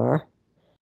war.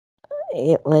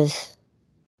 It was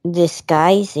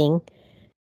disguising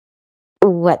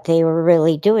what they were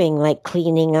really doing, like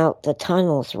cleaning out the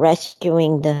tunnels,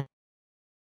 rescuing the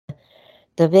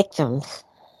victims,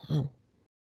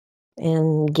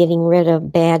 and getting rid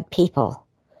of bad people.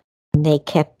 And they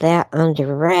kept that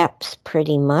under wraps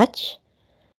pretty much.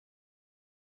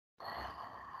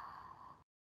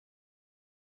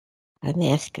 I'm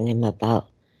asking him about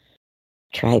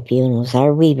tribunals.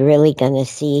 Are we really going to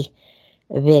see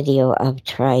a video of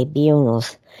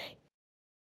tribunals?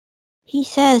 He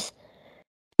says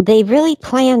they really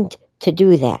planned to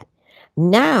do that.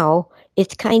 Now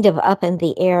it's kind of up in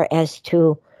the air as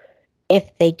to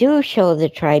if they do show the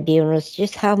tribunals,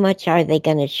 just how much are they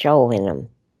going to show in them?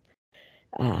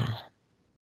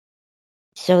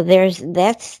 So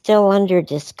that's still under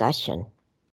discussion.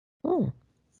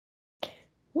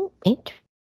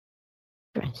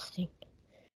 Interesting.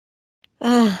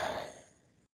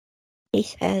 He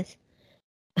says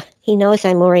he knows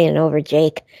I'm worrying over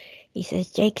Jake. He says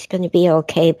Jake's going to be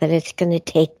okay, but it's going to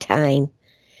take time.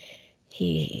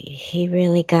 He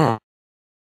really got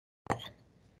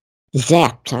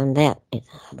zapped on that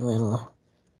little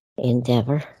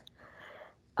endeavor.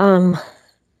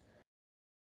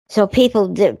 So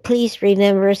people, please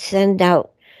remember, send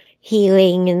out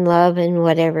healing and love and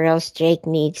whatever else Jake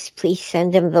needs. Please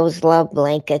send him those love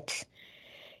blankets.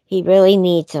 He really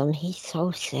needs them. He's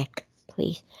so sick.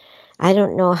 Please. I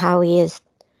don't know how he is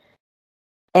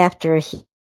after after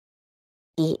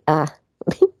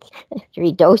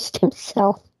he dosed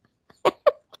himself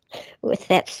with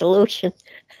that solution.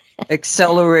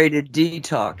 Accelerated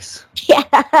detox. Yeah.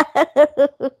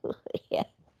 Yeah.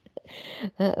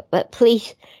 But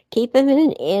please keep him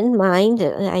in mind.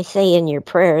 I say in your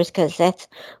prayers because that's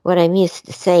what I'm used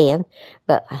to saying.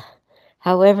 But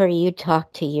however you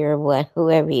talk to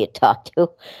whoever you talk to,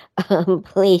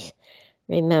 please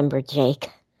remember Jake.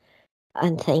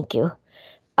 And thank you.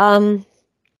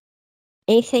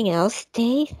 Anything else,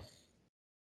 Dave?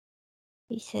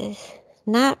 He says,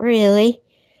 not really.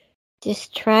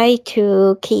 Just try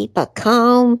to keep a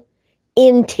calm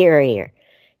interior.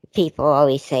 People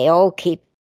always say, oh, keep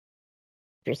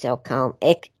yourself calm.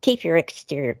 Keep your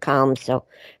exterior calm so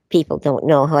people don't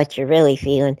know what you're really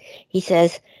feeling. He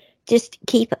says, just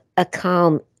keep a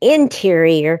calm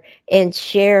interior and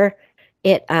share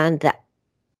it on the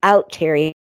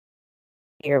outerior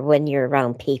when you're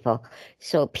around people.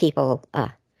 So people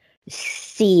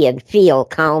see and feel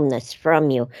calmness from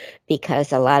you,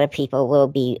 because a lot of people will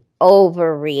be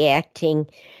overreacting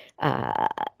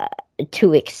too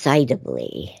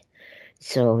excitably.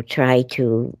 So try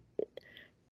to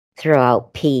throw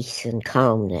out peace and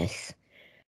calmness.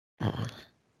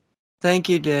 Thank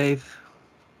you, Dave.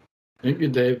 Thank you,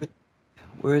 Dave.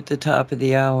 We're at the top of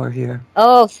the hour here.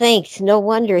 Oh, thanks. No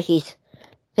wonder he's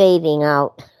fading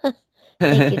out.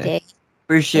 Thank you, Dave.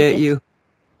 Appreciate you.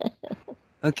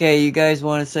 Okay, you guys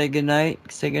want to say goodnight?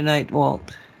 Say goodnight,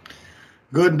 Walt.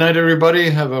 Good night, everybody.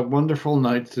 Have a wonderful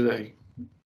night today.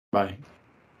 Bye.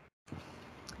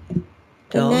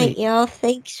 Good night, y'all.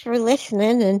 Thanks for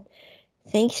listening and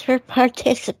thanks for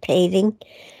participating.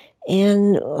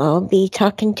 And I'll be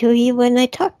talking to you when I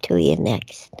talk to you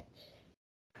next.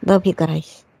 Love you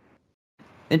guys.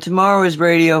 And tomorrow is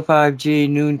Radio 5G,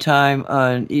 noontime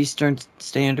on Eastern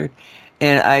Standard.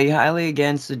 And I highly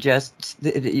again suggest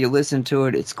that you listen to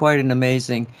it. It's quite an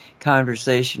amazing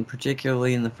conversation,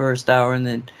 particularly in the first hour. And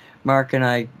then Mark and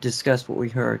I discussed what we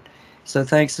heard. So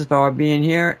thanks for being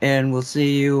here, and we'll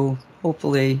see you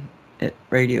hopefully at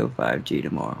Radio 5G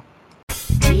tomorrow.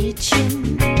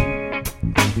 Teaching,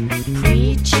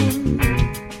 preaching,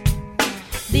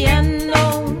 the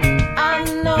unknown,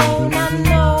 unknown,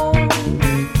 unknown.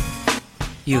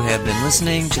 You have been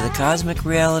listening to the Cosmic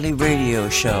Reality Radio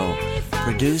Show,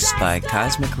 produced by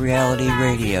Cosmic Reality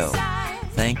Radio.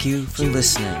 Thank you for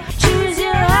listening. Choose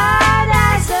your heart.